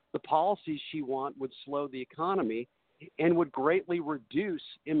 because the policies she wants would slow the economy and would greatly reduce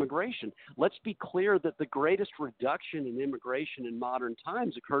immigration. Let's be clear that the greatest reduction in immigration in modern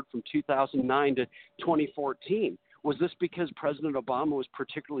times occurred from 2009 to 2014. Was this because President Obama was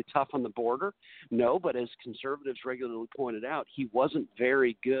particularly tough on the border? No, but as conservatives regularly pointed out, he wasn't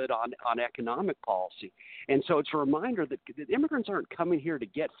very good on economic policy. And so it's a reminder that immigrants aren't coming here to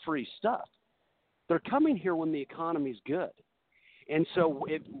get free stuff. They're coming here when the economy's good. And so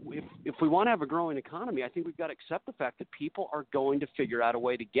if we want to have a growing economy, I think we've got to accept the fact that people are going to figure out a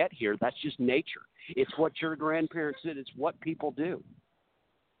way to get here. That's just nature. It's what your grandparents did. It's what people do.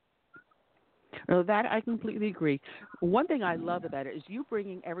 Well, that I completely agree. One thing I love about it is you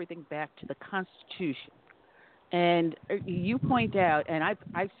bringing everything back to the Constitution. And you point out, and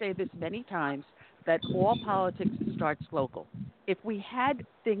I've said this many times, that all politics starts local. If we had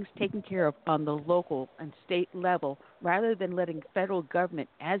things taken care of on the local and state level, rather than letting federal government,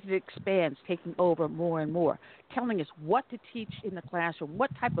 as it expands, taking over more and more, telling us what to teach in the classroom, what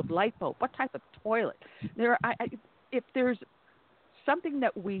type of light bulb, what type of toilet. If there's something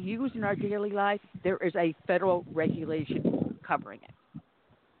that we use in our daily life, there is a federal regulation covering it.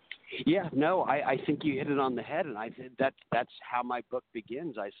 Yeah, no, I think you hit it on the head, and that's how my book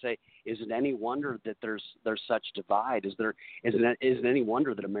begins. I say, is it any wonder that there's such divide? Is it any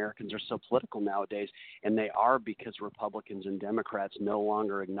wonder that Americans are so political nowadays? And they are, because Republicans and Democrats no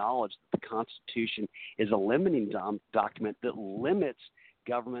longer acknowledge that the Constitution is a limiting document that limits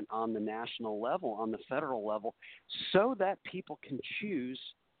government on the national level, on the federal level, so that people can choose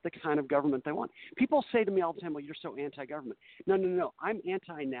the kind of government they want. People say to me all the time, well, you're so anti-government. No. I'm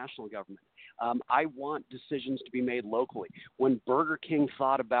anti-national government. I want decisions to be made locally. When Burger King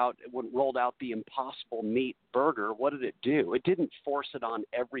rolled out the Impossible Meat burger, what did it do? It didn't force it on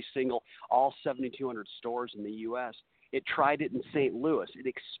all 7,200 stores in the U.S. It tried it in St. Louis. It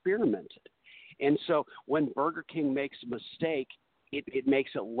experimented. And so when Burger King makes a mistake, it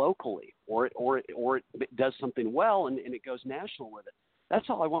makes it locally, or it does something well and it goes national with it. That's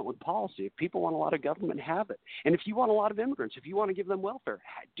all I want with policy. If people want a lot of government, have it. And if you want a lot of immigrants, if you want to give them welfare,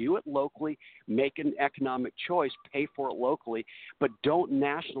 do it locally, make an economic choice, pay for it locally, but don't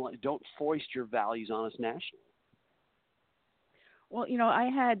foist your values on us nationally. Well, I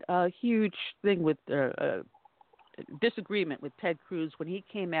had a huge thing with disagreement with Ted Cruz when he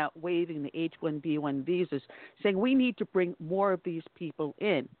came out waiving the H-1B1 visas, saying we need to bring more of these people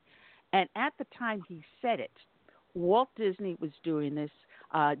in. And at the time he said it, Walt Disney was doing this,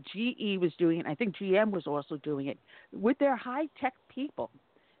 GE was doing it, I think GM was also doing it, with their high-tech people.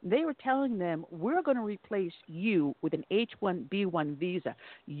 They were telling them, we're going to replace you with an H-1B1 visa.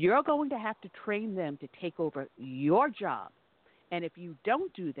 You're going to have to train them to take over your job. And if you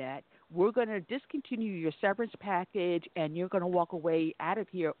don't do that, we're going to discontinue your severance package, and you're going to walk away out of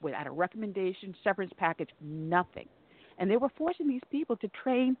here without a recommendation, severance package, nothing. And they were forcing these people to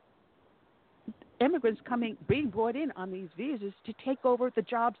train immigrants being brought in on these visas to take over the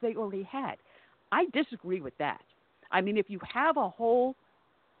jobs they already had. I disagree with that. I mean, if you have a hole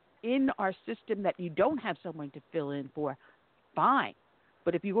in our system that you don't have someone to fill in for, fine.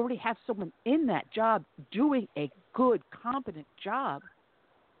 But if you already have someone in that job doing a good, competent job,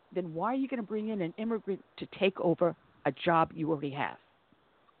 then why are you going to bring in an immigrant to take over a job you already have?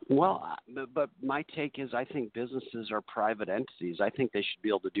 Well, but my take is I think businesses are private entities. I think they should be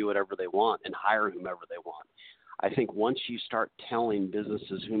able to do whatever they want and hire whomever they want. I think once you start telling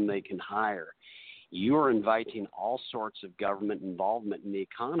businesses whom they can hire, you are inviting all sorts of government involvement in the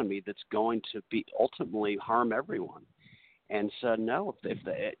economy that's going to be ultimately harm everyone. And so, no,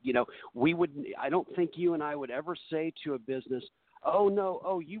 we would. I don't think you and I would ever say to a business, "Oh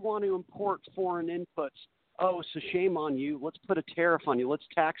no, you want to import foreign inputs? Oh, so shame on you. Let's put a tariff on you. Let's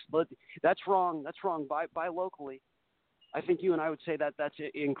tax. That's wrong. That's wrong. Buy locally." I think you and I would say that that's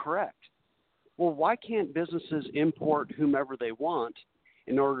incorrect. Well, why can't businesses import whomever they want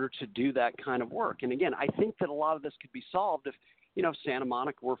in order to do that kind of work? And again, I think that a lot of this could be solved if Santa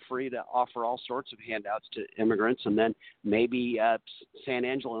Monica were free to offer all sorts of handouts to immigrants, and then maybe San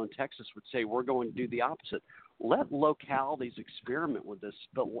Angelo in Texas would say, we're going to do the opposite. Let localities experiment with this,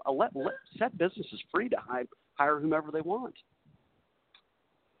 but let set businesses free to hire whomever they want.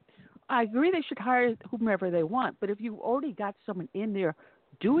 I agree they should hire whomever they want, but if you've already got someone in there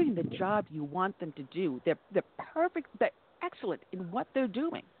doing the job you want them to do, they're perfect, they're excellent in what they're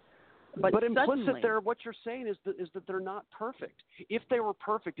doing. But implicit there, what you're saying is that they're not perfect. If they were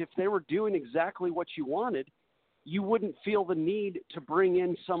perfect, if they were doing exactly what you wanted, you wouldn't feel the need to bring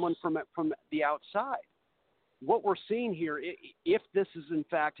in someone from the outside. What we're seeing here, if this is in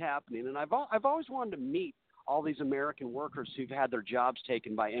fact happening, and I've always wanted to meet all these American workers who've had their jobs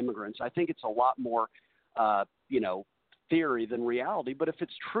taken by immigrants. I think it's a lot more, theory than reality. But if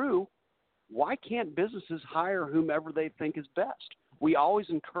it's true, why can't businesses hire whomever they think is best? We always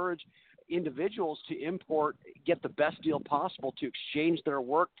encourage individuals to import, get the best deal possible, to exchange their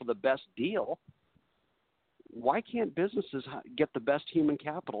work for the best deal. Why can't businesses get the best human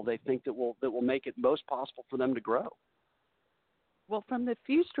capital they think that will make it most possible for them to grow? Well, from the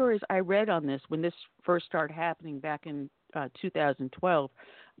few stories I read on this when this first started happening back in 2012,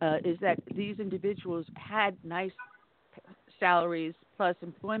 is that these individuals had nice salaries plus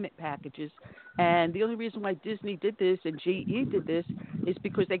employment packages, and the only reason why Disney did this and GE did this is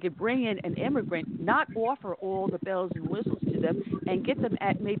because they could bring in an immigrant, not offer all the bells and whistles to them, and get them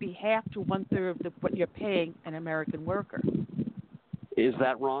at maybe half to 1/3 of what you're paying an American worker. Is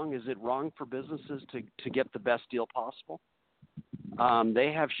that wrong? Is it wrong for businesses to get the best deal possible?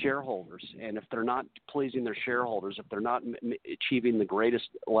 They have shareholders, and if they're not pleasing their shareholders, if they're not achieving the greatest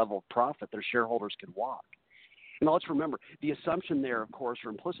level of profit, their shareholders could walk. And let's remember, the assumption there, of course, or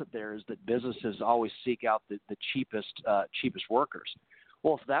implicit there, is that businesses always seek out the cheapest workers.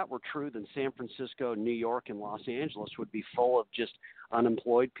 Well, if that were true, then San Francisco, New York, and Los Angeles would be full of just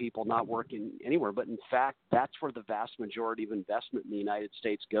unemployed people not working anywhere. But in fact, that's where the vast majority of investment in the United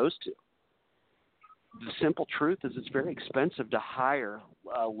States goes to. The simple truth is it's very expensive to hire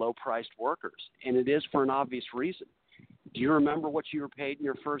low-priced workers, and it is for an obvious reason. Do you remember what you were paid in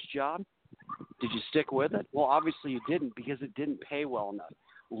your first job? Did you stick with it? Well, obviously you didn't, because it didn't pay well enough.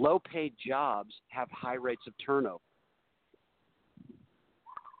 Low-paid jobs have high rates of turnover.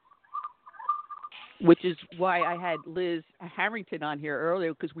 Which is why I had Liz Harrington on here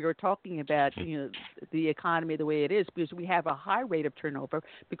earlier, because we were talking about the economy the way it is, because we have a high rate of turnover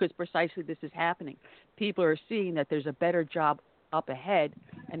because precisely this is happening. People are seeing that there's a better job up ahead,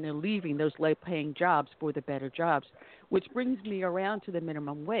 and they're leaving those low-paying jobs for the better jobs, which brings me around to the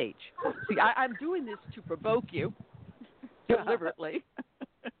minimum wage. See, I'm doing this to provoke you deliberately.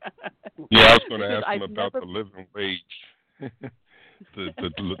 Yeah, I was going to ask him I've about never... the living wage, the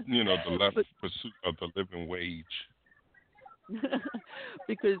left pursuit of the living wage.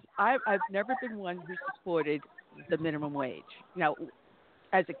 Because I've never been one who supported the minimum wage. Now,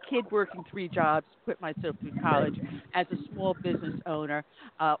 as a kid working 3 jobs, put myself through college, as a small business owner,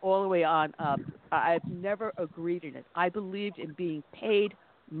 all the way on up, I've never agreed in it. I believed in being paid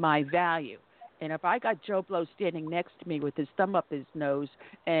my value. And if I got Joe Blow standing next to me with his thumb up his nose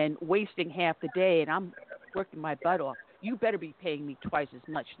and wasting half the day and I'm working my butt off, you better be paying me twice as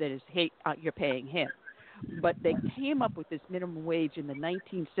much that you're paying him. But they came up with this minimum wage in the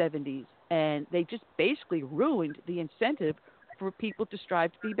 1970s, and they just basically ruined the incentive for people to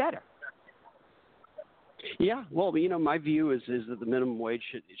strive to be better. Yeah, well, my view is that the minimum wage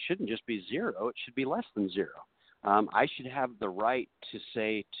shouldn't just be zero. It should be less than zero. I should have the right to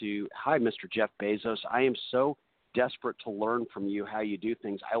say hi, Mr. Jeff Bezos, I am so desperate to learn from you how you do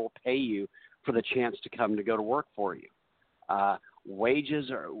things. I will pay you for the chance to go to work for you.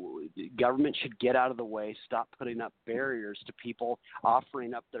 Government should get out of the way, stop putting up barriers to people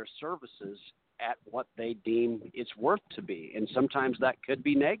offering up their services at what they deem it's worth to be. And sometimes that could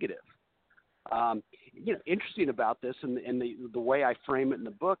be negative. Interesting about this and the way I frame it in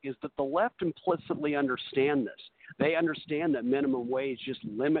the book is that the left implicitly understand this. They understand that minimum wage just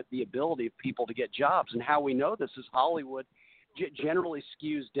limit the ability of people to get jobs. And how we know this is Hollywood generally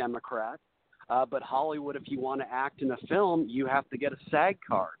skews Democrat. But Hollywood, if you want to act in a film, you have to get a SAG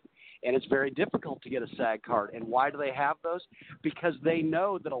card. And it's very difficult to get a SAG card. And why do they have those? Because they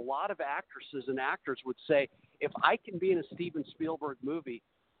know that a lot of actresses and actors would say, if I can be in a Steven Spielberg movie,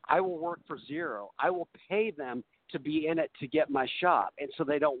 I will work for zero. I will pay them to be in it to get my shot. And so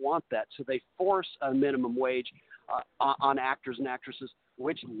they don't want that. So they force a minimum wage on actors and actresses,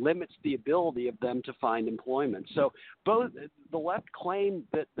 which limits the ability of them to find employment. So both the left claim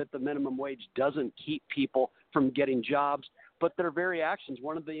that the minimum wage doesn't keep people from getting jobs, but their very actions,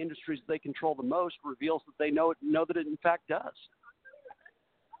 one of the industries they control the most, reveals that they know that it in fact does.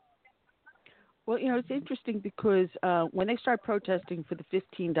 Well, it's interesting because when they started protesting for the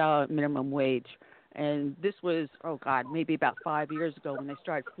 $15 minimum wage, and this was, maybe about 5 years ago when they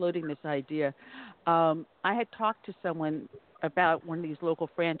started floating this idea, I had talked to someone about one of these local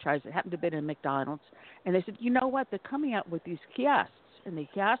franchises. It happened to have been in McDonald's, and they said, you know what, they're coming out with these kiosks, and the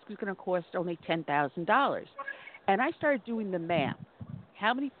kiosk is going to cost only $10,000. And I started doing the math.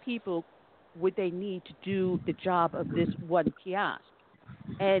 How many people would they need to do the job of this one kiosk?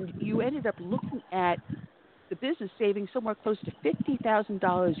 And you ended up looking at the business saving somewhere close to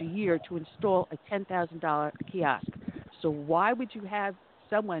 $50,000 a year to install a $10,000 kiosk. So why would you have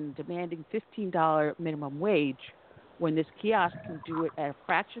someone demanding $15 minimum wage when this kiosk can do it at a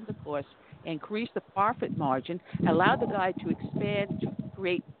fraction of the cost, increase the profit margin, allow the guy to expand, to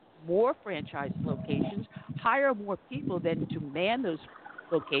create more franchise locations, hire more people then to man those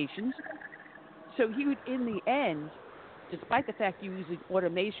locations? So he would, in the end, despite the fact you're using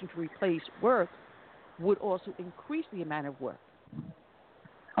automation to replace work, would also increase the amount of work.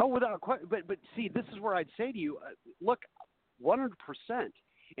 Oh, without question. But see, this is where I'd say to you, look, 100%.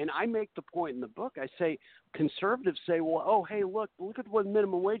 And I make the point in the book. I say conservatives say, well, oh, hey, look at what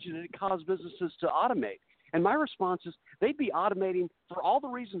minimum wage is. It caused businesses to automate. And my response is they'd be automating for all the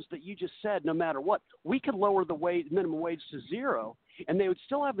reasons that you just said. No matter what, we could lower the minimum wage to zero, and they would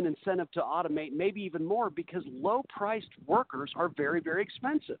still have an incentive to automate, maybe even more, because low-priced workers are very, very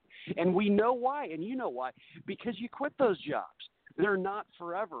expensive. And we know why, and you know why, because you quit those jobs. They're not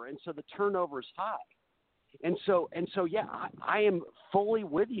forever, and so the turnover is high. And so, yeah, I am fully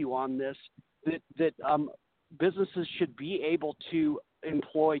with you on this, that businesses should be able to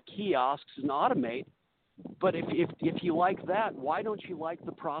employ kiosks and automate. But if you like that, why don't you like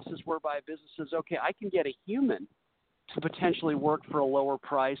the process whereby a business says, okay, I can get a human to potentially work for a lower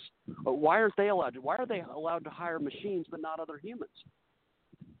price? Why aren't they allowed to? Why are they allowed to hire machines but not other humans?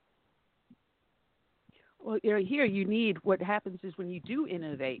 Well, here you need, what happens is when you do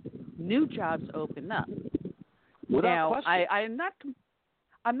innovate, new jobs open up. Without question.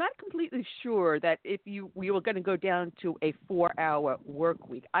 I'm not completely sure that if we were going to go down to a 4-hour work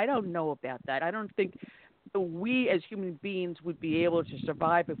week. I don't know about that. I don't think we as human beings would be able to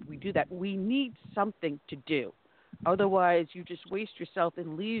survive if we do that. We need something to do. Otherwise, you just waste yourself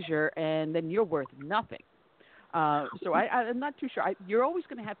in leisure, and then you're worth nothing. So I'm not too sure. You're always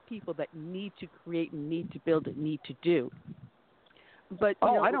going to have people that need to create and need to build and need to do. But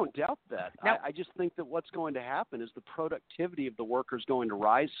I don't doubt that. Now, I just think that what's going to happen is the productivity of the worker is going to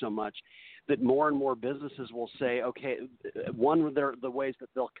rise so much that more and more businesses will say, okay, one of the ways that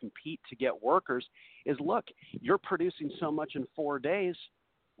they'll compete to get workers is, look, you're producing so much in 4 days,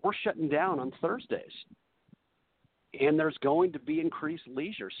 we're shutting down on Thursdays. And there's going to be increased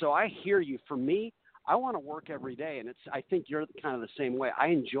leisure. So I hear you. For me, I want to work every day, and I think you're kind of the same way. I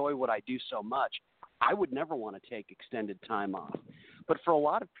enjoy what I do so much. I would never want to take extended time off. But for a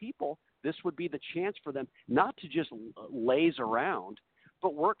lot of people, this would be the chance for them not to just laze around,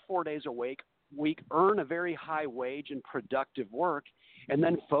 but work 4 days a week, earn a very high wage and productive work, and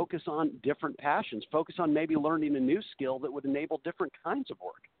then focus on different passions, focus on maybe learning a new skill that would enable different kinds of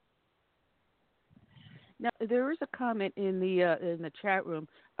work. Now, there is a comment in the chat room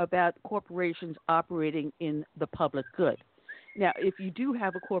about corporations operating in the public good. Now, if you do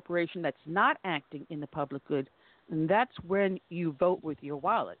have a corporation that's not acting in the public good, that's when you vote with your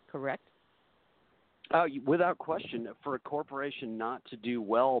wallet, correct? Without question, for a corporation not to do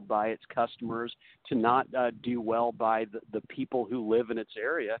well by its customers, to not do well by the people who live in its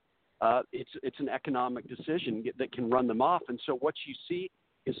area, it's an economic decision that can run them off. And so what you see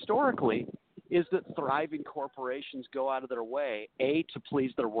historically is that thriving corporations go out of their way, A, to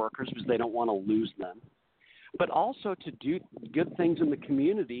please their workers because they don't want to lose them, but also to do good things in the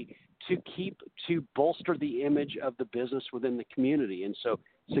community to bolster the image of the business within the community. And so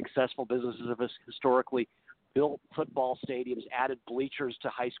successful businesses have historically built football stadiums, added bleachers to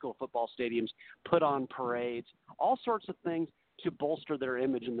high school football stadiums, put on parades, all sorts of things to bolster their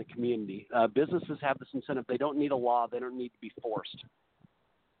image in the community. Businesses have this incentive. They don't need a law. They don't need to be forced.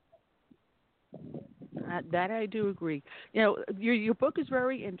 That I do agree. You know, your book is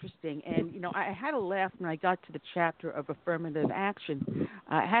very interesting, and, you know, I had a laugh when I got to the chapter of affirmative action,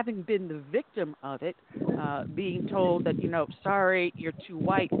 having been the victim of it, being told that, you know, sorry, you're too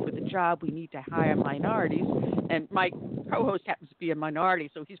white for the job, we need to hire minorities, and my co-host happens to be a minority,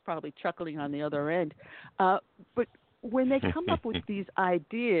 so he's probably chuckling on the other end. But when they come up with these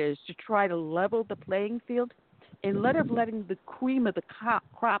ideas to try to level the playing field, instead of letting the cream of the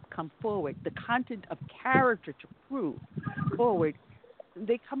crop come forward, the content of character to prove forward,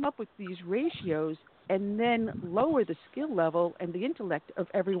 they come up with these ratios and then lower the skill level and the intellect of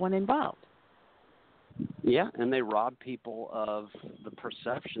everyone involved. Yeah, and they rob people of the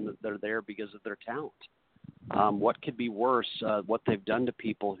perception that they're there because of their talent. What could be worse? What they've done to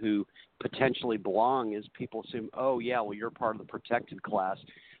people who potentially belong is people assume, oh, yeah, well, you're part of the protected class.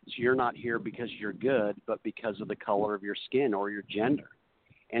 So you're not here because you're good, but because of the color of your skin or your gender.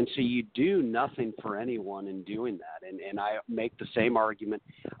 And so you do nothing for anyone in doing that. And I make the same argument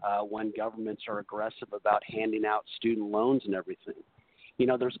when governments are aggressive about handing out student loans and everything. You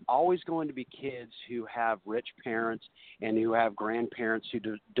know, there's always going to be kids who have rich parents and who have grandparents who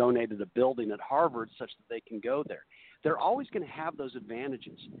donated a building at Harvard such that they can go there. They're always going to have those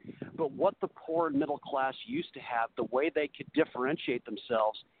advantages. But what the poor and middle class used to have, the way they could differentiate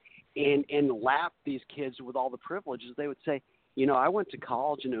themselves and lap these kids with all the privileges, they would say, you know, I went to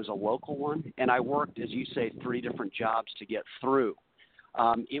college and it was a local one, and I worked, as you say, 3 different jobs to get through.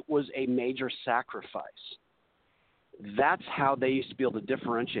 It was a major sacrifice. That's how they used to be able to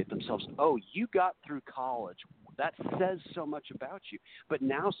differentiate themselves. Oh, you got through college. That says so much about you. But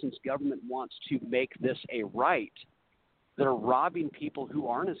now, since government wants to make this a right, they're robbing people who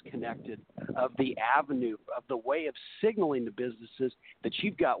aren't as connected of the avenue, of the way of signaling to businesses that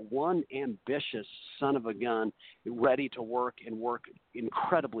you've got one ambitious son of a gun ready to work and work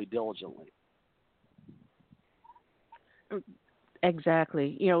incredibly diligently.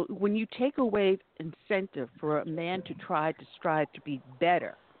 Exactly. You know, when you take away incentive for a man to try to strive to be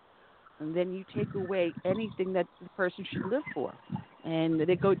better, and then you take away anything that the person should live for, and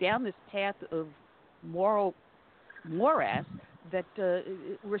they go down this path of moral morass that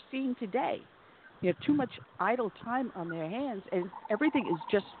we're seeing today. You have too much idle time on their hands, and everything is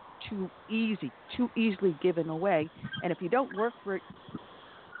just too easy, too easily given away. And if you don't work for it,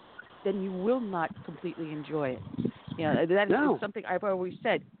 then you will not completely enjoy it. You know, that is something I've always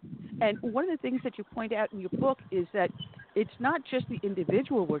said. And one of the things that you point out in your book is that it's not just the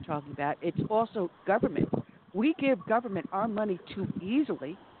individual we're talking about, it's also government. We give government our money too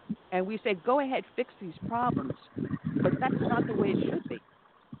easily, and we say, go ahead, fix these problems. But that's not the way it should be.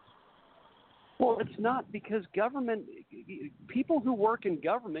 Well, it's not, because government, people who work in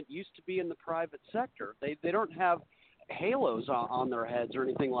government used to be in the private sector. They don't have halos on their heads or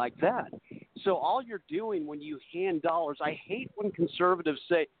anything like that. So all you're doing when you hand dollars, I hate when conservatives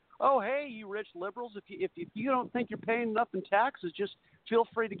say, oh, hey, you rich liberals, if you don't think you're paying enough in taxes, just feel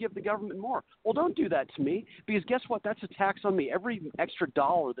free to give the government more. Well, don't do that to me, because guess what? That's a tax on me. Every extra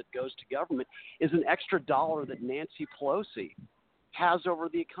dollar that goes to government is an extra dollar that Nancy Pelosi has over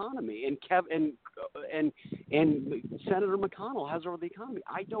the economy, and Senator McConnell has over the economy.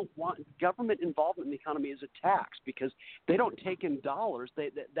 I don't want government involvement in the economy as a tax, because they don't take in dollars.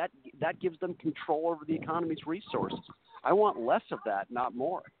 That gives them control over the economy's resources. I want less of that, not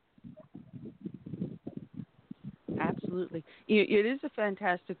more. Absolutely. It is a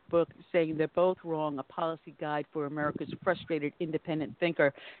fantastic book saying they're both wrong, a policy guide for America's frustrated independent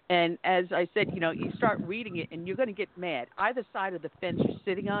thinker. And as I said, you start reading it and you're going to get mad, either side of the fence you're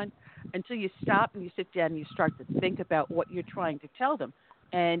sitting on, until you stop and you sit down and you start to think about what you're trying to tell them.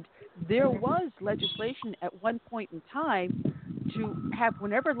 And there was legislation at one point in time to have,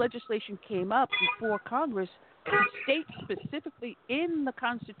 whenever legislation came up before Congress, to state specifically in the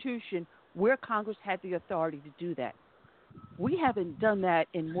Constitution where Congress had the authority to do that. We haven't done that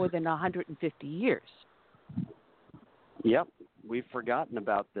in more than 150 years. Yep, we've forgotten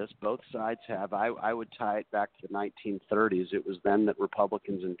about this. Both sides have. I would tie it back to the 1930s. It was then that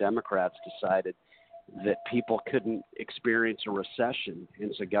Republicans and Democrats decided that people couldn't experience a recession,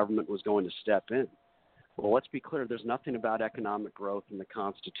 and so government was going to step in. Well, let's be clear. There's nothing about economic growth in the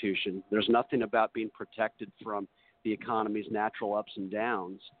Constitution. There's nothing about being protected from the economy's natural ups and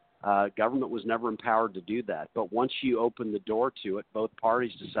downs. Government was never empowered to do that. But once you open the door to it, both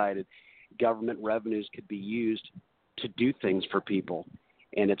parties decided government revenues could be used to do things for people.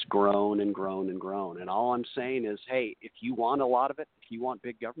 And it's grown and grown and grown. And all I'm saying is, hey, if you want a lot of it, if you want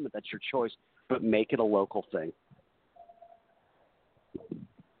big government, that's your choice. But make it a local thing.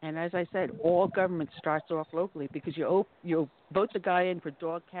 And as I said, all government starts off locally, because you vote the guy in for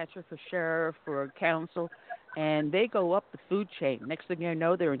dog catcher, for sheriff, for council, and they go up the food chain. Next thing you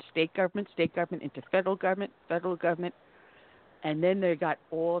know, they're in state government into federal government, and then they got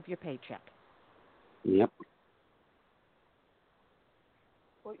all of your paycheck. Yep.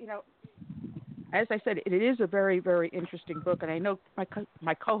 Well, as I said, it is a very, very interesting book, and I know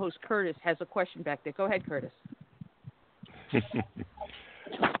my co-host Curtis has a question back there. Go ahead, Curtis.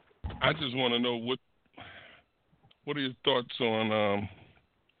 I just want to know what are your thoughts on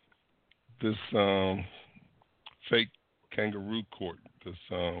this fake kangaroo court, this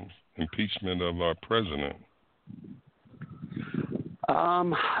impeachment of our president?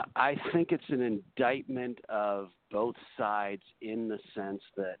 I think it's an indictment of both sides, in the sense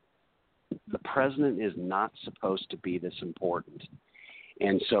that the president is not supposed to be this important.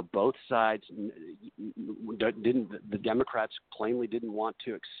 And so both sides the Democrats plainly didn't want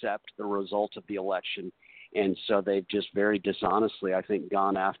to accept the result of the election. And so they've just very dishonestly, I think,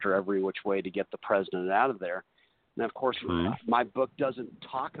 gone after every which way to get the president out of there. And of course, my book doesn't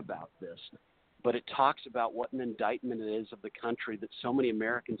talk about this, but it talks about what an indictment it is of the country, that so many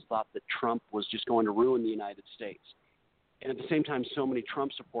Americans thought that Trump was just going to ruin the United States. And at the same time, so many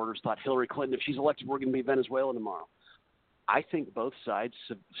Trump supporters thought Hillary Clinton, if she's elected, we're going to be Venezuela tomorrow. I think both sides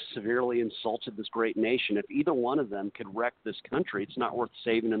severely insulted this great nation. If either one of them could wreck this country, it's not worth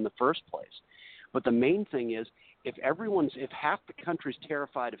saving in the first place. But the main thing is, if half the country's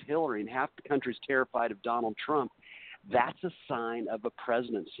terrified of Hillary and half the country's terrified of Donald Trump, that's a sign of a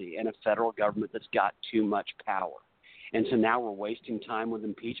presidency and a federal government that's got too much power. And so now we're wasting time with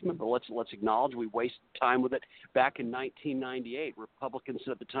impeachment, but let's acknowledge we wasted time with it back in 1998. Republicans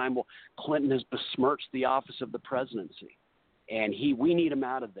said at the time, well, Clinton has besmirched the office of the presidency, and we need him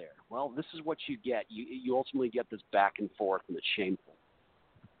out of there. Well, this is what you get. You ultimately get this back and forth, and it's shameful.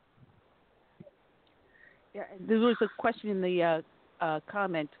 Yeah, there was a question in the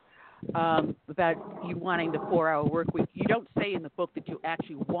comment about you wanting the 4-hour work week. You don't say in the book that you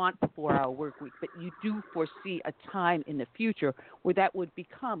actually want the 4-hour work week, but you do foresee a time in the future where that would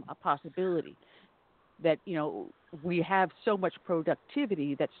become a possibility. That, we have so much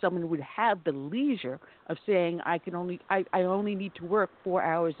productivity that someone would have the leisure of saying, I only need to work 4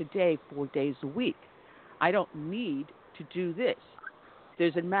 hours a day, 4 days a week. I don't need to do this.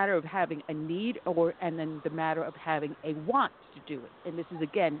 There's a matter of having a need, and then the matter of having a want to do it. And this is,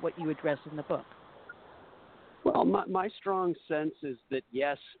 again, what you address in the book. Well, my strong sense is that,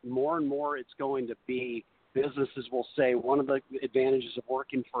 yes, more and more it's going to be, businesses will say one of the advantages of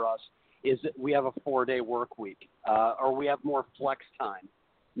working for us is that we have a 4-day work week, or we have more flex time.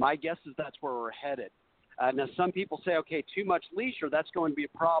 My guess is that's where we're headed. Now, some people say, okay, too much leisure, that's going to be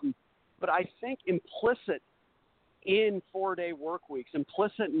a problem. But I think implicit in 4-day work weeks,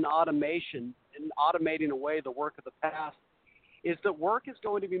 implicit in automation and automating away the work of the past, is that work is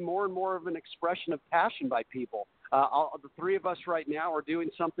going to be more and more of an expression of passion by people. The three of us right now are doing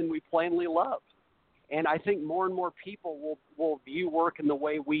something we plainly love. And I think more and more people will view work in the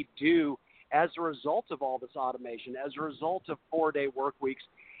way we do as a result of all this automation, as a result of 4-day work weeks.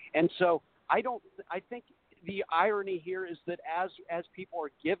 And so I think the irony here is that as people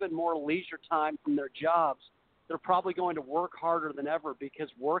are given more leisure time from their jobs, they're probably going to work harder than ever because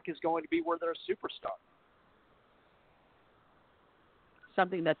work is going to be where they're a superstar.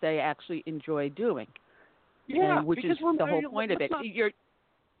 Something that they actually enjoy doing. Yeah, and which is the whole point of it.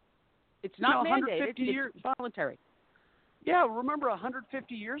 It's not mandated, it's voluntary. Yeah, remember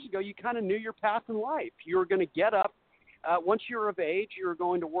 150 years ago, you kind of knew your path in life. You were going to get up. Once you were of age, you were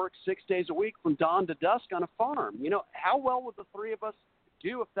going to work 6 days a week from dawn to dusk on a farm. You know, how well would the three of us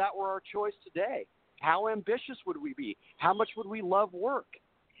do if that were our choice today? How ambitious would we be? How much would we love work?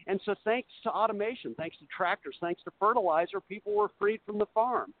 And so thanks to automation, thanks to tractors, thanks to fertilizer, people were freed from the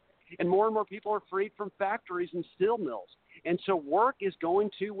farm. And more people are freed from factories and steel mills. And so work is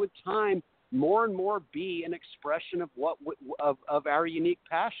going to, with time, more and more be an expression of our unique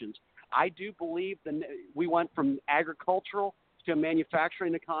passions. I do believe that we went from agricultural to a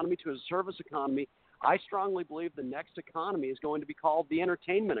manufacturing economy to a service economy. I strongly believe the next economy is going to be called the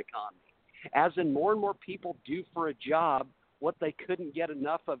entertainment economy, as in more and more people do for a job what they couldn't get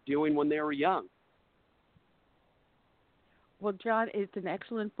enough of doing when they were young. Well, John, it's an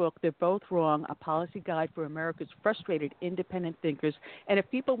excellent book. They're both wrong, A Policy Guide for America's Frustrated Independent Thinkers. And if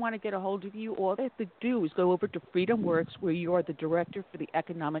people want to get a hold of you, all they have to do is go over to FreedomWorks, where you are the Director for the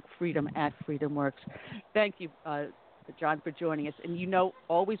Economic Freedom at FreedomWorks. Thank you, John, for joining us. And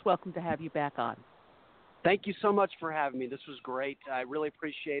always welcome to have you back on. Thank you so much for having me. This was great. I really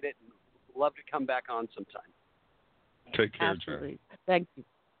appreciate it. Love to come back on sometime. Take care, Absolutely. John. Thank you.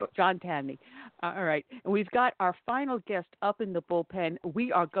 John Tandy. All right. And we've got our final guest up in the bullpen.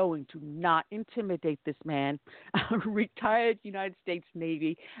 We are going to not intimidate this man, retired United States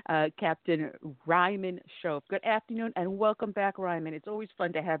Navy Captain Ryman Shoaff. Good afternoon and welcome back, Ryman. It's always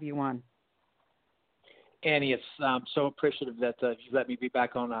fun to have you on. Annie, I'm so appreciative that you let me be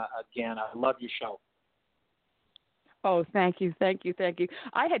back on again. I love your show. Oh, thank you.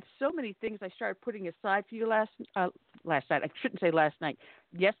 I had so many things I started putting aside for you last night. I shouldn't say last night.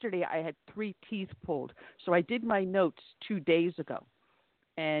 Yesterday, I had 3 teeth pulled. So I did my notes 2 days ago.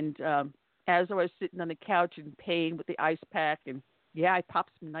 And as I was sitting on the couch in pain with the ice pack, and I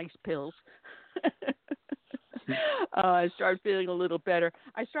popped some nice pills. I started feeling a little better.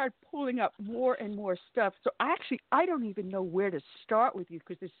 I started pulling up more and more stuff. So I don't even know where to start with you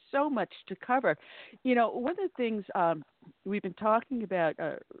because there's so much to cover. One of the things we've been talking about,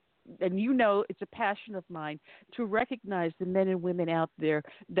 and it's a passion of mine, to recognize the men and women out there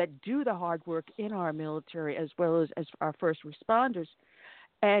that do the hard work in our military as well as our first responders.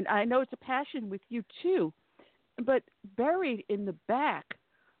 And I know it's a passion with you too, but buried in the back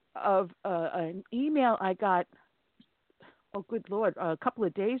of an email I got, oh good Lord, a couple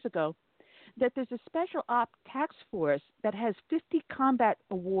of days ago, that there's a special op task force that has 50 combat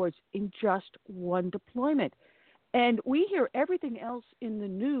awards in just one deployment. And we hear everything else in the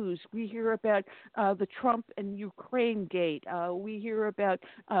news. We hear about the Trump and Ukraine gate. We hear about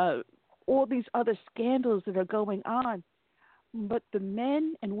all these other scandals that are going on. But the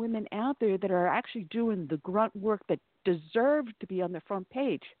men and women out there that are actually doing the grunt work that deserve to be on the front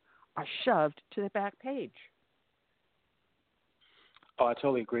page are shoved to the back page. Oh, I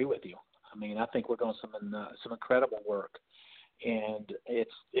totally agree with you. I mean, I think we're doing some incredible work, and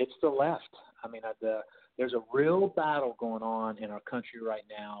it's the left. I mean, there's a real battle going on in our country right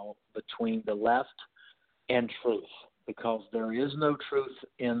now between the left and truth, because there is no truth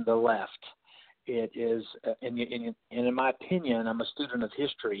in the left. It is, and in my opinion, I'm a student of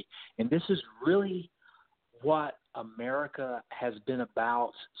history, and this is really what America has been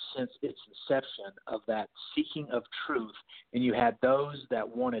about since its inception, of that seeking of truth. And you had those that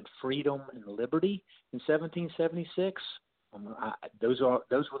wanted freedom and liberty in 1776. Those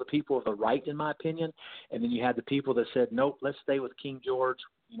were the people of the right, in my opinion. And then you had the people that said, nope, let's stay with King George.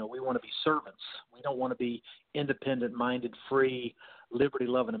 We want to be servants. We don't want to be independent-minded, free,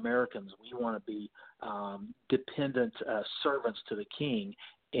 liberty-loving Americans. We want to be dependent servants to the king.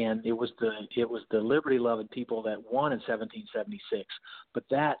 And it was the liberty-loving people that won in 1776. But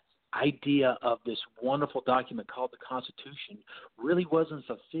that idea of this wonderful document called the Constitution really wasn't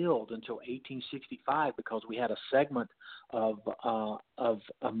fulfilled until 1865, because we had a segment of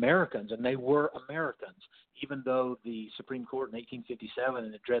Americans, and they were Americans, even though the Supreme Court in 1857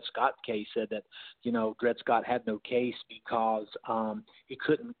 in the Dred Scott case said that, Dred Scott had no case because he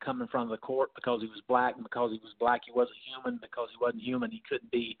couldn't come in front of the court because he was black, and because he was black he wasn't human, because he wasn't human he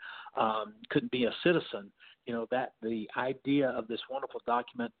couldn't be a citizen. that the idea of this wonderful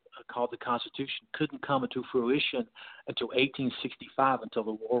document called the Constitution couldn't come into fruition until 1865, until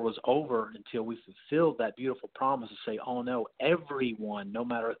the war was over, until we fulfilled that beautiful promise to say, oh no, everyone, no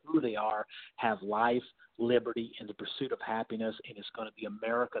matter who they are, have life, liberty, and the pursuit of happiness, and it's going to be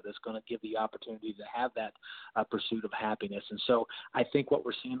America that's going to give the opportunity to have that pursuit of happiness. And so I think what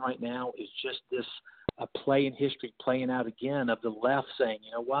we're seeing right now is just this play in history playing out again of the left saying,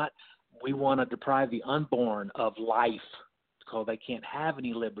 you know what, we want to deprive the unborn of life because they can't have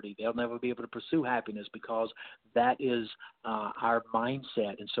any liberty. They'll never be able to pursue happiness because that is our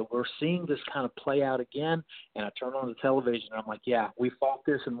mindset. And so we're seeing this kind of play out again, and I turn on the television and I'm like, yeah, we fought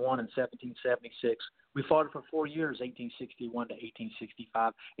this and won in 1776. We fought it for 4 years, 1861 to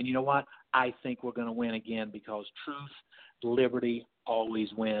 1865. And you know what? I think we're going to win again because truth, liberty always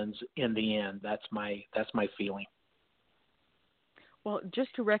wins in the end. That's my feeling. Well,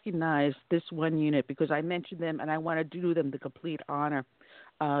 just to recognize this one unit, because I mentioned them and I want to do them the complete honor,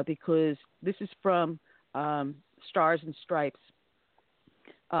 because this is from Stars and Stripes.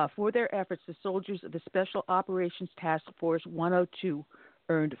 For their efforts, the soldiers of the Special Operations Task Force 102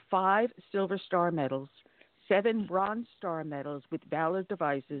 earned 5 Silver Star medals, 7 Bronze Star medals with Valor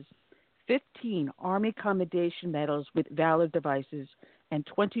Devices, 15 Army Commendation medals with Valor Devices, and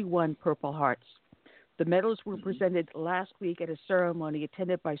 21 Purple Hearts. The medals were presented last week at a ceremony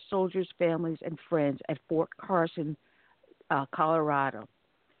attended by soldiers, families, and friends at Fort Carson, Colorado.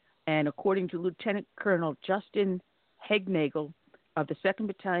 And according to Lieutenant Colonel Justin Hegnagel of the 2nd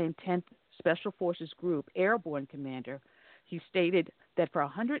Battalion, 10th Special Forces Group, Airborne Commander, he stated that for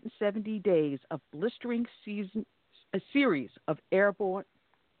 170 days of blistering series of airborne,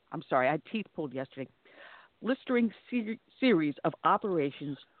 I had teeth pulled yesterday, blistering series of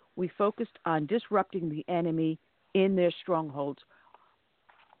operations, we focused on disrupting the enemy in their strongholds,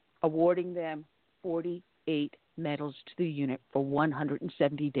 awarding them 48 medals to the unit for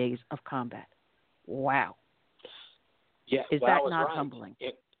 170 days of combat. Wow. Yeah, Is that not humbling?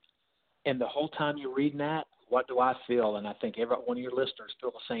 And the whole time you're reading that, what do I feel? And I think every one of your listeners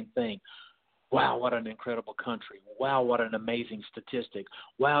feel the same thing. Wow, what an incredible country. Wow, what an amazing statistic.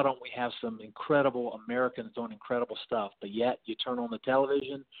 Wow, don't we have some incredible Americans doing incredible stuff. But yet you turn on the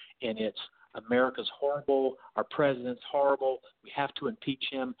television and it's America's horrible, our president's horrible, we have to impeach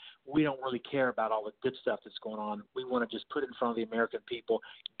him. We don't really care about all the good stuff that's going on. We want to just put it in front of the American people,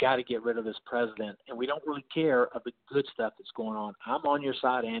 got to get rid of this president. And we don't really care of the good stuff that's going on. I'm on your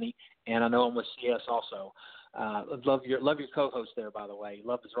side, Annie, and I know I'm with CS also. Love your co-host there, by the way.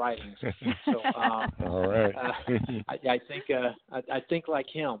 Love his writings. So, all right. I think like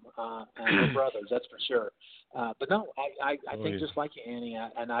him. We're brothers, that's for sure. But no, I think just like you, Annie.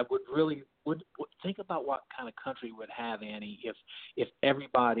 And I would really would think about what kind of country would have, Annie, if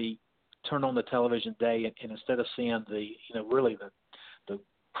everybody turned on the television day and instead of seeing really the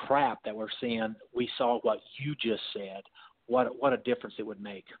crap that we're seeing, we saw what you just said. What a difference it would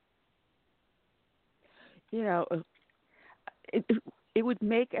make. It would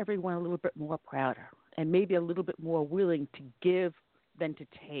make everyone a little bit more prouder and maybe a little bit more willing to give than to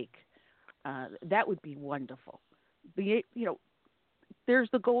take. That would be wonderful. There's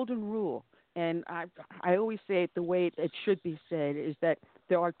the golden rule, and I always say it the way it should be said, is that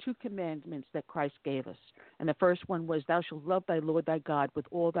there are 2 commandments that Christ gave us. And the first one was, thou shalt love thy Lord thy God with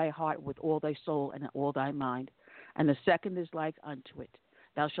all thy heart, with all thy soul, and all thy mind. And the second is like unto it.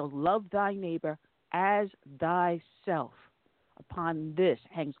 Thou shalt love thy neighbor as thyself. Upon this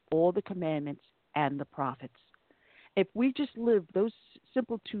hangs all the commandments and the prophets. If we just live those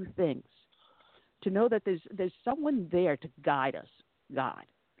simple 2 things, to know that there's someone there to guide us, God,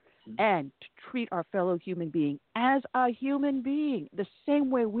 and to treat our fellow human being as a human being, the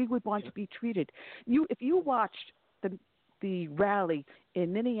same way we would want to be treated. If you watched the rally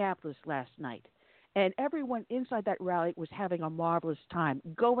in Minneapolis last night, and everyone inside that rally was having a marvelous time,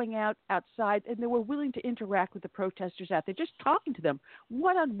 going outside, and they were willing to interact with the protesters out there, just talking to them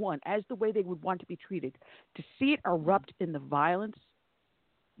one-on-one as the way they would want to be treated. To see it erupt in the violence,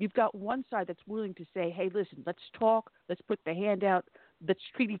 you've got one side that's willing to say, hey, listen, let's talk, let's put the hand out, let's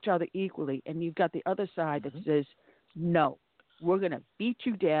treat each other equally. And you've got the other side that says, no, we're going to beat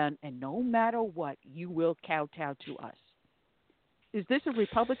you down, and no matter what, you will kowtow to us. Is this a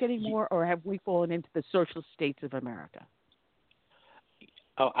republic anymore, or have we fallen into the social states of America?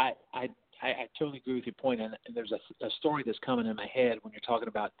 Oh, I totally agree with your point, and there's a story that's coming in my head when you're talking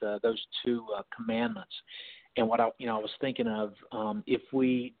about those 2 commandments. And what I was thinking of, if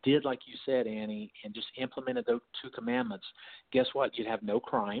we did like you said, Annie, and just implemented those 2 commandments, guess what? You'd have no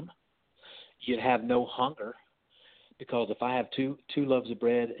crime, you'd have no hunger, because if I have two loaves of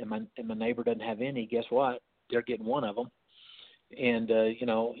bread and my neighbor doesn't have any, guess what? they're getting one of them. And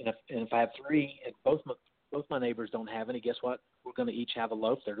if I have three, and both my neighbors don't have any, guess what? We're going to each have a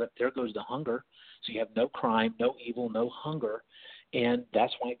loaf. There goes the hunger. So you have no crime, no evil, no hunger, and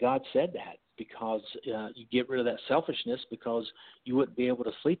that's why God said that, because you get rid of that selfishness, because you wouldn't be able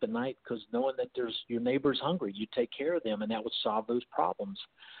to sleep at night because knowing that your neighbor's hungry, you take care of them, and that would solve those problems.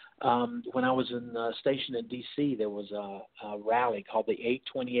 When I was stationed in D.C., there was a rally called the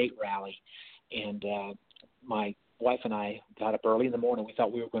 828 rally, and my wife and I got up early in the morning. We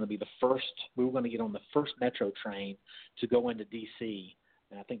thought we were going to be we were going to get on the first metro train to go into D.C.,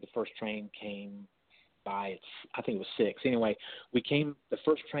 and I think the first train came by, I think it was 6. Anyway, the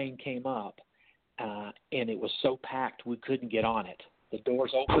first train came up, and it was so packed we couldn't get on it. The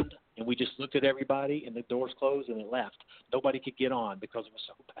doors opened, and we just looked at everybody, and the doors closed, and it left. Nobody could get on because it was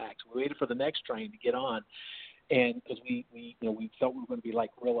so packed. We waited for the next train to get on, and because we felt we were going to be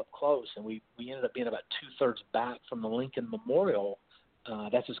like real up close, and we ended up being about 2/3 back from the Lincoln Memorial.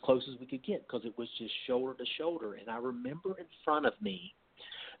 That's as close as we could get because it was just shoulder to shoulder. And I remember in front of me,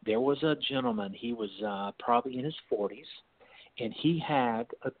 there was a gentleman. He was probably in his 40s, and he had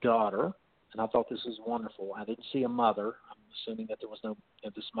a daughter. And I thought this was wonderful. I didn't see a mother. I'm assuming that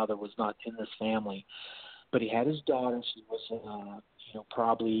this mother was not in this family, but he had his daughter. She was,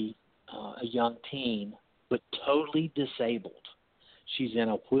 probably a young teen, but totally disabled. She's in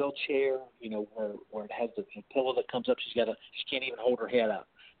a wheelchair, where it has the pillow that comes up. She can't even hold her head up.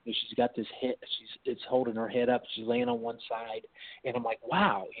 She's got this head. It's holding her head up. She's laying on one side, and I'm like,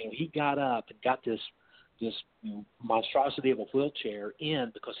 wow. He got up and got this monstrosity of a wheelchair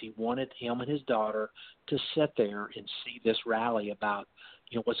in because he wanted him and his daughter to sit there and see this rally about,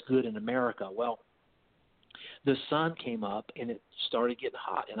 what's good in America. Well, the sun came up and it started getting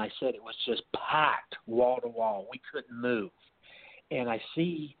hot, and I said it was just packed wall to wall. We couldn't move. And I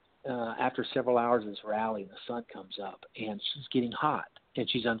see after several hours of this rally, the sun comes up, and she's getting hot, and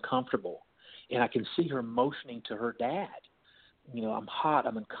she's uncomfortable. And I can see her motioning to her dad. I'm hot,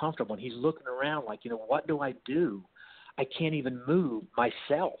 I'm uncomfortable. And he's looking around like, what do I do? I can't even move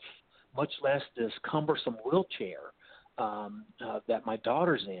myself, much less this cumbersome wheelchair that my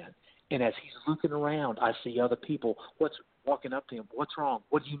daughter's in. And as he's looking around, I see other people walking up to him. What's wrong?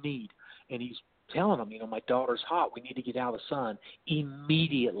 What do you need? And he's telling them, my daughter's hot. We need to get out of the sun.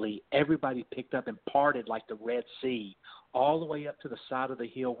 Immediately, everybody picked up and parted like the Red Sea, all the way up to the side of the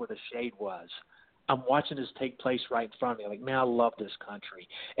hill where the shade was. I'm watching this take place right in front of me. Like, man, I love this country.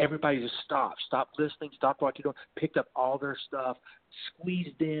 Everybody just stopped listening, stopped what you're doing, picked up all their stuff,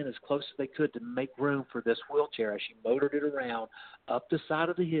 squeezed in as close as they could to make room for this wheelchair as she motored it around up the side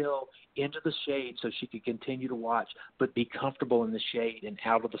of the hill into the shade so she could continue to watch but be comfortable in the shade and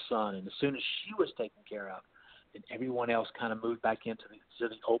out of the sun. And as soon as she was taken care of, then everyone else kind of moved back into the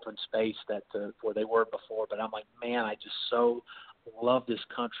open space that where they were before. But I'm like, man, I just so love this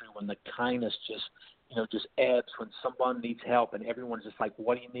country when the kindness just ebbs when someone needs help and everyone's just like,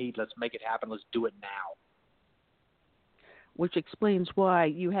 what do you need? Let's make it happen. Let's do it now. Which explains why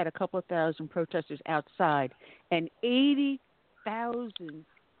you had a couple of thousand protesters outside and 80,000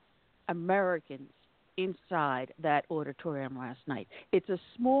 Americans inside that auditorium last night. It's a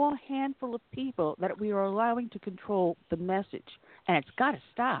small handful of people that we are allowing to control the message, and it's got to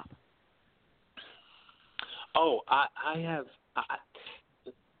stop. Oh,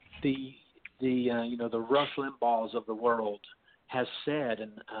 the Rush Limbaughs of the world has said,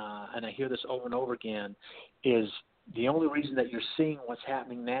 and I hear this over and over again, is the only reason that you're seeing what's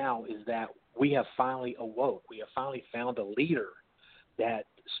happening now is that we have finally awoke. We have finally found a leader that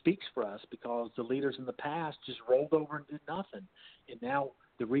speaks for us, because the leaders in the past just rolled over and did nothing. And now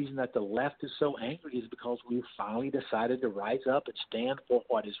the reason that the left is so angry is because we've finally decided to rise up and stand for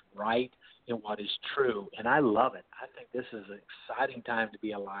what is right and what is true. And I love it. I think this is an exciting time to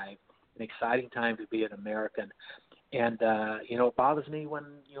be alive, an exciting time to be an American. And, it bothers me when,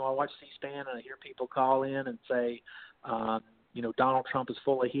 I watch C-SPAN and I hear people call in and say, Donald Trump is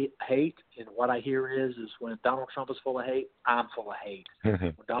full of hate. And what I hear is when Donald Trump is full of hate, I'm full of hate.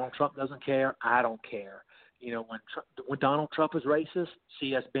 When Donald Trump doesn't care, I don't care. When Donald Trump is racist,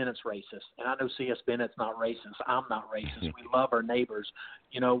 C.S. Bennett's racist. And I know C.S. Bennett's not racist. I'm not racist. We love our neighbors.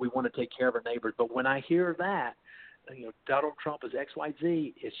 We want to take care of our neighbors. But when I hear that, Donald Trump is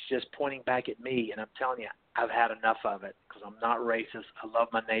XYZ, it's just pointing back at me. And I'm telling you, I've had enough of it, because I'm not racist. I love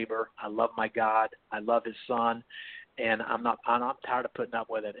my neighbor. I love my God. I love his son. And I'm tired of putting up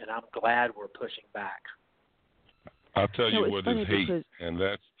with it. And I'm glad we're pushing back. I'll tell you what is hate, and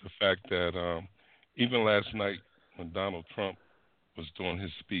that's the fact that even last night when Donald Trump was doing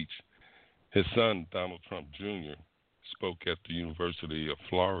his speech, his son, Donald Trump Jr., spoke at the University of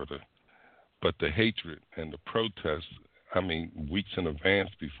Florida But the hatred and the protests, I mean, weeks in advance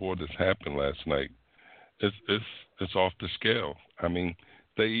before this happened last night, it's off the scale. I mean,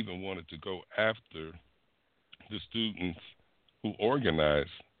 they even wanted to go after the students who organized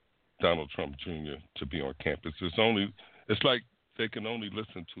Donald Trump Jr. to be on campus. It's like they can only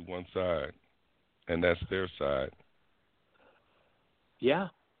listen to one side, and that's their side. Yeah,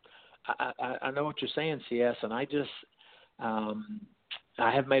 I know what you're saying, CS, and I just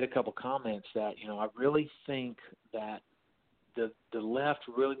I have made a couple comments that I really think that the left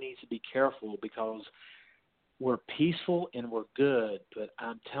really needs to be careful because we're peaceful and we're good, but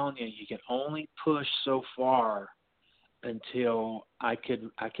I'm telling you, you can only push so far until I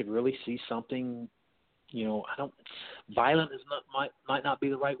could really see something. Violent might not be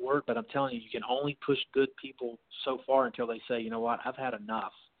the right word, but I'm telling you, you can only push good people so far until they say, you know what, I've had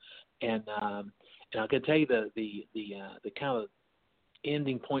enough. And I can tell you the kind of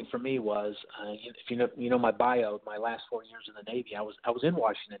ending point for me was, if you know my bio, my last 4 years in the Navy, I was in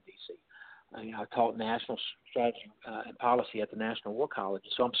Washington D.C. I taught national strategy and policy at the National War College,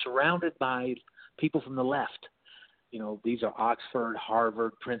 so I'm surrounded by people from the left. These are Oxford,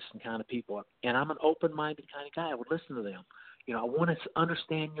 Harvard, Princeton kind of people, and I'm an open-minded kind of guy. I would listen to them. I want to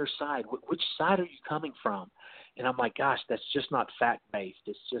understand your side. Which side are you coming from? And I'm like, gosh, that's just not fact-based.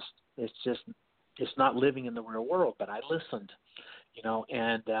 It's not living in the real world. But I listened,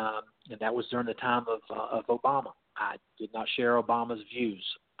 and that was during the time of Obama. I did not share Obama's views.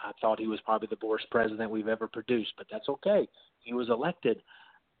 I thought he was probably the worst president we've ever produced, but that's okay. He was elected.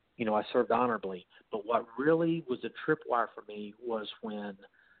 I served honorably. But what really was the tripwire for me was when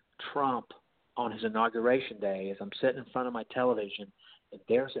Trump, on his inauguration day, as I'm sitting in front of my television, and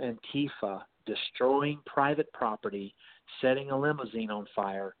there's Antifa destroying private property, setting a limousine on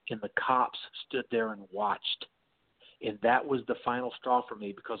fire, and the cops stood there and watched. And that was the final straw for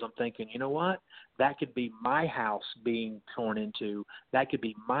me because I'm thinking, you know what? That could be my house being torn into. That could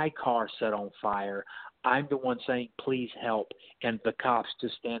be my car set on fire. I'm the one saying, please help. And the cops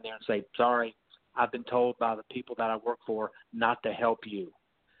just stand there and say, sorry, I've been told by the people that I work for not to help you.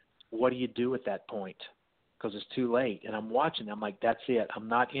 What do you do at that point? Because it's too late. And I'm watching. I'm like, that's it. I'm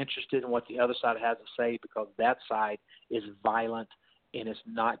not interested in what the other side has to say because that side is violent and it's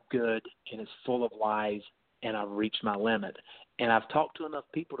not good and it's full of lies. And I've reached my limit. And I've talked to enough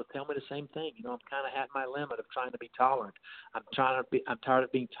people to tell me the same thing. I'm kind of at my limit of trying to be tolerant. I'm tired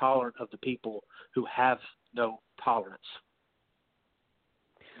of being tolerant of the people who have no tolerance.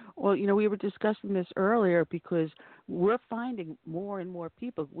 Well, we were discussing this earlier because we're finding more and more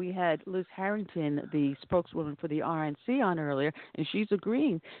people. We had Liz Harrington, the spokeswoman for the RNC, on earlier, and she's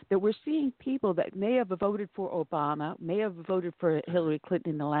agreeing that we're seeing people that may have voted for Obama, may have voted for Hillary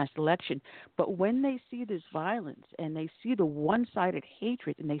Clinton in the last election, but when they see this violence and they see the one-sided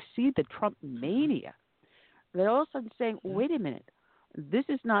hatred and they see the Trump mania, they're all of a sudden saying, wait a minute, this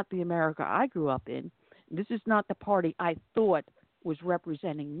is not the America I grew up in. This is not the party I thought was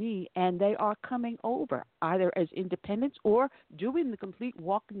representing me, and they are coming over either as independents or doing the complete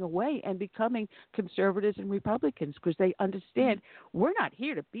walking away and becoming conservatives and Republicans because they understand we're not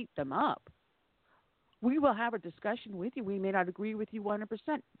here to beat them up. We will have a discussion with you. We may not agree with you 100%.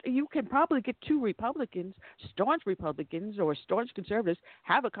 You can probably get two Republicans, staunch Republicans or staunch conservatives,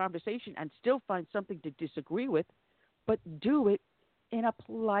 have a conversation and still find something to disagree with, but do it in a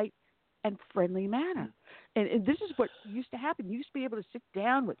polite and friendly manner. And this is what used to happen. You used to be able to sit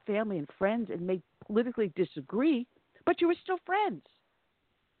down with family and friends and may politically disagree, but you were still friends.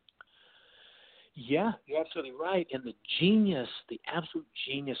 Yeah, you're absolutely right. And the absolute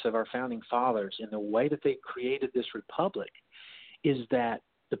genius of our founding fathers in the way that they created this republic is that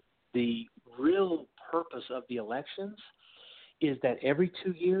the real purpose of the elections is that every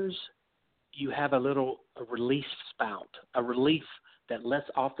 2 years you have a relief spout, a relief that lets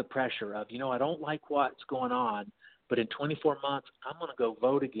off the pressure of, I don't like what's going on, but in 24 months, I'm going to go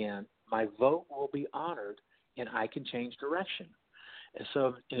vote again. My vote will be honored, and I can change direction. And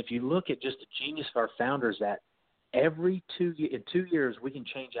so if you look at just the genius of our founders, that in 2 years, we can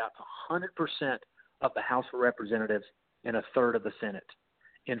change out 100% of the House of Representatives and a third of the Senate.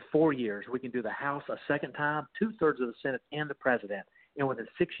 In 4 years, we can do the House a second time, 2/3 of the Senate, and the President. And within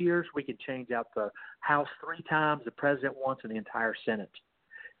 6 years, we can change out the House 3 times, the President once, and the entire Senate.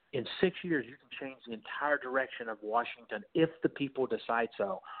 In 6 years, you can change the entire direction of Washington if the people decide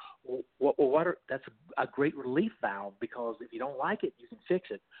so. That's a great relief valve because if you don't like it, you can fix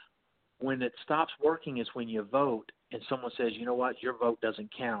it. When it stops working is when you vote and someone says, you know what, your vote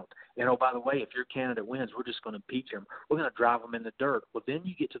doesn't count. And, oh, by the way, if your candidate wins, we're just going to impeach him. We're going to drive him in the dirt. Well, then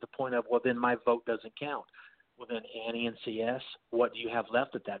you get to the point of, well, then my vote doesn't count. Well, then, Annie and CS, what do you have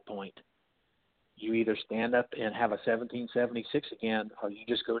left at that point? You either stand up and have a 1776 again, or you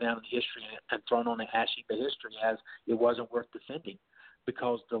just go down in history and thrown on the ash heap of history as it wasn't worth defending,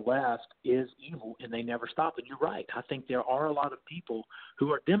 because the left is evil and they never stop. And you're right. I think there are a lot of people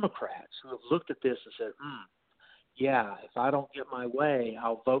who are Democrats who have looked at this and said, yeah, if I don't get my way,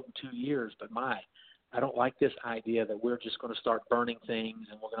 I'll vote in 2 years. But I don't like this idea that we're just going to start burning things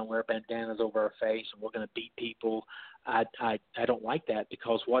and we're going to wear bandanas over our face and we're going to beat people. I don't like that,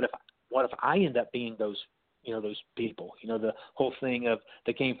 because what if I end up being those people? The whole thing of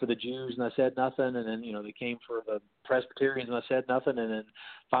they came for the Jews and I said nothing, and then they came for the Presbyterians and I said nothing, and then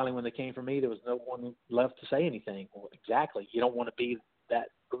finally when they came for me, there was no one left to say anything. Well, exactly. You don't want to be that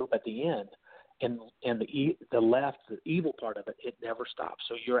group at the end. And the left, the evil part of it, it never stops.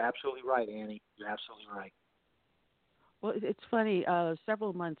 So you're absolutely right, Annie. You're absolutely right. Well, it's funny.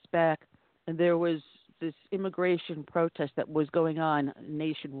 Several months back, there was this immigration protest that was going on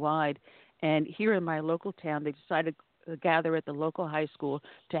nationwide. And here in my local town, they decided to gather at the local high school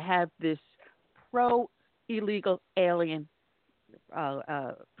to have this pro-illegal alien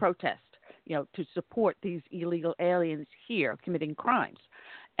protest, to support these illegal aliens here committing crimes.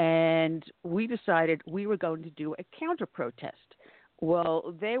 And we decided we were going to do a counter-protest.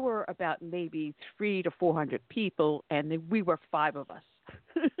 Well, they were about maybe 300 to 400 people, and we were 5 of us.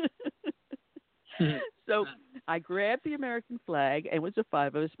 So I grabbed the American flag, and it was the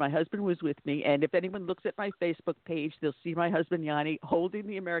 5 of us. My husband was with me, and if anyone looks at my Facebook page, they'll see my husband, Yanni, holding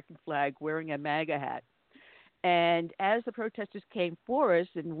the American flag, wearing a MAGA hat. And as the protesters came for us,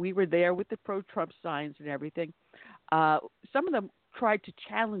 and we were there with the pro-Trump signs and everything, some of them tried to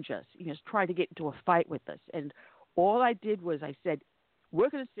challenge us, tried to get into a fight with us. And all I did was I said, we're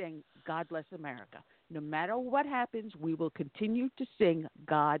going to sing God Bless America. No matter what happens, we will continue to sing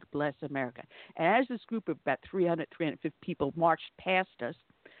God Bless America. And as this group of about 350 people marched past us,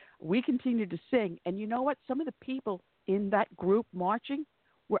 we continued to sing. And you know what? Some of the people in that group marching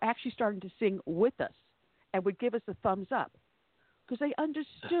were actually starting to sing with us and would give us a thumbs up, because they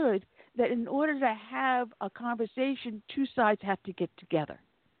understood that in order to have a conversation, 2 sides have to get together.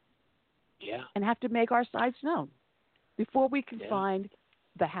 Yeah. And have to make our sides known before we can find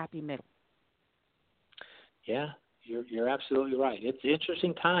the happy middle. Yeah, you're absolutely right. It's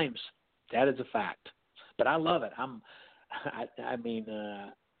interesting times. That is a fact. But I love it. I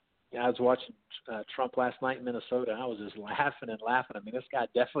was watching Trump last night in Minnesota, and I was just laughing and laughing. I mean, this guy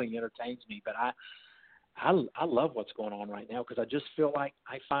definitely entertains me. But I love what's going on right now, because I just feel like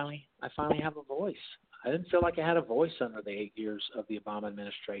I finally have a voice. I didn't feel like I had a voice under the 8 years of the Obama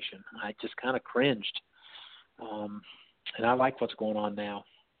administration. I just kind of cringed. And I like what's going on now.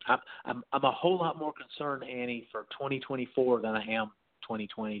 I'm a whole lot more concerned, Annie, for 2024 than I am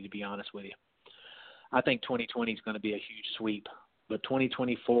 2020, to be honest with you. I think 2020 is going to be a huge sweep, but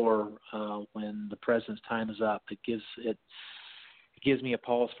 2024, when the president's time is up, it gives me a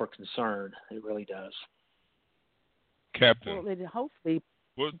pause for concern. It really does. Captain. Well, then hopefully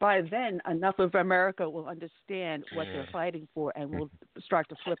by then enough of America will understand what they're fighting for, and we'll start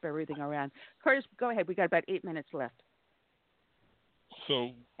to flip everything around. Curtis, go ahead. We got about 8 minutes left.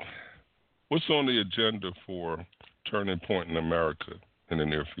 So, what's on the agenda for Turning Point in America in the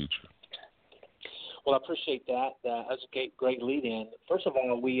near future? Well, I appreciate that. That's a great lead-in. First of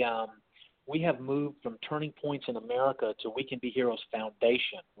all, we have moved from Turning Points in America to We Can Be Heroes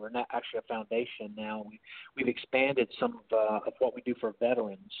Foundation. We're not actually a foundation now. We've expanded some of what we do for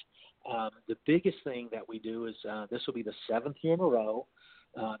veterans. The biggest thing that we do is this will be the 7th year in a row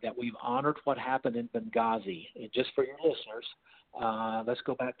that we've honored what happened in Benghazi. And just for your listeners, let's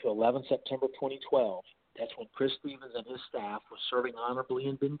go back to 11 September 2012. That's when Chris Stevens and his staff was serving honorably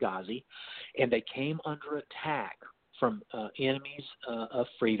in Benghazi, and they came under attack from enemies of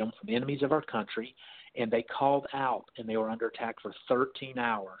freedom, from enemies of our country, and they called out, and they were under attack for 13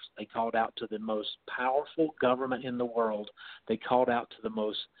 hours. They called out to the most powerful government in the world. They called out to the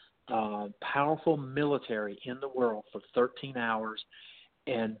most powerful military in the world for 13 hours,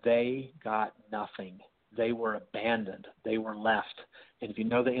 and they got nothing. They were abandoned. They were left. And if you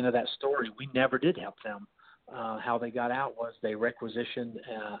know the end of that story, we never did help them. How they got out was they requisitioned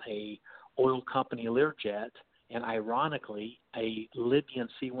a oil company Learjet, and ironically, a Libyan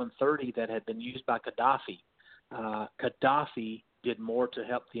C-130 that had been used by Gaddafi. Gaddafi did more to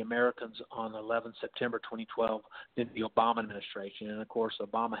help the Americans on 11 September 2012 than the Obama administration. And, of course,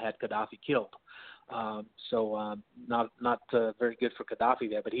 Obama had Gaddafi killed. Not very good for Gaddafi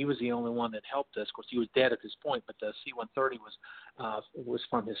there, but he was the only one that helped us. Of course, he was dead at this point, but the C-130 was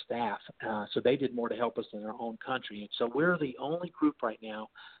from his staff. So they did more to help us than our own country. And so we're the only group right now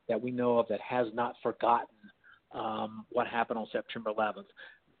that we know of that has not forgotten what happened on September 11th.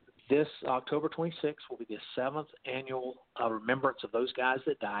 this October 26th will be the 7th annual remembrance of those guys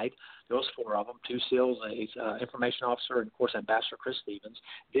that died. There was 4 of them, 2 SEALs, a information officer, and, of course, Ambassador Chris Stevens.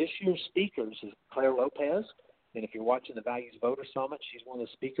 This year's speakers is Claire Lopez. And if you're watching the Values Voter Summit, she's one of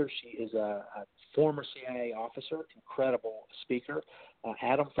the speakers. She is a former CIA officer, incredible speaker.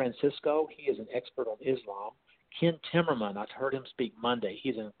 Adam Francisco, he is an expert on Islam. Ken Timmerman, I've heard him speak Monday.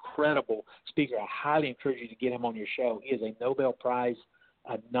 He's an incredible speaker. I highly encourage you to get him on your show. He is a Nobel Prize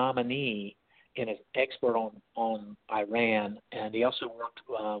nominee and is expert on Iran. And he also worked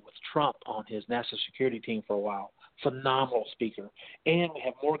with Trump on his national security team for a while. Phenomenal speaker. And we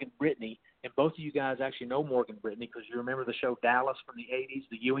have Morgan Brittany. And both of you guys actually know Morgan Brittany because you remember the show Dallas from the 80s,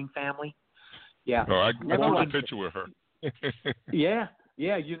 the Ewing family? Yeah. Oh, I took a picture with her. Yeah,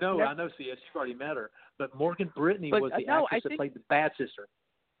 you know, I know, CS, you've already met her. But Morgan Brittany was the actress that played the bad sister.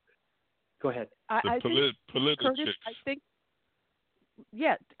 Go ahead. Political chicks. I think,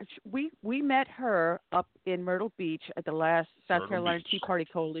 yeah, we met her up in Myrtle Beach at the last South Carolina Tea Party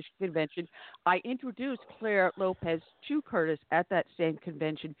Coalition convention. I introduced Claire Lopez to Curtis at that same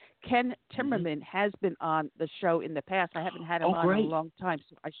convention. Ken Timmerman has been on the show in the past. I haven't had him on in a long time,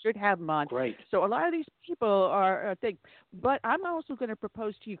 so I should have him on. Great. So a lot of these people are things. But I'm also going to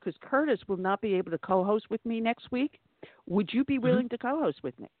propose to you, because Curtis will not be able to co-host with me next week. Would you be willing to co-host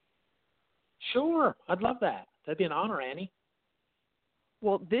with me? Sure. I'd love that. That'd be an honor, Annie.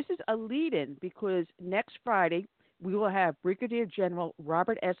 Well, this is a lead-in because next Friday we will have Brigadier General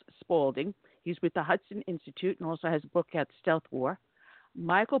Robert S. Spaulding. He's with the Hudson Institute and also has a book out, Stealth War.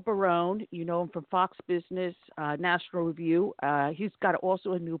 Michael Barone, you know him from Fox Business, National Review. He's got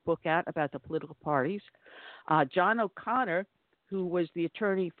also a new book out about the political parties. John O'Connor, who was the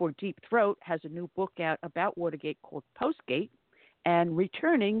attorney for Deep Throat, has a new book out about Watergate called Postgate. And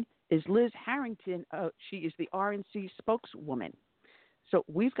returning is Liz Harrington. She is the RNC spokeswoman. So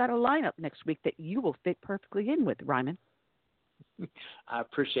we've got a lineup next week that you will fit perfectly in with, Ryman. I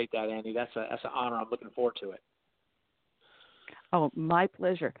appreciate that, Andy. That's an honor. I'm looking forward to it. Oh, my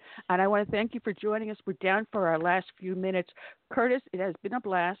pleasure. And I want to thank you for joining us. We're down for our last few minutes. Curtis, it has been a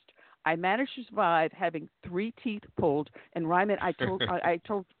blast. I managed to survive having 3 teeth pulled. And Ryman, I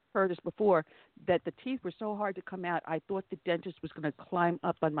told Curtis before that the teeth were so hard to come out, I thought the dentist was going to climb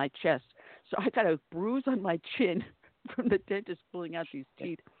up on my chest. So I got a bruise on my chin from the dentist pulling out these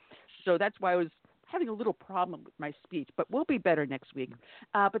teeth. So that's why I was having a little problem with my speech. But we'll be better next week.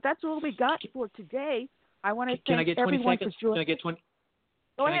 But that's all we got for today. I want to thank everyone for joining. Can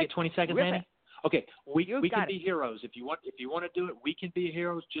I get 20 seconds, Annie? Okay, we can be heroes. If you want to do it, We Can Be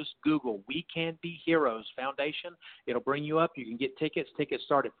Heroes. Just Google We Can Be Heroes Foundation. It'll bring you up. You can get tickets. Tickets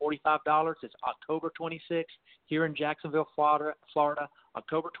start at $45. It's October 26th here in Jacksonville, Florida.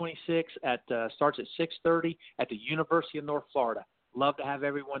 October 26th starts at 6:30 at the University of North Florida. Love to have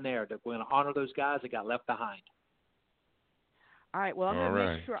everyone there. We're going to honor those guys that got left behind. All right. Well, I'm going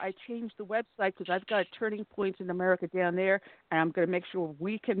to make sure I change the website because I've got Turning Points in America down there, and I'm going to make sure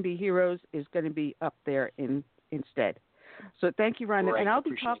We Can Be Heroes is going to be up there instead. So thank you, Ryman. And I'll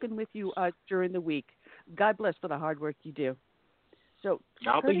be talking with you during the week. God bless for the hard work you do. So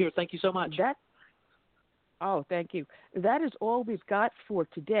I'll be here. Thank you so much. Thank you. That is all we've got for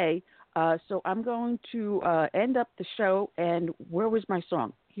today. So I'm going to end up the show. And where was my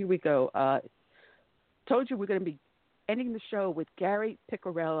song? Here we go. Told you we're going to be ending the show with Gary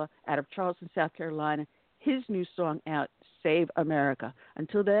Picarella out of Charleston, South Carolina. His new song out, Save America.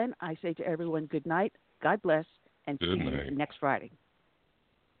 Until then, I say to everyone, good night, God bless, and see you next Friday.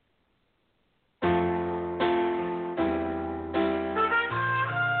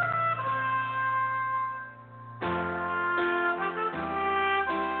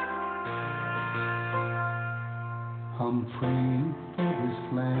 I'm praying for this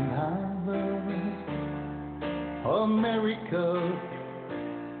land I love, America,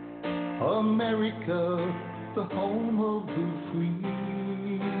 America, the home of the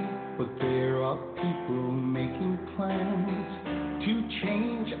free. But there are people making plans to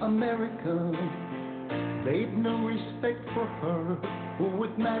change America. They've no respect for her or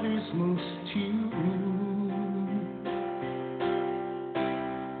what matters most to me.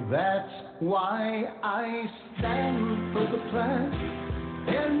 That's why I stand for the flag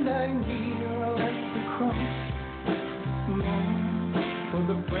and I kneel at the cross. For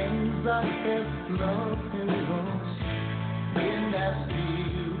the friends I have loved and lost, and I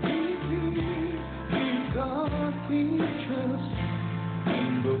still believe in God we trust,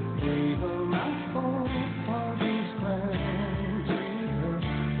 in the freedom our forefathers granted us.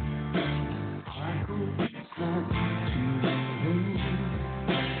 I hope it's not too late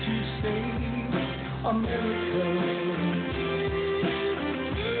to save America.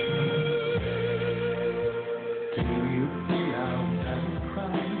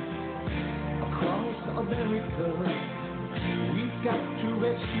 America. We've got to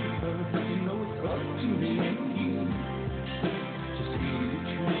rescue her, but you know it's up to me and you to see the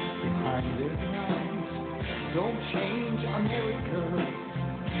truth behind their lies. Don't change America.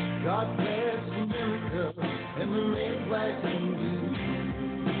 God bless America and the red, white, and blue.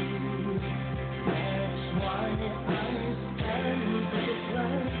 That's why I stand with the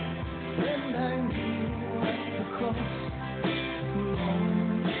flag and I kneel at the cross. Long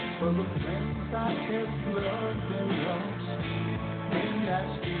for the friends I have loved and lost, and I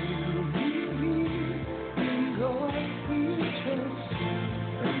still believe in God.